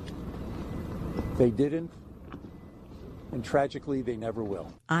 They didn't, and tragically, they never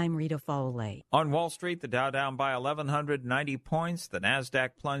will. I'm Rita Foley. On Wall Street, the Dow down by 1,190 points. The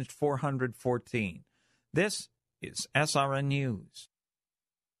Nasdaq plunged 414. This is SRN News.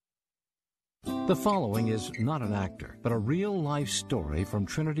 The following is not an actor, but a real-life story from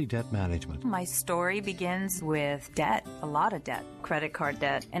Trinity Debt Management. My story begins with debt, a lot of debt, credit card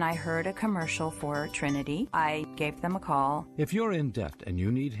debt, and I heard a commercial for Trinity. I gave them a call. If you're in debt and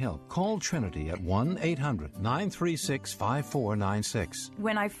you need help, call Trinity at 1-800-936-5496.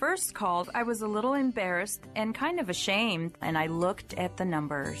 When I first called, I was a little embarrassed and kind of ashamed, and I looked at the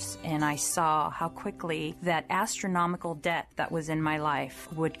numbers, and I saw how quickly that astronomical debt that was in my life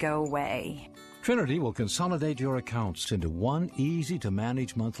would go away. Trinity will consolidate your accounts into one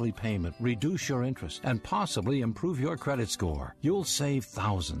easy-to-manage monthly payment, reduce your interest, and possibly improve your credit score. You'll save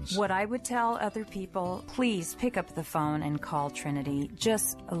thousands. What I would tell other people, please pick up the phone and call Trinity.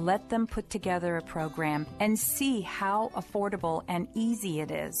 Just let them put together a program and see how affordable and easy it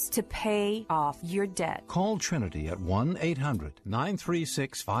is to pay off your debt. Call Trinity at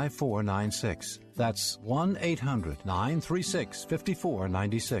 1-800-936-5496. That's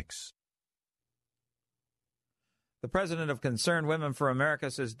 1-800-936-5496. The president of Concerned Women for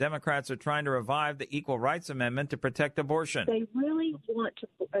America says Democrats are trying to revive the Equal Rights Amendment to protect abortion. They really want to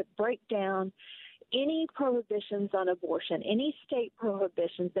break down any prohibitions on abortion, any state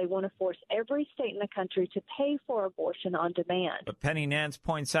prohibitions. They want to force every state in the country to pay for abortion on demand. But Penny Nance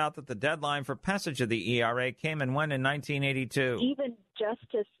points out that the deadline for passage of the ERA came and went in 1982. Even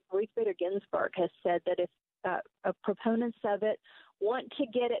Justice Ruth Bader Ginsburg has said that if proponents of it want to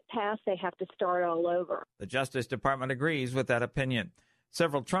get it passed, they have to start all over. The Justice Department agrees with that opinion.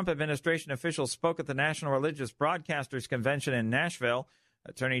 Several Trump administration officials spoke at the National Religious Broadcasters Convention in Nashville.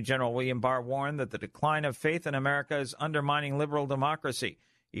 Attorney General William Barr warned that the decline of faith in America is undermining liberal democracy.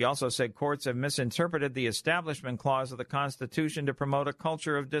 He also said courts have misinterpreted the Establishment Clause of the Constitution to promote a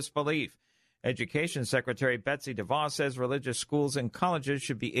culture of disbelief. Education Secretary Betsy DeVos says religious schools and colleges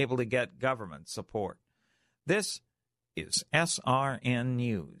should be able to get government support. This is SRN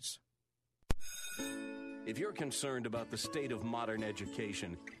News. If you're concerned about the state of modern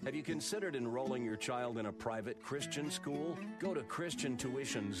education, have you considered enrolling your child in a private Christian school? Go to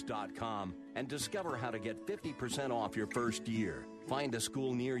ChristianTuitions.com and discover how to get 50% off your first year. Find a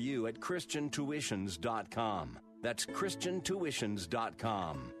school near you at ChristianTuitions.com. That's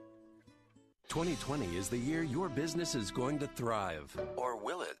ChristianTuitions.com. 2020 is the year your business is going to thrive. Or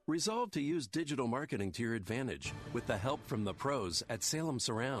will it? Resolve to use digital marketing to your advantage. With the help from the pros at Salem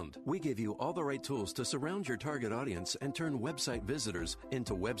Surround, we give you all the right tools to surround your target audience and turn website visitors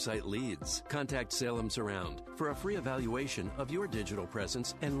into website leads. Contact Salem Surround for a free evaluation of your digital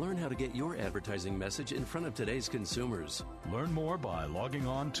presence and learn how to get your advertising message in front of today's consumers. Learn more by logging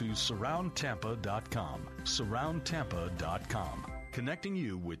on to surroundtampa.com. Surroundtampa.com. Connecting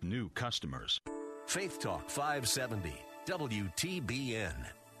you with new customers. Faith Talk 570, WTBN.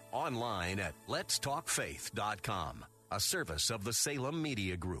 Online at letstalkfaith.com, a service of the Salem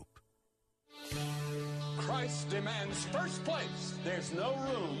Media Group. Christ demands first place. There's no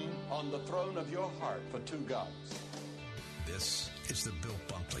room on the throne of your heart for two gods. This is the Bill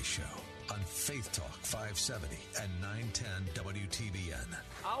Bunkley Show on Faith Talk 570 and 910 WTBN.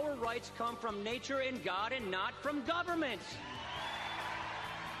 Our rights come from nature and God and not from government.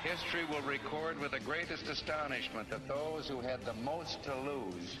 History will record with the greatest astonishment that those who had the most to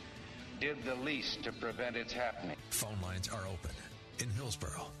lose did the least to prevent its happening. Phone lines are open. In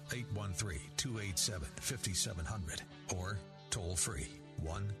Hillsborough, 813-287-5700 or toll free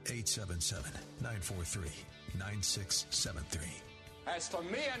 1-877-943-9673. As for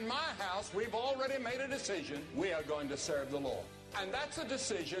me and my house, we've already made a decision. We are going to serve the Lord. And that's a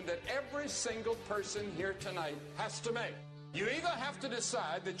decision that every single person here tonight has to make. You either have to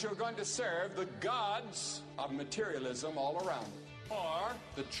decide that you're going to serve the gods of materialism all around you, or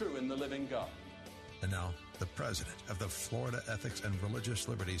the true and the living God. And now, the president of the Florida Ethics and Religious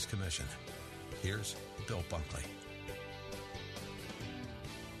Liberties Commission. Here's Bill Bunkley.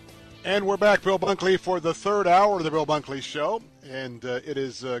 And we're back, Bill Bunkley, for the third hour of the Bill Bunkley Show. And it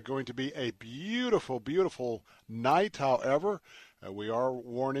is going to be a beautiful, beautiful night, however. We are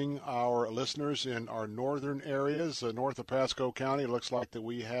warning our listeners in our northern areas, north of Pasco County. It looks like that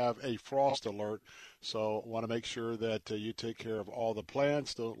we have a frost alert. So I want to make sure that you take care of all the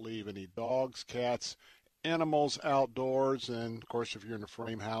plants. Don't leave any dogs, cats, animals outdoors. And, of course, if you're in a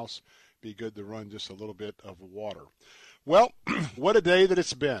frame house, be good to run just a little bit of water. Well, what a day that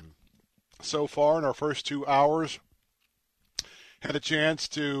it's been. So far in our first 2 hours, had a chance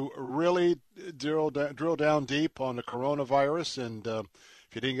to really drill down deep on the coronavirus. And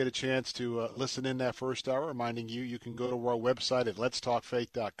if you didn't get a chance to listen in that first hour, reminding you, you can go to our website at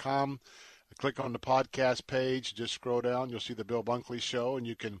letstalkfaith.com. Click on the podcast page, just scroll down, you'll see the Bill Bunkley Show, and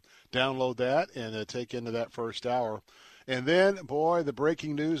you can download that and take into that first hour. And then, boy, the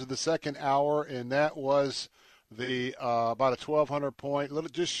breaking news of the second hour, and that was the about a 1,200 point,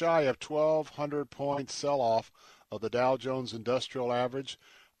 just shy of 1,200 point sell-off of the Dow Jones Industrial Average.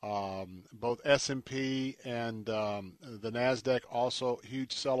 Both S&P and the NASDAQ also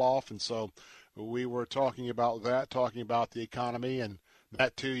huge sell-off. And so we were talking about that, talking about the economy. And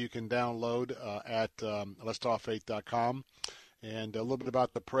that, too, you can download at letstalkfaith.com. And a little bit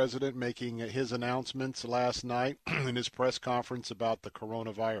about the president making his announcements last night in his press conference about the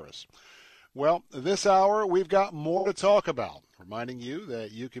coronavirus. Well, this hour, we've got more to talk about. Reminding you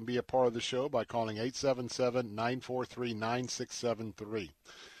that you can be a part of the show by calling 877-943-9673.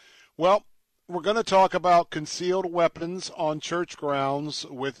 Well, we're going to talk about concealed weapons on church grounds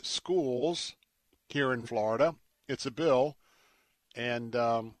with schools here in Florida. It's a bill, and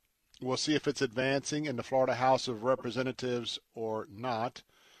we'll see if it's advancing in the Florida House of Representatives or not.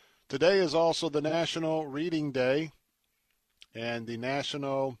 Today is also the National Reading Day and the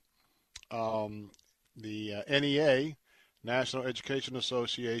National the NEA, National Education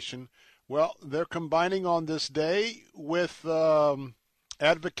Association, well, they're combining on this day with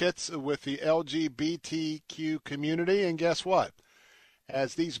advocates with the LGBTQ community. And guess what?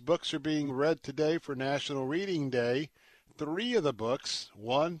 As these books are being read today for National Reading Day, 3 of the books,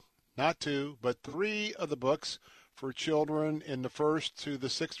 1, not 2, but 3 of the books for children in the 1st to the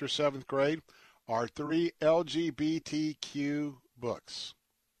 6th or 7th grade are 3 LGBTQ books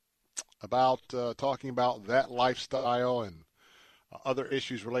about talking about that lifestyle and other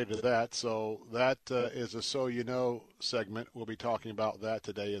issues related to that. So that is a So You Know segment. We'll be talking about that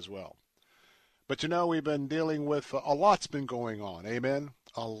today as well. But we've been dealing with a lot's been going on. Amen?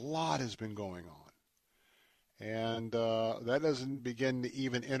 A lot has been going on. And that doesn't begin to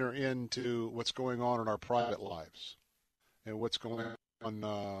even enter into what's going on in our private lives and what's going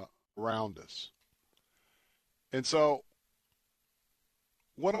on around us. And so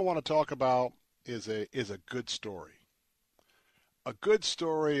what I want to talk about is a good story. A good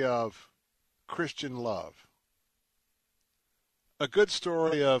story of Christian love. A good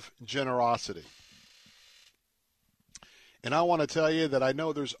story of generosity. And I want to tell you that I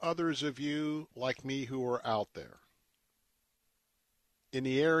know there's others of you like me who are out there in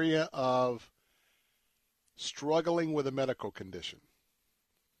the area of struggling with a medical condition.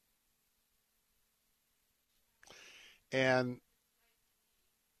 And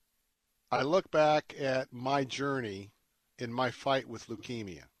I look back at my journey in my fight with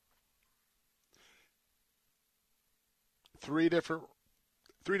leukemia. 3 different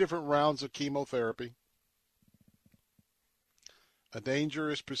rounds of chemotherapy, a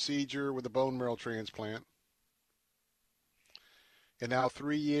dangerous procedure with a bone marrow transplant, and now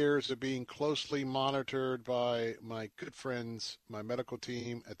 3 years of being closely monitored by my good friends, my medical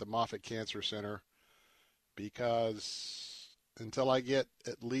team at the Moffitt Cancer Center, because until I get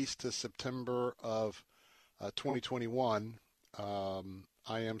at least to September of 2021,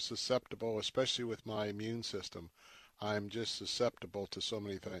 I am susceptible, especially with my immune system. I'm just susceptible to so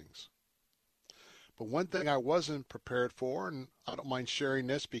many things. But one thing I wasn't prepared for, and I don't mind sharing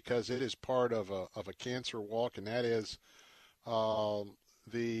this because it is part of a cancer walk, and that is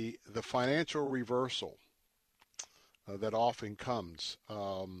the financial reversal that often comes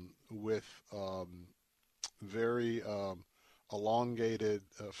with very elongated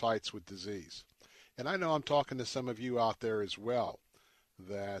fights with disease. And I know I'm talking to some of you out there as well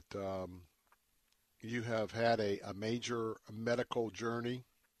that you have had a major medical journey,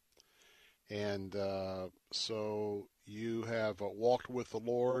 and so you have walked with the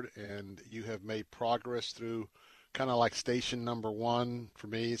Lord and you have made progress through kind of like station number 1 for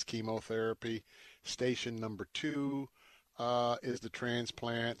me is chemotherapy. Station number 2 is the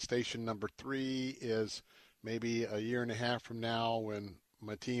transplant. Station number 3 is maybe a year and a half from now when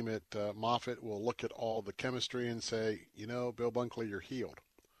my team at Moffitt will look at all the chemistry and say, Bill Bunkley, you're healed.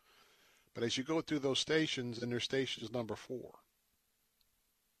 But as you go through those stations, and there's stations number 4.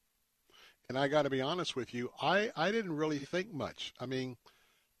 And I got to be honest with you, I didn't really think much,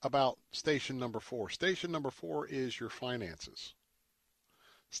 about station number 4. Station number 4 is your finances.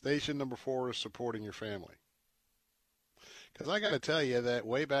 Station number 4 is supporting your family. Because I got to tell you that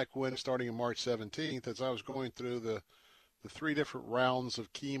way back when, starting on March 17th, as I was going through the 3 different rounds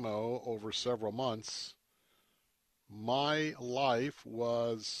of chemo over several months, my life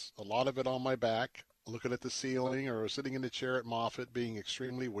was a lot of it on my back, looking at the ceiling or sitting in the chair at Moffitt, being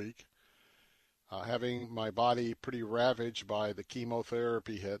extremely weak, having my body pretty ravaged by the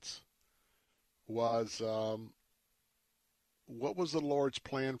chemotherapy hits, was what was the Lord's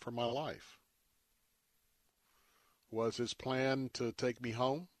plan for my life? Was his plan to take me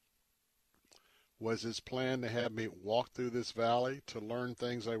home? Was his plan to have me walk through this valley to learn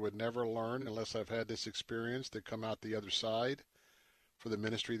things I would never learn unless I've had this experience to come out the other side for the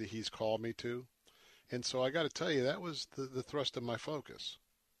ministry that he's called me to? And so I got to tell you, that was the thrust of my focus.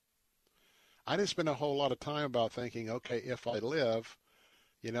 I didn't spend a whole lot of time about thinking, okay, if I live,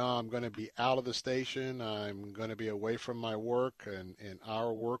 I'm going to be out of the station. I'm going to be away from my work, and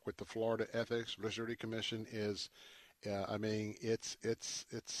our work with the Florida Ethics Liberty Commission is, it's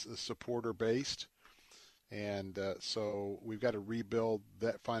supporter based, and so we've got to rebuild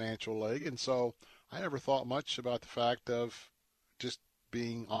that financial leg. And so I never thought much about the fact of, just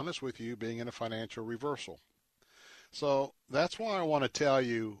being honest with you, being in a financial reversal. So that's why I want to tell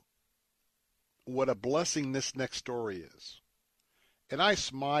you what a blessing this next story is. And I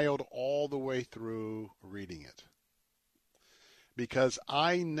smiled all the way through reading it, because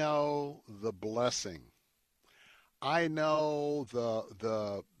I know the blessing. I know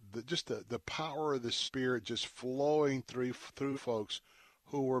the power of the Spirit just flowing through folks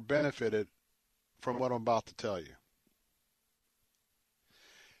who were benefited from what I'm about to tell you.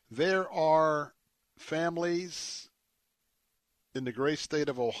 There are families in the great state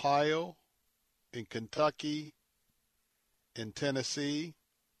of Ohio, in Kentucky, in Tennessee,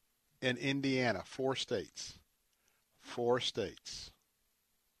 in Indiana, 4 states. 4 states.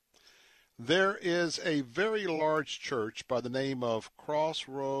 There is a very large church by the name of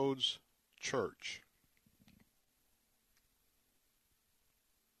Crossroads Church.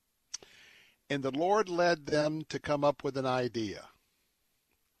 And the Lord led them to come up with an idea.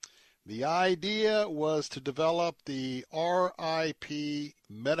 The idea was to develop the RIP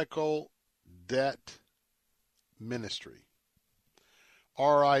Medical Debt Ministry.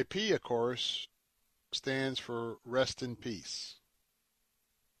 RIP, of course, stands for Rest in Peace.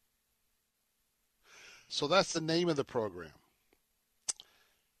 So that's the name of the program.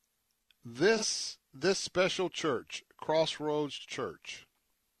 This special church, Crossroads Church,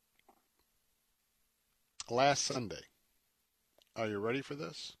 last Sunday. Are you ready for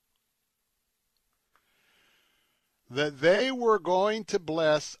this? That they were going to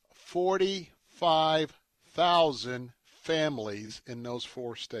bless 45,000 families in those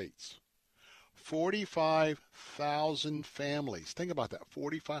 4 states. 45,000 families. Think about that.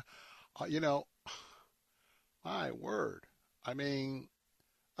 45. My word. I mean,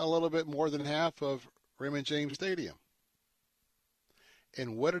 a little bit more than half of Raymond James Stadium.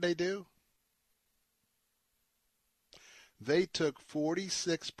 And what did they do? They took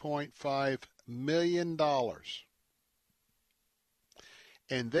 $46.5 million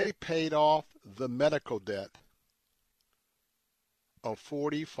and they paid off the medical debt of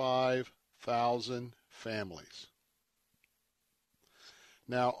 45,000 families.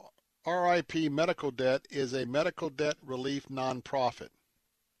 Now, RIP Medical Debt is a medical debt relief nonprofit.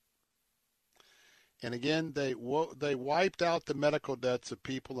 And again, they wiped out the medical debts of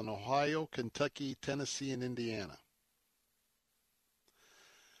people in Ohio, Kentucky, Tennessee, and Indiana.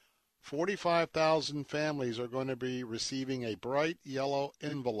 45,000 families are going to be receiving a bright yellow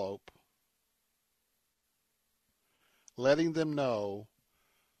envelope letting them know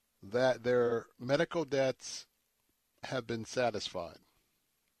that their medical debts have been satisfied.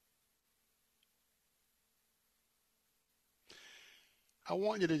 I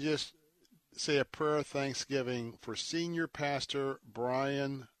want you to just say a prayer of thanksgiving for Senior Pastor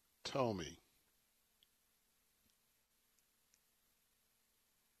Brian Tomey.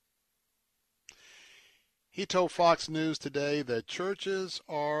 He told Fox News today that churches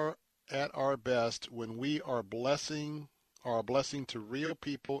are at our best when we are a blessing to real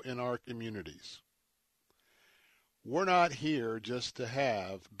people in our communities. We're not here just to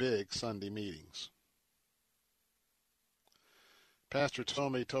have big Sunday meetings. Pastor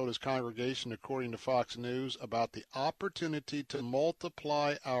Tomey told his congregation, according to Fox News, about the opportunity to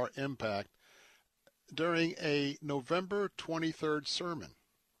multiply our impact during a November 23rd sermon.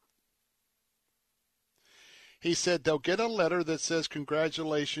 He said they'll get a letter that says,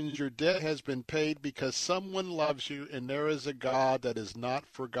 "Congratulations, your debt has been paid because someone loves you and there is a God that is not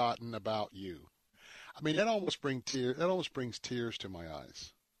forgotten about you." I mean, that almost brings tears to my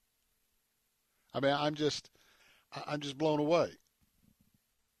eyes. I mean, I'm just blown away.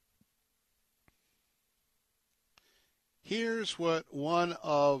 Here's what one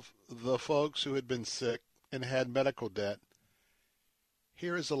of the folks who had been sick and had medical debt,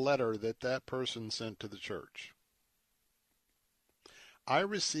 here is a letter that person sent to the church. "I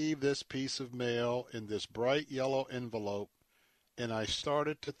received this piece of mail in this bright yellow envelope, and I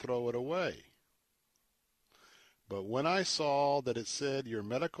started to throw it away. But when I saw that it said your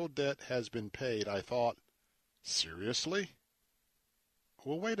medical debt has been paid, I thought, seriously?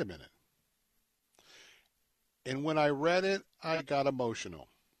 Well, wait a minute. And when I read it, I got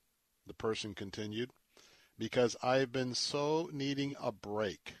emotional," the person continued, "because I've been so needing a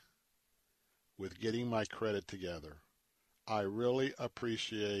break with getting my credit together. I really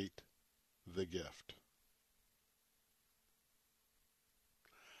appreciate the gift."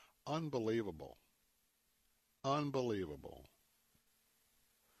 Unbelievable. Unbelievable.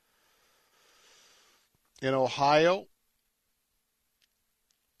 In Ohio,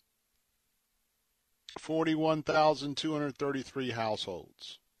 41,233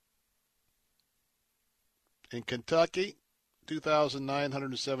 households. In Kentucky,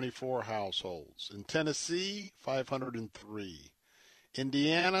 2,974 households. In Tennessee, 503.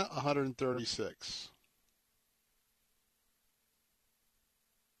 Indiana, 136.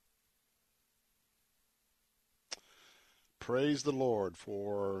 Praise the Lord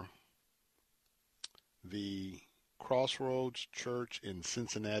for the Crossroads Church in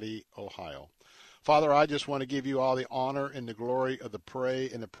Cincinnati, Ohio. Father, I just want to give you all the honor and the glory of the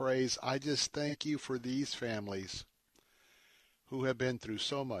praise. I just thank you for these families who have been through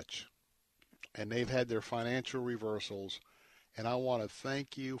so much, and they've had their financial reversals. And I want to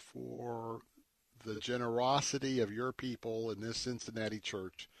thank you for the generosity of your people in this Cincinnati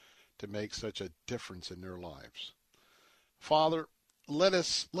church to make such a difference in their lives. Father, let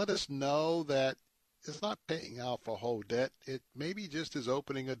us know that it's not paying off a whole debt. It maybe just is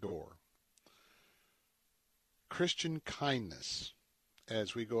opening a door. Christian kindness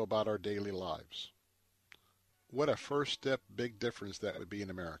as we go about our daily lives. What a first step, big difference that would be in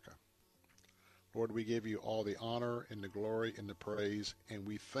America. Lord, we give you all the honor and the glory and the praise, and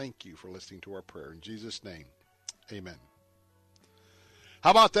we thank you for listening to our prayer. In Jesus' name, amen.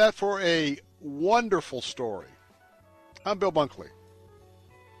 How about that for a wonderful story? I'm Bill Bunkley.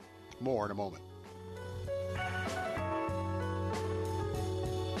 More in a moment.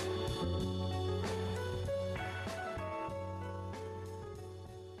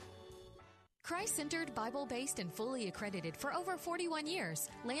 Christ-centered, Bible-based, and fully accredited for over 41 years,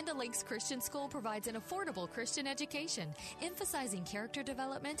 Land O'Lakes Christian School provides an affordable Christian education, emphasizing character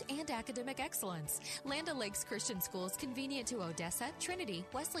development and academic excellence. Land O'Lakes Christian School is convenient to Odessa, Trinity,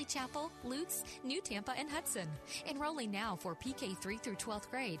 Wesley Chapel, Lutz, New Tampa, and Hudson. Enrolling now for PK 3 through 12th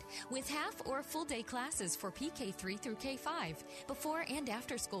grade, with half or full-day classes for PK 3 through K5. Before and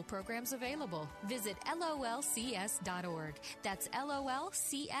after school programs available. Visit lolcs.org. That's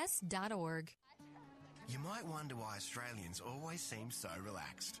lolcs.org. You might wonder why Australians always seem so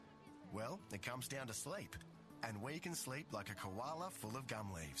relaxed. Well, it comes down to sleep. And we can sleep like a koala full of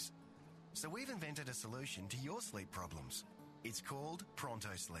gum leaves. So we've invented a solution to your sleep problems. It's called Pronto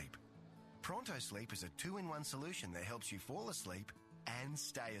Sleep. Pronto Sleep is a 2-in-1 solution that helps you fall asleep and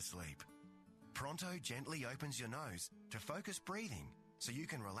stay asleep. Pronto gently opens your nose to focus breathing so you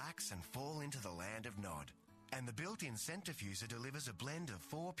can relax and fall into the land of Nod. And the built-in scent diffuser delivers a blend of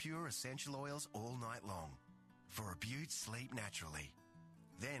 4 pure essential oils all night long for a beaut sleep naturally.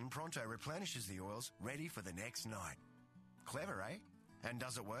 Then Pronto replenishes the oils ready for the next night. Clever, eh? And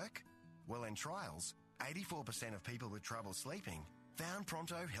does it work? Well, in trials, 84% of people with trouble sleeping found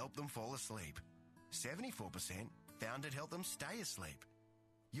Pronto helped them fall asleep. 74% found it helped them stay asleep.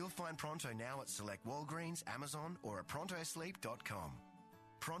 You'll find Pronto now at select Walgreens, Amazon, or at prontosleep.com.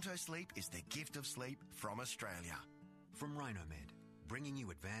 Pronto Sleep is the gift of sleep from Australia. From Rhinomed, bringing you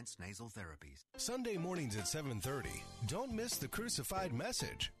advanced nasal therapies. Sunday mornings at 7:30. Don't miss the Crucified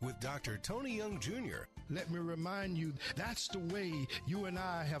Message with Dr. Tony Young Jr. Let me remind you, that's the way you and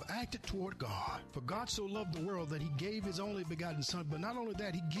I have acted toward God. For God so loved the world that he gave his only begotten son. But not only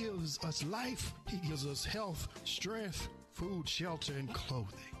that, he gives us life, he gives us health, strength, food, shelter, and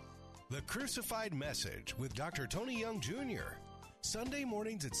clothing. The Crucified Message with Dr. Tony Young Jr. Sunday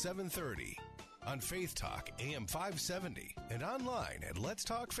mornings at 7:30 on Faith Talk AM 570 and online at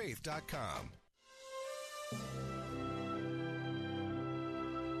letstalkfaith.com.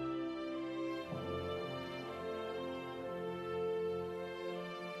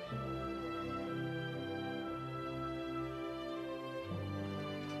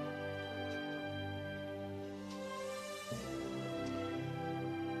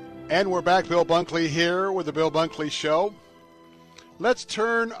 And we're back. Bill Bunkley here with the Bill Bunkley Show. Let's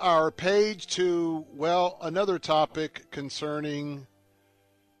turn our page to, well, another topic concerning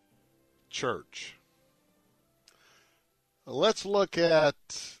church. Let's look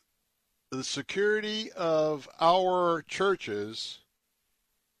at the security of our churches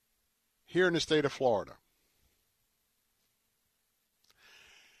here in the state of Florida.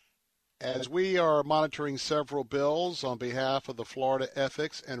 As we are monitoring several bills on behalf of the Florida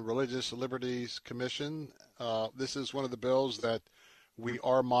Ethics and Religious Liberties Commission, this is one of the bills that we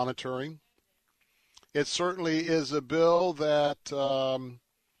are monitoring. It certainly is a bill that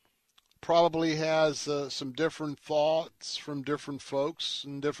probably has some different thoughts from different folks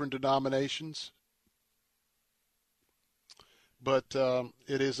and different denominations. But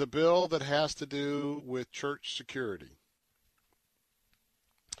it is a bill that has to do with church security.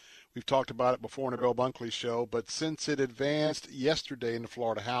 We've talked about it before in the Bill Bunkley Show, but since it advanced yesterday in the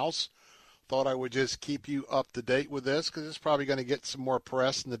Florida House, thought I would just keep you up to date with this because it's probably going to get some more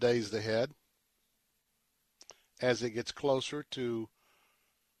press in the days ahead as it gets closer to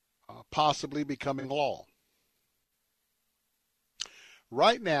possibly becoming law.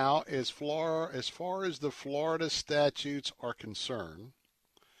 Right now, as far as the Florida statutes are concerned,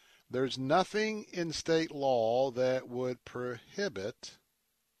 there's nothing in state law that would prohibit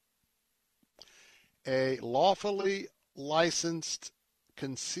a lawfully licensed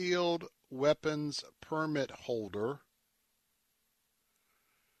concealed weapons permit holder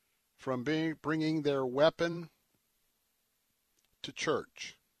from bringing their weapon to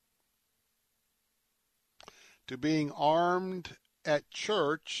church, to being armed at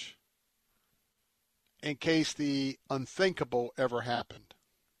church in case the unthinkable ever happened.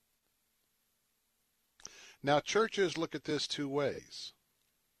 Now, churches look at this two ways.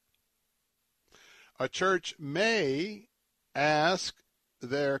 A church may ask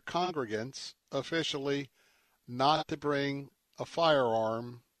their congregants officially not to bring a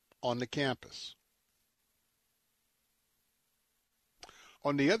firearm on the campus.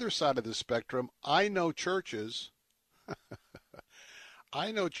 On the other side of the spectrum, I know churches that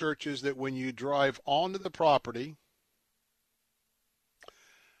when you drive onto the property,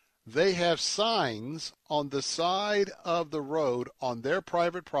 they have signs on the side of the road on their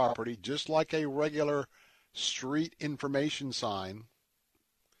private property, just like a regular street information sign.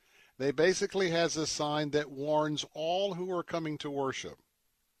 They basically has a sign that warns all who are coming to worship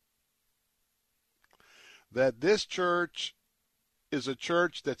that this church is a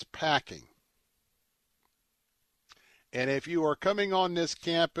church that's packing. And if you are coming on this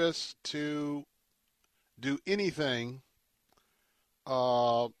campus to do anything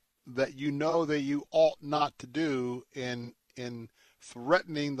that you know that you ought not to do in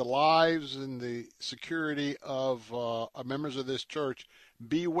threatening the lives and the security of members of this church,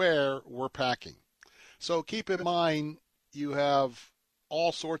 beware, we're packing. So keep in mind, you have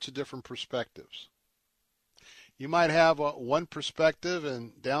all sorts of different perspectives. You might have one perspective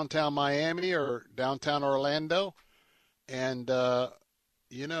in downtown Miami or downtown Orlando, and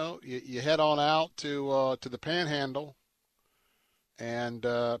you head on out to the Panhandle, and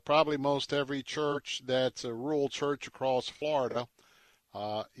probably most every church that's a rural church across Florida,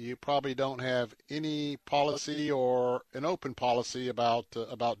 you probably don't have any policy or an open policy about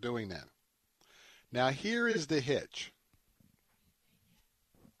doing that. Now, here is the hitch.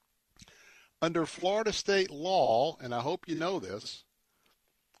 Under Florida state law, and I hope you know this,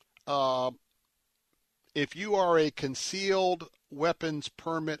 if you are a concealed weapons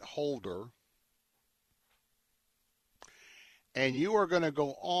permit holder and you are going to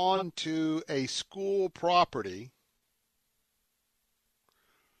go on to a school property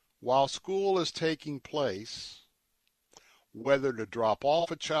while school is taking place, whether to drop off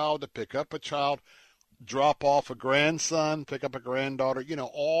a child, to pick up a child, drop off a grandson, pick up a granddaughter,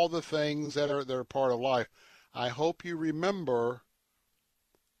 all the things that are part of life. I hope you remember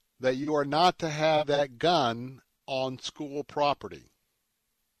that you are not to have that gun on school property.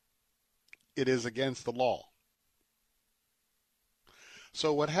 It is against the law.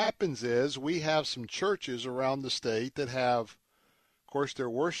 So what happens is we have some churches around the state that have, of course, their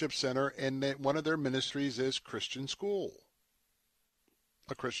worship center, and one of their ministries is Christian school.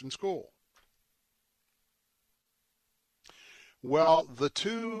 A Christian school. Well, the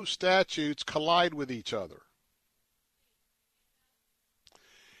two statutes collide with each other.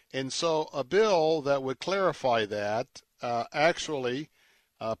 And so a bill that would clarify that actually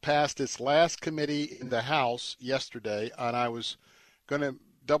passed its last committee in the House yesterday, and I was going to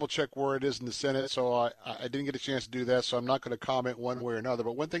double-check where it is in the Senate, so I didn't get a chance to do that, so I'm not going to comment one way or another.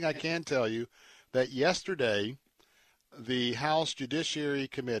 But one thing I can tell you, that yesterday the House Judiciary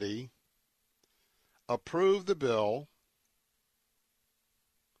Committee approved the bill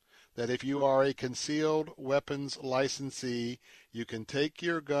that if you are a concealed weapons licensee, you can take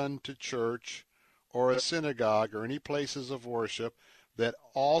your gun to church or a synagogue or any places of worship that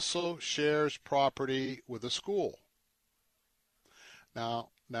also shares property with a school. Now,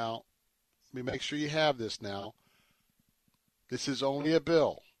 let me make sure you have this now. This is only a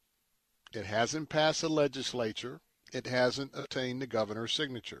bill. It hasn't passed the legislature. It hasn't obtained the governor's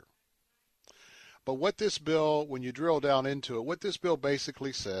signature. But what this bill, when you drill down into it, what this bill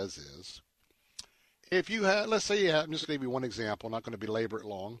basically says is, if you have, let's say you have, I'm just going to give you one example, I'm not going to belabor it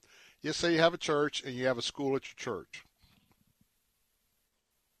long. Just say you have a church and you have a school at your church.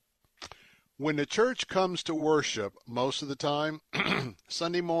 When the church comes to worship, most of the time,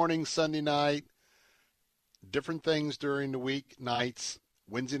 Sunday morning, Sunday night, different things during the week, nights,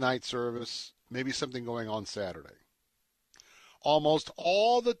 Wednesday night service, maybe something going on Saturday. Almost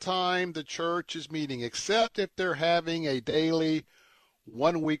all the time the church is meeting, except if they're having a daily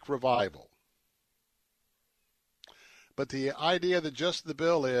one-week revival. But the idea that just the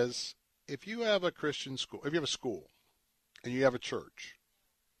bill is, if you have a Christian school, if you have a school and you have a church,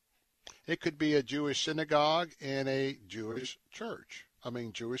 it could be a Jewish synagogue and a Jewish church,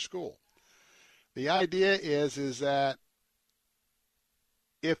 Jewish school. The idea is that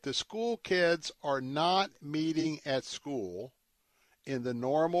if the school kids are not meeting at school in the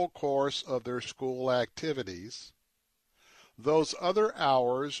normal course of their school activities, those other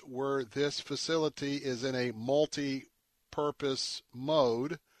hours where this facility is in a multi-purpose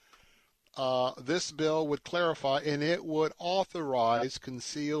mode, this bill would clarify, and it would authorize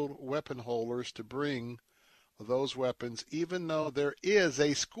concealed weapon holders to bring those weapons, even though there is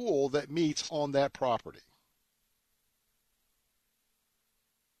a school that meets on that property.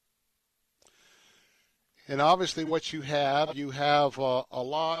 And obviously what you have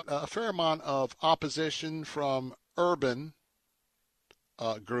a fair amount of opposition from urban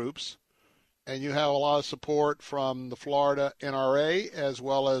groups, and you have a lot of support from the Florida NRA, as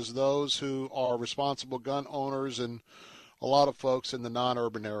well as those who are responsible gun owners and a lot of folks in the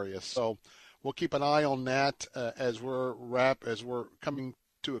non-urban areas. So we'll keep an eye on that as we're coming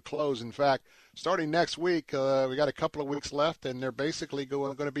to a close. In fact, starting next week, we got a couple of weeks left, and they're basically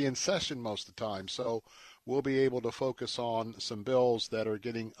going to be in session most of the time. So we'll be able to focus on some bills that are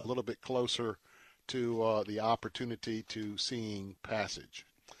getting a little bit closer to the opportunity to seeing passage.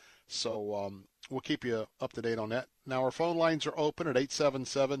 So we'll keep you up to date on that. Now, our phone lines are open at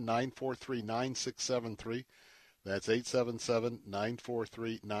 877-943-9673. That's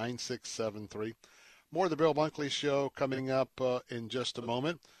 877-943-9673. More of the Bill Bunkley Show coming up in just a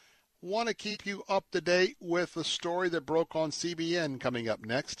moment. Want to keep you up to date with the story that broke on CBN coming up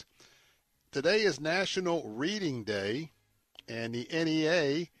next. Today is National Reading Day, and the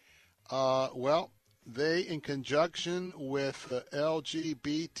NEA, they, in conjunction with the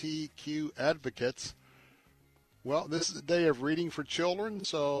LGBTQ advocates, this is a day of reading for children.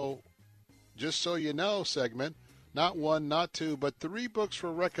 So just so you know, segment, not one, not two, but 3 books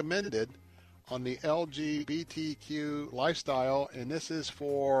were recommended on the LGBTQ lifestyle, and this is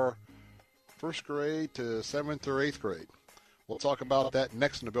for 1st grade to 7th or 8th grade. We'll talk about that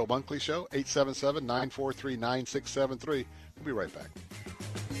next in the Bill Bunkley Show, 877-943-9673. We'll be right back.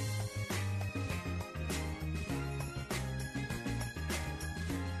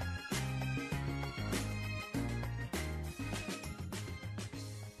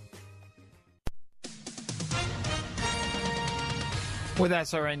 With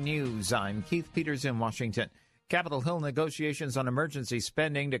SRN News, I'm Keith Peters in Washington. Capitol Hill negotiations on emergency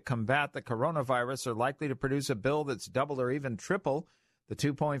spending to combat the coronavirus are likely to produce a bill that's double or even triple the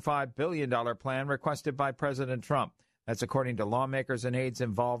 $2.5 billion plan requested by President Trump. That's according to lawmakers and aides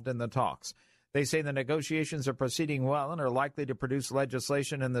involved in the talks. They say the negotiations are proceeding well and are likely to produce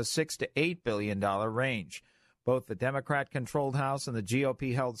legislation in the $6 to $8 billion range. Both the Democrat-controlled House and the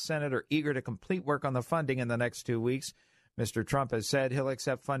GOP-held Senate are eager to complete work on the funding in the next 2 weeks. Mr. Trump has said he'll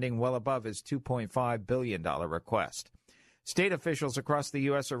accept funding well above his $2.5 billion request. State officials across the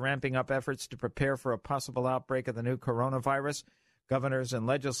U.S. are ramping up efforts to prepare for a possible outbreak of the new coronavirus. Governors and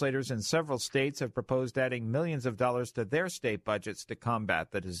legislators in several states have proposed adding millions of dollars to their state budgets to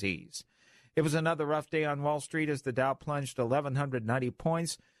combat the disease. It was another rough day on Wall Street as the Dow plunged 1,190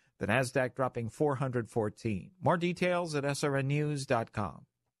 points, the Nasdaq dropping 414. More details at srnnews.com.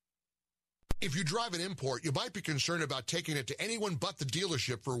 If you drive an import, you might be concerned about taking it to anyone but the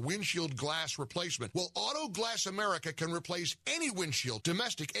dealership for windshield glass replacement. Well, Auto Glass America can replace any windshield,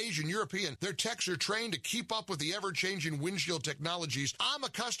 domestic, Asian, European. Their techs are trained to keep up with the ever-changing windshield technologies. I'm a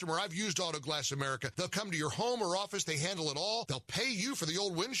customer. I've used Auto Glass America. They'll come to your home or office. They handle it all. They'll pay you for the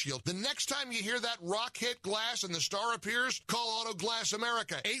old windshield. The next time you hear that rock hit glass and the star appears, call Auto Glass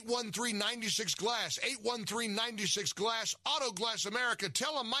America. 813-96-GLASS. 813-96-GLASS. Auto Glass America.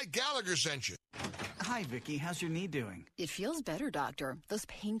 Tell them Mike Gallagher sent you. Hi, Vicki. How's your knee doing? It feels better, Doctor. Those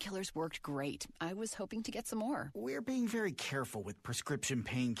painkillers worked great. I was hoping to get some more. We're being very careful with prescription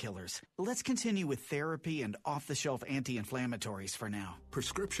painkillers. Let's continue with therapy and off-the-shelf anti-inflammatories for now.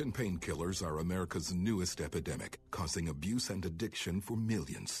 Prescription painkillers are America's newest epidemic, causing abuse and addiction for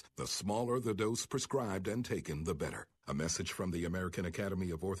millions. The smaller the dose prescribed and taken, the better. A message from the American Academy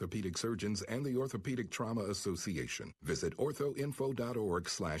of Orthopedic Surgeons and the Orthopedic Trauma Association. Visit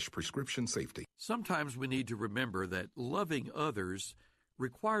orthoinfo.org/prescription safety. Sometimes we need to remember that loving others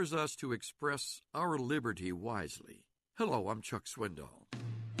requires us to express our liberty wisely. Hello, I'm Chuck Swindoll.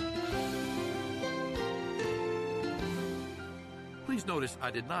 Please notice I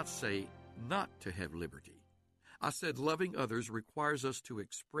did not say not to have liberty. I said loving others requires us to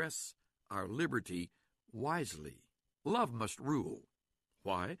express our liberty wisely. Love must rule.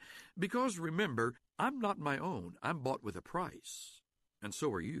 Why? Because remember, I'm not my own. I'm bought with a price. And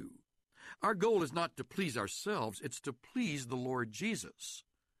so are you. Our goal is not to please ourselves. It's to please the Lord Jesus,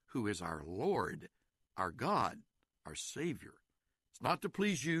 who is our Lord, our God, our Savior. It's not to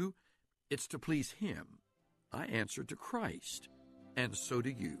please you. It's to please Him. I answer to Christ, and so do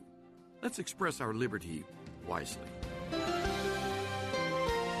you. Let's express our liberty wisely.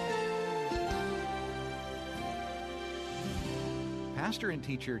 pastor and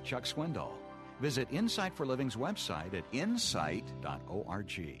teacher Chuck Swindoll. Visit Insight for Living's website at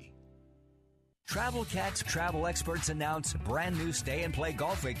insight.org. Travel Cats travel experts announce brand new stay and play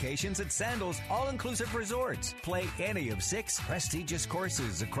golf vacations at Sandals All-Inclusive Resorts. Play any of 6 prestigious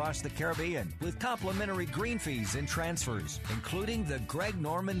courses across the Caribbean with complimentary green fees and transfers, including the Greg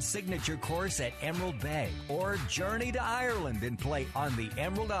Norman Signature Course at Emerald Bay or Journey to Ireland and play on the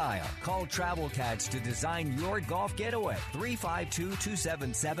Emerald Isle. Call Travel Cats to design your golf getaway.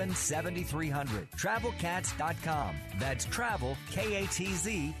 352-277-7300. TravelCats.com. That's travel,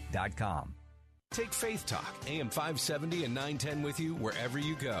 KATZ.com. Take Faith Talk, AM 570 and 910 with you wherever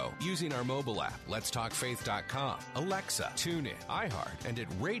you go using our mobile app, letstalkfaith.com, Alexa, TuneIn, iHeart, and at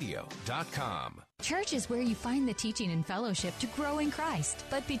radio.com. Church is where you find the teaching and fellowship to grow in Christ.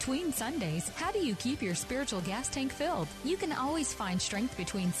 But between Sundays, how do you keep your spiritual gas tank filled? You can always find strength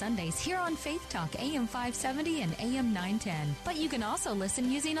between Sundays here on Faith Talk, AM 570 and AM 910. But you can also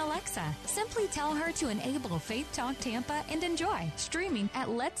listen using Alexa. Simply tell her to enable Faith Talk Tampa and enjoy. Streaming at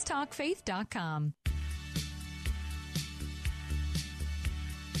letstalkfaith.com.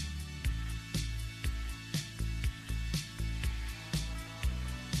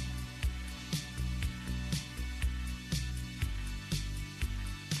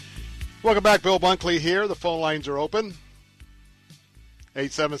 Welcome back. Bill Bunkley here. The phone lines are open.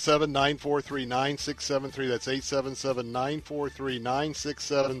 877-943-9673. That's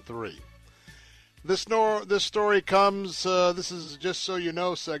 877-943-9673. This story comes, this is Just So You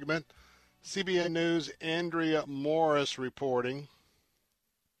Know segment. CBN News' Andrea Morris reporting.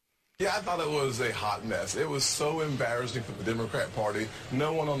 Yeah, I thought it was a hot mess. It was so embarrassing for the Democrat Party.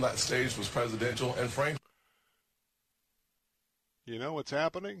 No one on that stage was presidential, and frankly... You know what's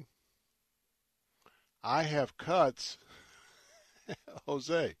happening? I have cuts.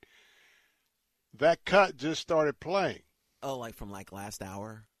 Jose, that cut just started playing. Oh, like from last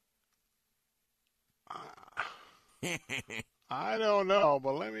hour? I don't know,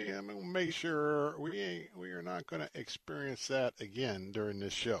 but let me make sure we are not going to experience that again during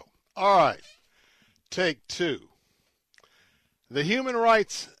this show. All right, take 2. The Human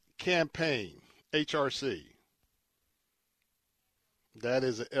Rights Campaign, HRC. That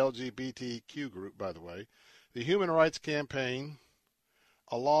is an LGBTQ group, by the way. The Human Rights Campaign,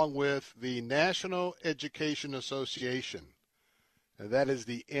 along with the National Education Association, and that is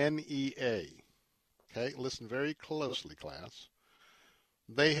the NEA. Okay, listen very closely, class.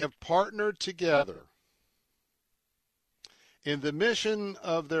 They have partnered together. And the mission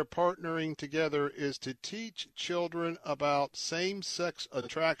of their partnering together is to teach children about same-sex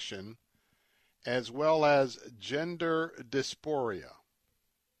attraction as well as gender dysphoria.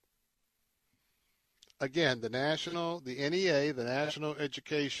 Again, the NEA, the National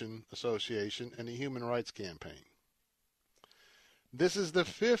Education Association, and the Human Rights Campaign. This is the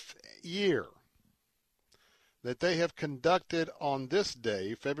 5th year that they have conducted on this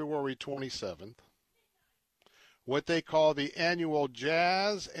day, February 27th, what they call the annual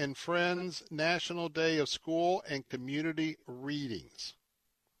Jazz and Friends National Day of School and Community Readings.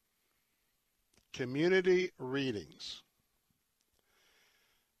 Community Readings.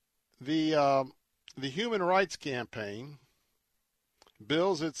 The Human Rights Campaign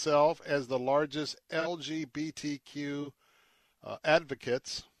bills itself as the largest LGBTQ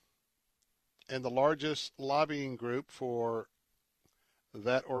advocates and the largest lobbying group for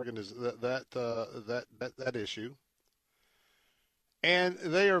that that issue. And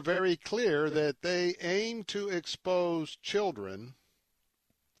they are very clear that they aim to expose children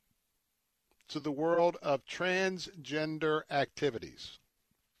to the world of transgender activities.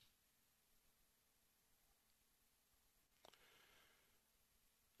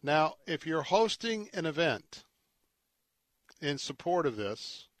 Now, if you're hosting an event in support of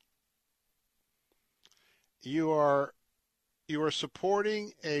this, you are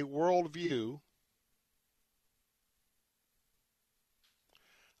supporting a worldview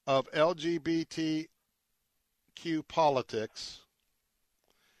of LGBTQ politics,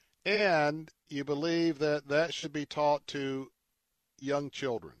 and you believe that that should be taught to young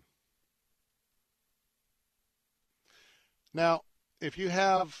children. Now, if you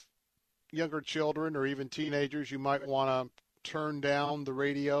have younger children or even teenagers, you might want to turn down the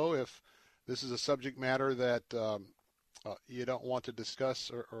radio if this is a subject matter that you don't want to discuss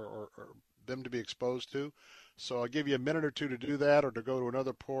or them to be exposed to. So I'll give you a minute or two to do that, or to go to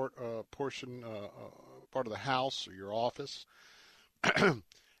another part of the house or your office.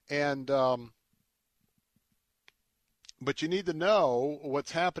 But you need to know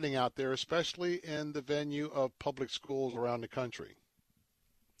what's happening out there, especially in the venue of public schools around the country.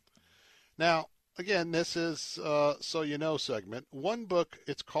 Now, again, this is So You Know segment. One book,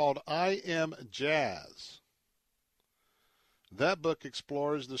 it's called I Am Jazz. That book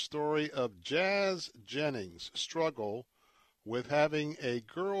explores the story of Jazz Jennings' struggle with having a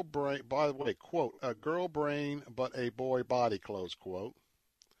girl brain, by the way, quote, a girl brain but a boy body, close quote,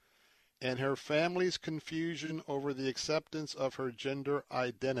 and her family's confusion over the acceptance of her gender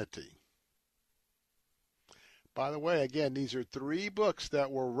identity. By the way, again, these are 3 books that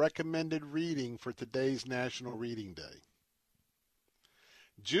were recommended reading for today's National Reading Day.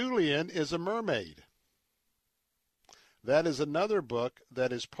 Julian is a Mermaid. That is another book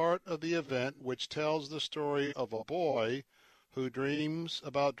that is part of the event which tells the story of a boy who dreams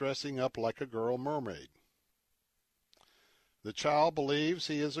about dressing up like a girl mermaid. The child believes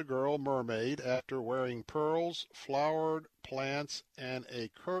he is a girl mermaid after wearing pearls, flowered plants, and a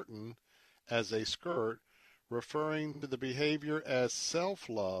curtain as a skirt, referring to the behavior as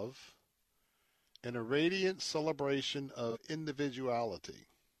self-love and a radiant celebration of individuality.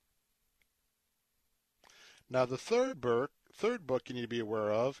 Now, the third book you need to be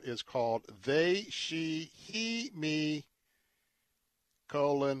aware of is called They, She, He, Me,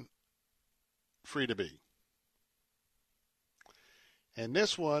 Free to Be. And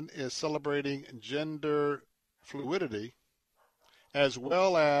this one is celebrating gender fluidity as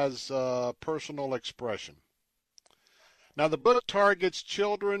well as personal expression. Now, the book targets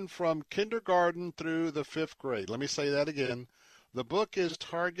children from kindergarten through the 5th grade. Let me say that again. The book is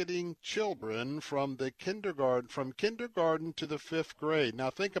targeting children from kindergarten to the 5th grade. Now,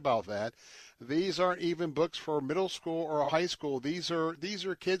 think about that. These aren't even books for middle school or high school. These are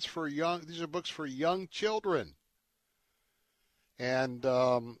kids for young. These are books for young children. And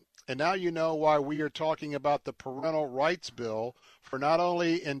now you know why we are talking about the parental rights bill, for not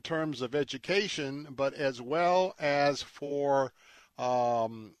only in terms of education, but as well as for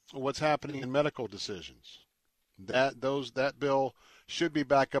what's happening in medical decisions. That bill should be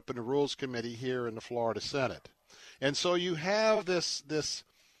back up in the Rules Committee here in the Florida Senate. And so you have this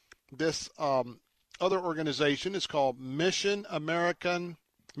other organization. It's called Mission America,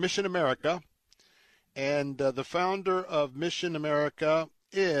 and the founder of Mission America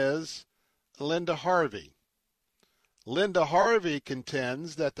is Linda Harvey. Linda Harvey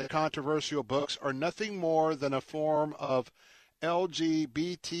contends that the controversial books are nothing more than a form of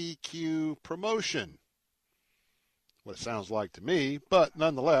LGBTQ promotion. What it sounds like to me, but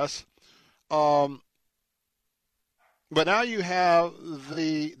nonetheless. But now you have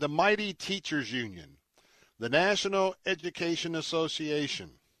the mighty Teachers Union, the National Education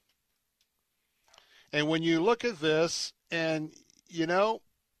Association. And when you look at this, and you know,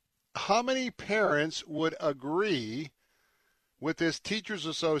 how many parents would agree with this Teachers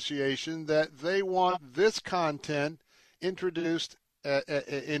Association that they want this content introduced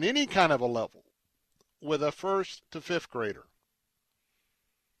in any kind of a level with a 1st to 5th grader?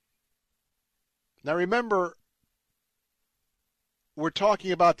 Now remember, we're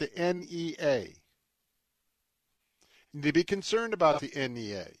talking about the NEA. You need to be concerned about the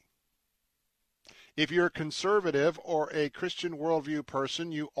NEA. If you're a conservative or a Christian worldview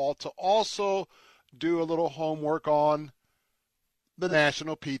person, you ought to also do a little homework on the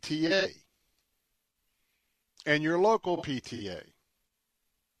national PTA and your local PTA.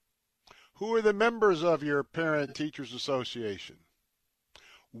 Who are the members of your Parent Teachers Association?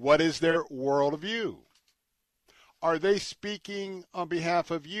 What is their worldview? Are they speaking on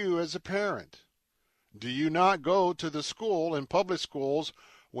behalf of you as a parent? Do you not go to the school in public schools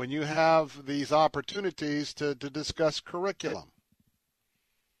when you have these opportunities to discuss curriculum?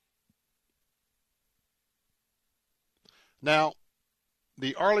 Now,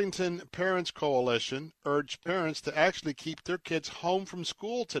 the Arlington Parents Coalition urged parents to actually keep their kids home from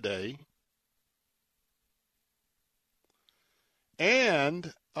school today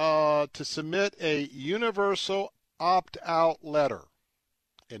and to submit a universal opt-out letter.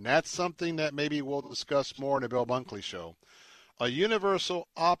 And that's something that maybe we'll discuss more in the Bill Bunkley Show. A universal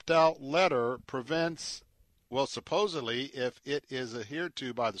opt-out letter prevents, well, supposedly, if it is adhered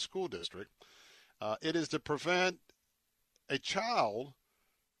to by the school district, it is to prevent a child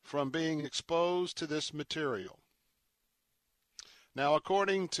from being exposed to this material. Now,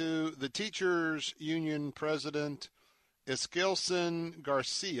 according to the Teachers Union President Esquilson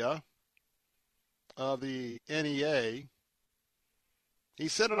Garcia of the NEA, he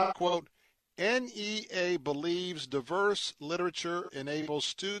said, and I quote, NEA believes diverse literature enables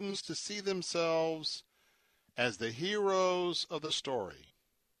students to see themselves as the heroes of the story,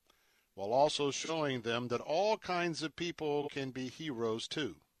 while also showing them that all kinds of people can be heroes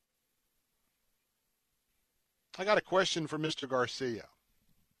too. I got a question for Mr. Garcia.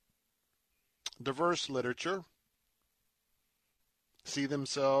 diverse literature, see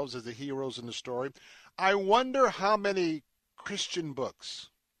themselves as the heroes in the story. I wonder how many Christian books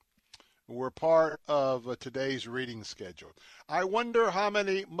were part of today's reading schedule. I wonder how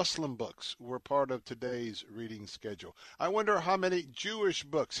many Muslim books were part of today's reading schedule. I wonder how many Jewish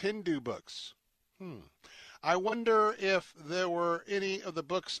books, Hindu books. I wonder if there were any of the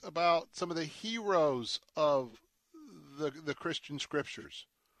books about some of the heroes of the Christian scriptures.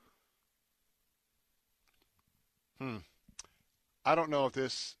 I don't know if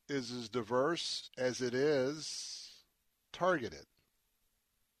this is as diverse as it is targeted.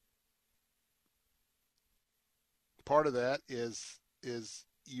 Part of that is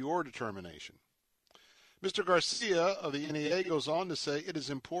your determination. Mr. Garcia of the NEA goes on to say, it is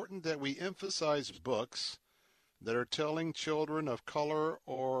important that we emphasize books that are telling children of color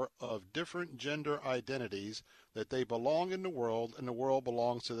or of different gender identities that they belong in the world and the world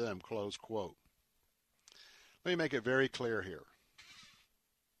belongs to them, close quote. Let me make it very clear here.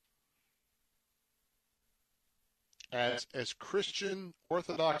 As Christian,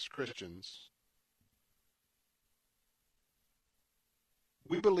 Orthodox Christians,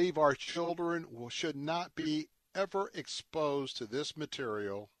 we believe our children should not be ever exposed to this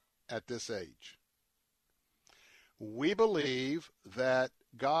material at this age. We believe that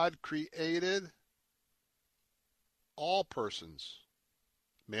God created all persons,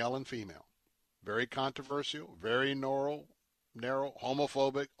 male and female. Very controversial, very narrow,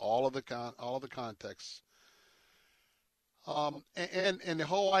 homophobic, all of the contexts. And the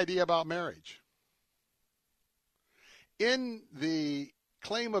whole idea about marriage. In the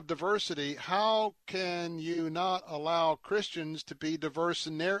claim of diversity, how can you not allow Christians to be diverse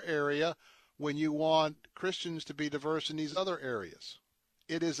in their area when you want Christians to be diverse in these other areas?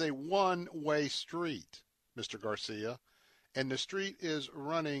 It is a one-way street, Mr. Garcia, and the street is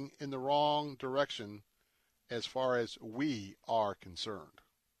running in the wrong direction as far as we are concerned.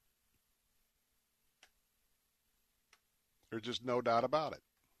 There's just no doubt about it.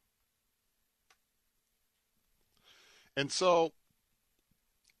 And so,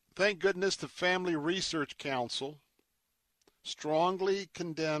 thank goodness the Family Research Council strongly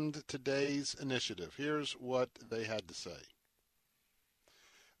condemned today's initiative. Here's what they had to say.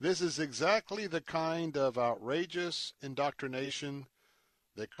 This is exactly the kind of outrageous indoctrination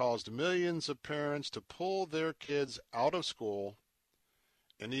that caused millions of parents to pull their kids out of school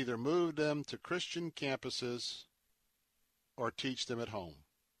and either move them to Christian campuses or teach them at home.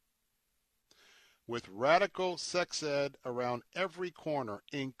 With radical sex ed around every corner,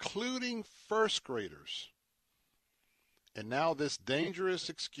 including first graders, and now this dangerous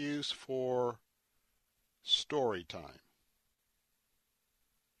excuse for story time.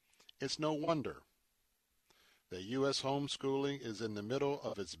 It's no wonder that U.S. homeschooling is in the middle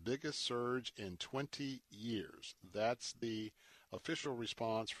of its biggest surge in 20 years. That's the official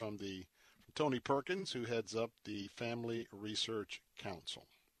response from Tony Perkins, who heads up the Family Research Council.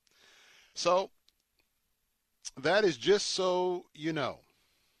 So, that is just so you know.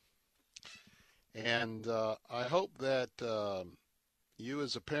 And I hope that you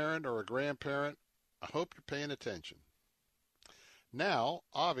as a parent or a grandparent, I hope you're paying attention. Now,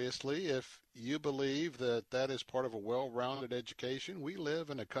 obviously, if you believe that that is part of a well-rounded education, we live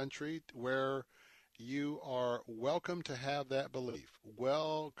in a country where you are welcome to have that belief.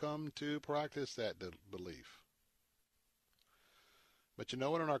 Welcome to practice that belief. But you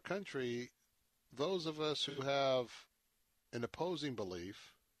know what, in our country, those of us who have an opposing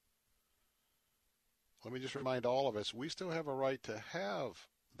belief, let me just remind all of us, we still have a right to have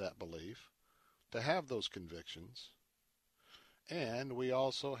that belief, to have those convictions. And we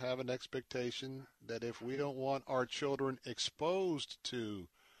also have an expectation that if we don't want our children exposed to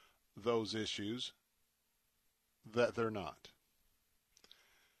those issues, that they're not.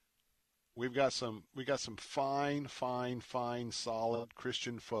 We got some fine, solid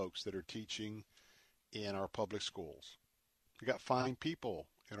Christian folks that are teaching in our public schools. We got fine people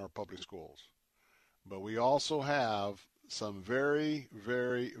in our public schools. But we also have some very,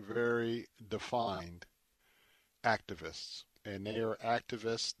 very, very defined activists. And they are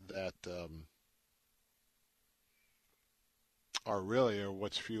activists that are really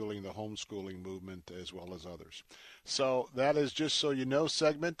what's fueling the homeschooling movement as well as others. So that is just so you know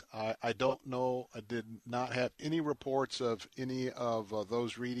segment. I don't know. I did not have any reports of any of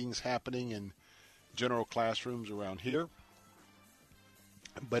those readings happening in general classrooms around here.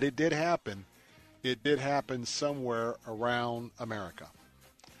 But it did happen. It did happen somewhere around America.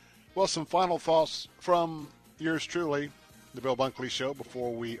 Well, some final thoughts from yours truly, the Bill Bunkley Show,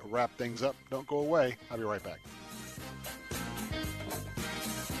 before we wrap things up. Don't go away. I'll be right back.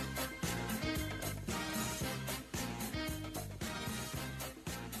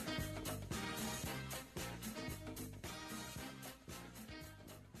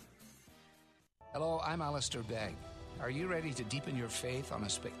 Hello, I'm Alistair Begg. Are you ready to deepen your faith on a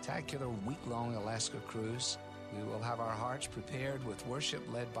spectacular week-long Alaska cruise? We will have our hearts prepared with worship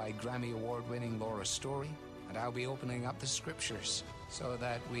led by Grammy Award-winning Laura Story, and I'll be opening up the Scriptures so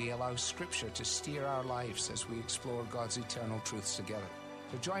that we allow Scripture to steer our lives as we explore God's eternal truths together.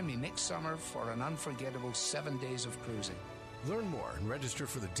 So join me next summer for an unforgettable 7 days of cruising. Learn more and register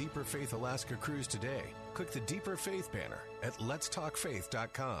for the Deeper Faith Alaska Cruise today. Click the Deeper Faith banner at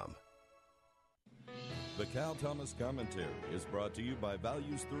letstalkfaith.com. The Cal Thomas Commentary is brought to you by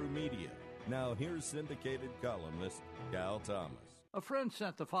Values Through Media. Now here's syndicated columnist Cal Thomas. A friend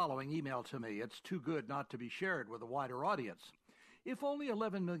sent the following email to me. It's too good not to be shared with a wider audience. If only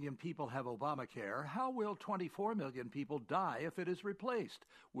 11 million people have Obamacare, how will 24 million people die if it is replaced?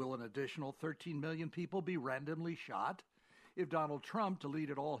 Will an additional 13 million people be randomly shot? If Donald Trump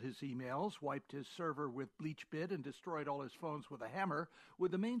deleted all his emails, wiped his server with BleachBit, and destroyed all his phones with a hammer,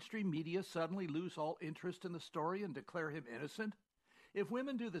 would the mainstream media suddenly lose all interest in the story and declare him innocent? If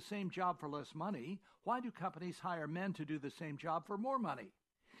women do the same job for less money, why do companies hire men to do the same job for more money?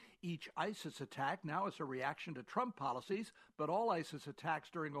 Each ISIS attack now is a reaction to Trump policies, but all ISIS attacks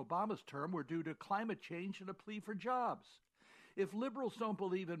during Obama's term were due to climate change and a plea for jobs. If liberals don't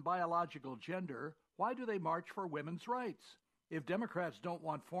believe in biological gender, why do they march for women's rights? If Democrats don't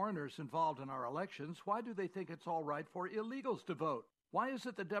want foreigners involved in our elections, why do they think it's all right for illegals to vote? Why is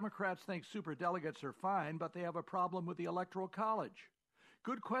it that Democrats think superdelegates are fine, but they have a problem with the Electoral College?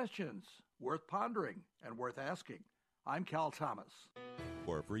 Good questions, worth pondering and worth asking. I'm Cal Thomas.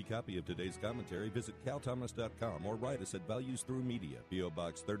 For a free copy of today's commentary, visit calthomas.com or write us at Values Through Media, P.O.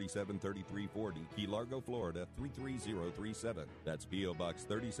 Box 373340, Key Largo, Florida 33037. That's P.O. Box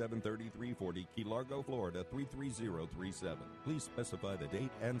 373340, Key Largo, Florida 33037. Please specify the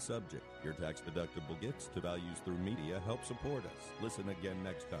date and subject. Your tax-deductible gifts to Values Through Media help support us. Listen again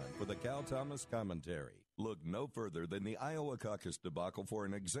next time for the Cal Thomas Commentary. Look no further than the Iowa caucus debacle for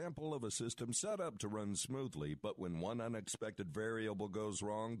an example of a system set up to run smoothly, but when one unexpected variable goes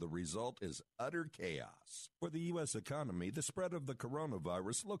wrong, the result is utter chaos. For the U.S. economy, the spread of the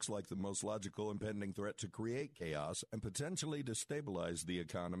coronavirus looks like the most logical impending threat to create chaos and potentially destabilize the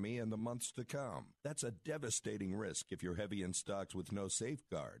economy in the months to come. That's a devastating risk if you're heavy in stocks with no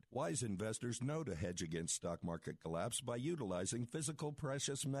safeguard. Wise investors know to hedge against stock market collapse by utilizing physical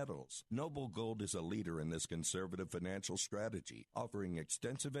precious metals. Noble Gold is a leader in this conservative financial strategy, offering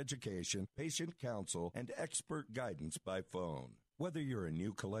extensive education, patient counsel, and expert guidance by phone. Whether you're a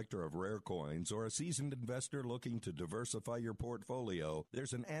new collector of rare coins or a seasoned investor looking to diversify your portfolio,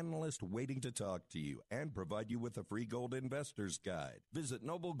 there's an analyst waiting to talk to you and provide you with a free gold investor's guide. Visit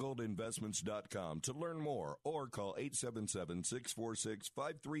noblegoldinvestments.com to learn more or call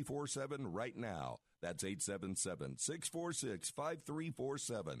 877-646-5347 right now. That's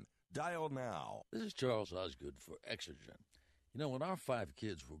 877-646-5347. Dial now. This is Charles Osgood for Exergen. You know, when our 5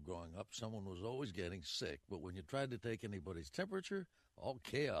 kids were growing up, someone was always getting sick, but when you tried to take anybody's temperature, all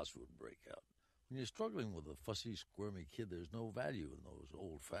chaos would break out. When you're struggling with a fussy, squirmy kid, there's no value in those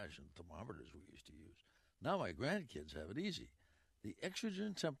old-fashioned thermometers we used to use. Now my grandkids have it easy. The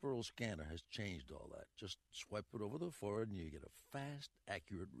Exergen temporal scanner has changed all that. Just swipe it over the forehead and you get a fast,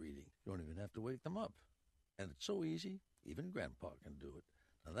 accurate reading. You don't even have to wake them up. And it's so easy, even Grandpa can do it.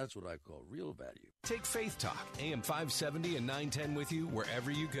 Now that's what I call real value. Take Faith Talk, AM 570 and 910 with you wherever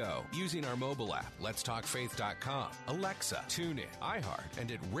you go. Using our mobile app, letstalkfaith.com, Alexa, TuneIn, iHeart,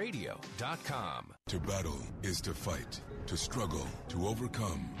 and at radio.com. To battle is to fight, to struggle, to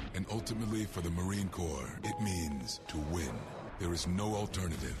overcome, and ultimately for the Marine Corps, it means to win. There is no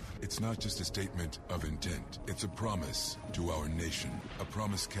alternative. It's not just a statement of intent. It's a promise to our nation. A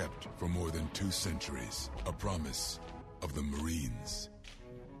promise kept for more than 2 centuries. A promise of the Marines.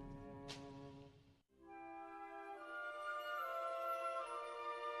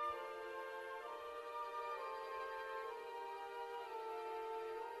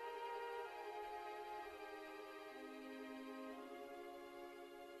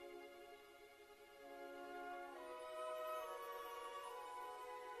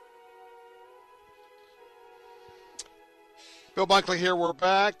 Bill Bunkley here. We're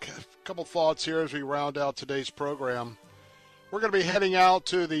back. A couple thoughts here as we round out today's program. We're going to be heading out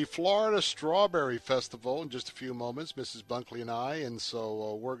to the Florida Strawberry Festival in just a few moments, Mrs. Bunkley and I, and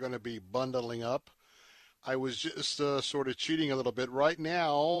so we're going to be bundling up. I was just sort of cheating a little bit. Right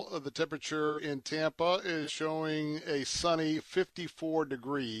now, the temperature in Tampa is showing a sunny 54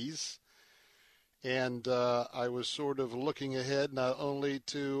 degrees. And I was sort of looking ahead not only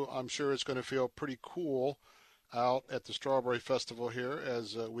to, I'm sure it's going to feel pretty cool out at the Strawberry Festival here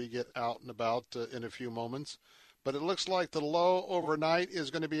as we get out and about in a few moments, But it looks like the low overnight is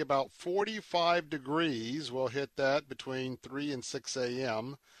going to be about 45 degrees. We'll hit that between 3 and 6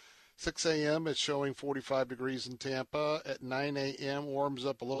 a.m. 6 a.m. it's showing 45 degrees in Tampa. At 9 a.m. warms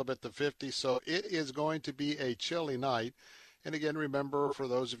up a little bit to 50. So it is going to be a chilly night. And again, remember, for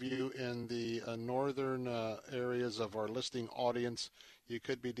those of you in the northern areas of our listening audience, you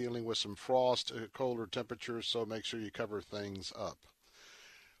could be dealing with some frost, colder temperatures, so make sure you cover things up.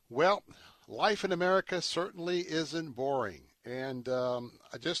 Well, life in America certainly isn't boring. And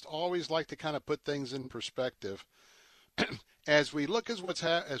I just always like to kind of put things in perspective. As we look at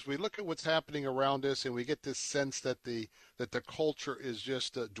what's happening around us, and we get this sense that the culture is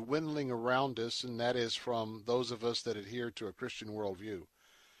just dwindling around us, and that is from those of us that adhere to a Christian worldview,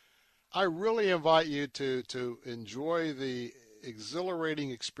 I really invite you to enjoy the exhilarating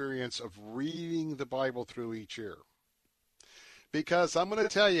experience of reading the Bible through each year. Because I'm going to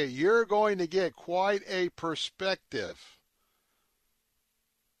tell you, you're going to get quite a perspective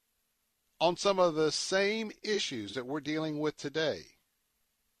on some of the same issues that we're dealing with today.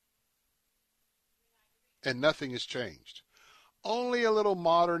 And nothing has changed. Only a little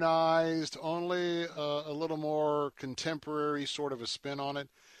modernized, only a little more contemporary sort of a spin on it.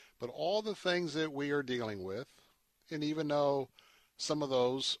 But all the things that we are dealing with, and even though some of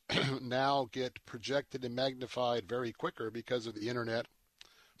those now get projected and magnified very quicker because of the internet,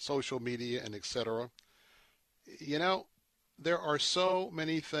 social media, and etc., there are so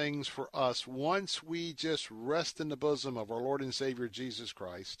many things for us once we just rest in the bosom of our Lord and Savior Jesus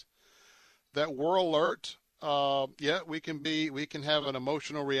Christ that we're alert. We can have an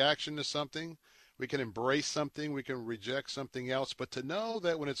emotional reaction to something. We can embrace something. We can reject something else. But to know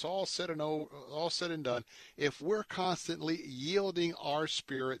that when it's all said and done, if we're constantly yielding our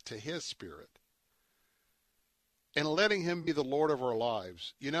spirit to His Spirit and letting Him be the Lord of our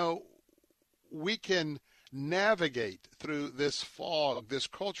lives, we can navigate through this fog, this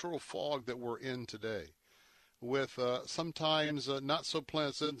cultural fog that we're in today, with sometimes not so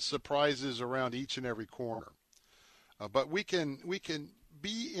pleasant surprises around each and every corner. But we can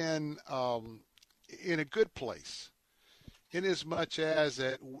be in a good place, in as much as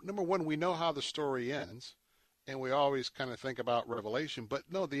that, number one, we know how the story ends, and we always kind of think about Revelation. But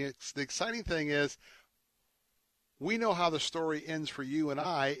no, the exciting thing is we know how the story ends for you and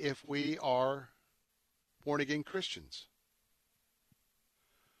I if we are born-again Christians.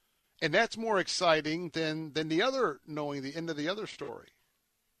 And that's more exciting than the other, knowing the end of the other story.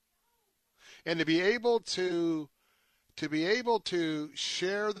 And to be able to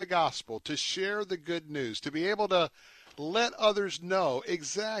share the gospel, to share the good news, to be able to let others know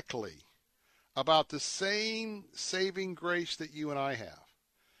exactly about the same saving grace that you and I have.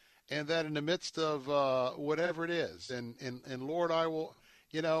 And that in the midst of whatever it is, and Lord, I will,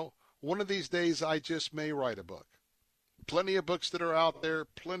 one of these days I just may write a book. Plenty of books that are out there,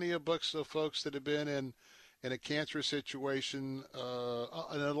 plenty of books of folks that have been in a cancerous situation,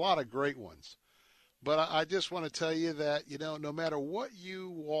 and a lot of great ones. But I just want to tell you that, no matter what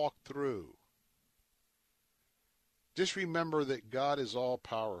you walk through, just remember that God is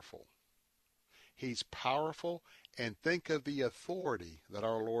all-powerful. He's powerful, and think of the authority that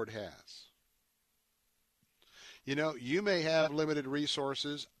our Lord has. You may have limited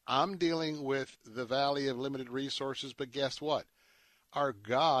resources. I'm dealing with the valley of limited resources, but guess what? Our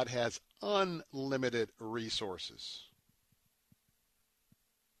God has unlimited resources.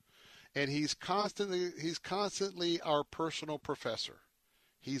 And he's constantly our personal professor.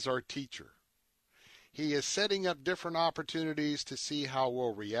 He's our teacher. He is setting up different opportunities to see how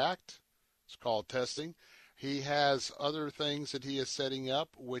we'll react. It's called testing. He has other things that he is setting up,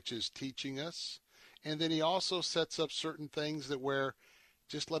 which is teaching us. And then he also sets up certain things that where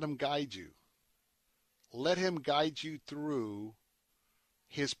just let him guide you. Let him guide you through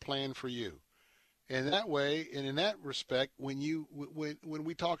his plan for you. And that way, and in that respect, when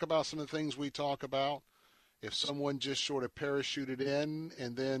we talk about some of the things we talk about, if someone just sort of parachuted in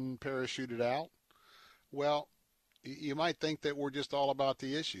and then parachuted out, well, you might think that we're just all about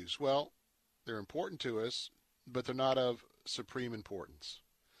the issues. Well, they're important to us, but they're not of supreme importance.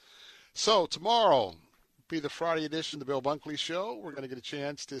 So tomorrow be the Friday edition of the Bill Bunkley Show. We're going to get a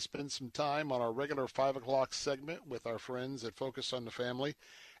chance to spend some time on our regular 5 o'clock segment with our friends at Focus on the Family,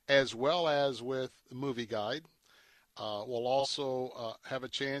 as well as with Movie Guide. We'll also have a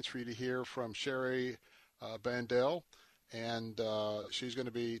chance for you to hear from Sherry Bandel, and she's going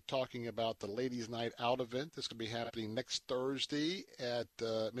to be talking about the Ladies' Night Out event that's going to be happening next Thursday at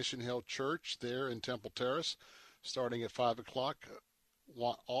Mission Hill Church there in Temple Terrace, starting at 5 o'clock.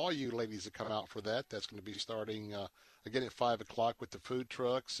 Want all you ladies to come out for that. That's going to be starting again at 5 o'clock with the food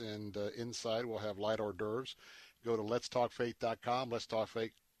trucks, and inside we'll have light hors d'oeuvres. go to letstalkfaith.com,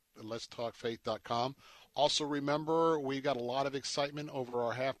 letstalkfaith.com. Also remember, we've got a lot of excitement over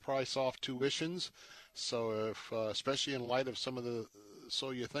our half price off tuitions. So if, especially in light of some of the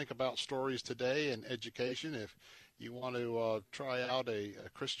So You Think About stories today and education, if you want to try out a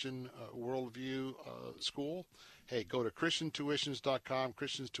Christian worldview school, hey, go to christiantuitions.com,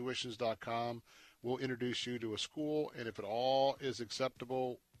 christianstuitions.com. We'll introduce you to a school, and if it all is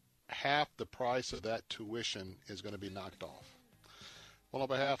acceptable, half the price of that tuition is going to be knocked off. Well, on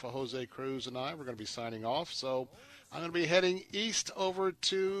behalf of Jose Cruz and I, we're going to be signing off. So I'm going to be heading east over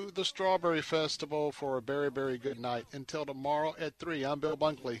to the Strawberry Festival for a very, very good night. Until tomorrow at 3, I'm Bill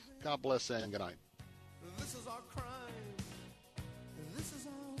Bunkley. God bless and good night. This is our crime, this is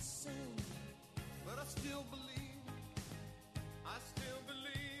our sin, but I still believe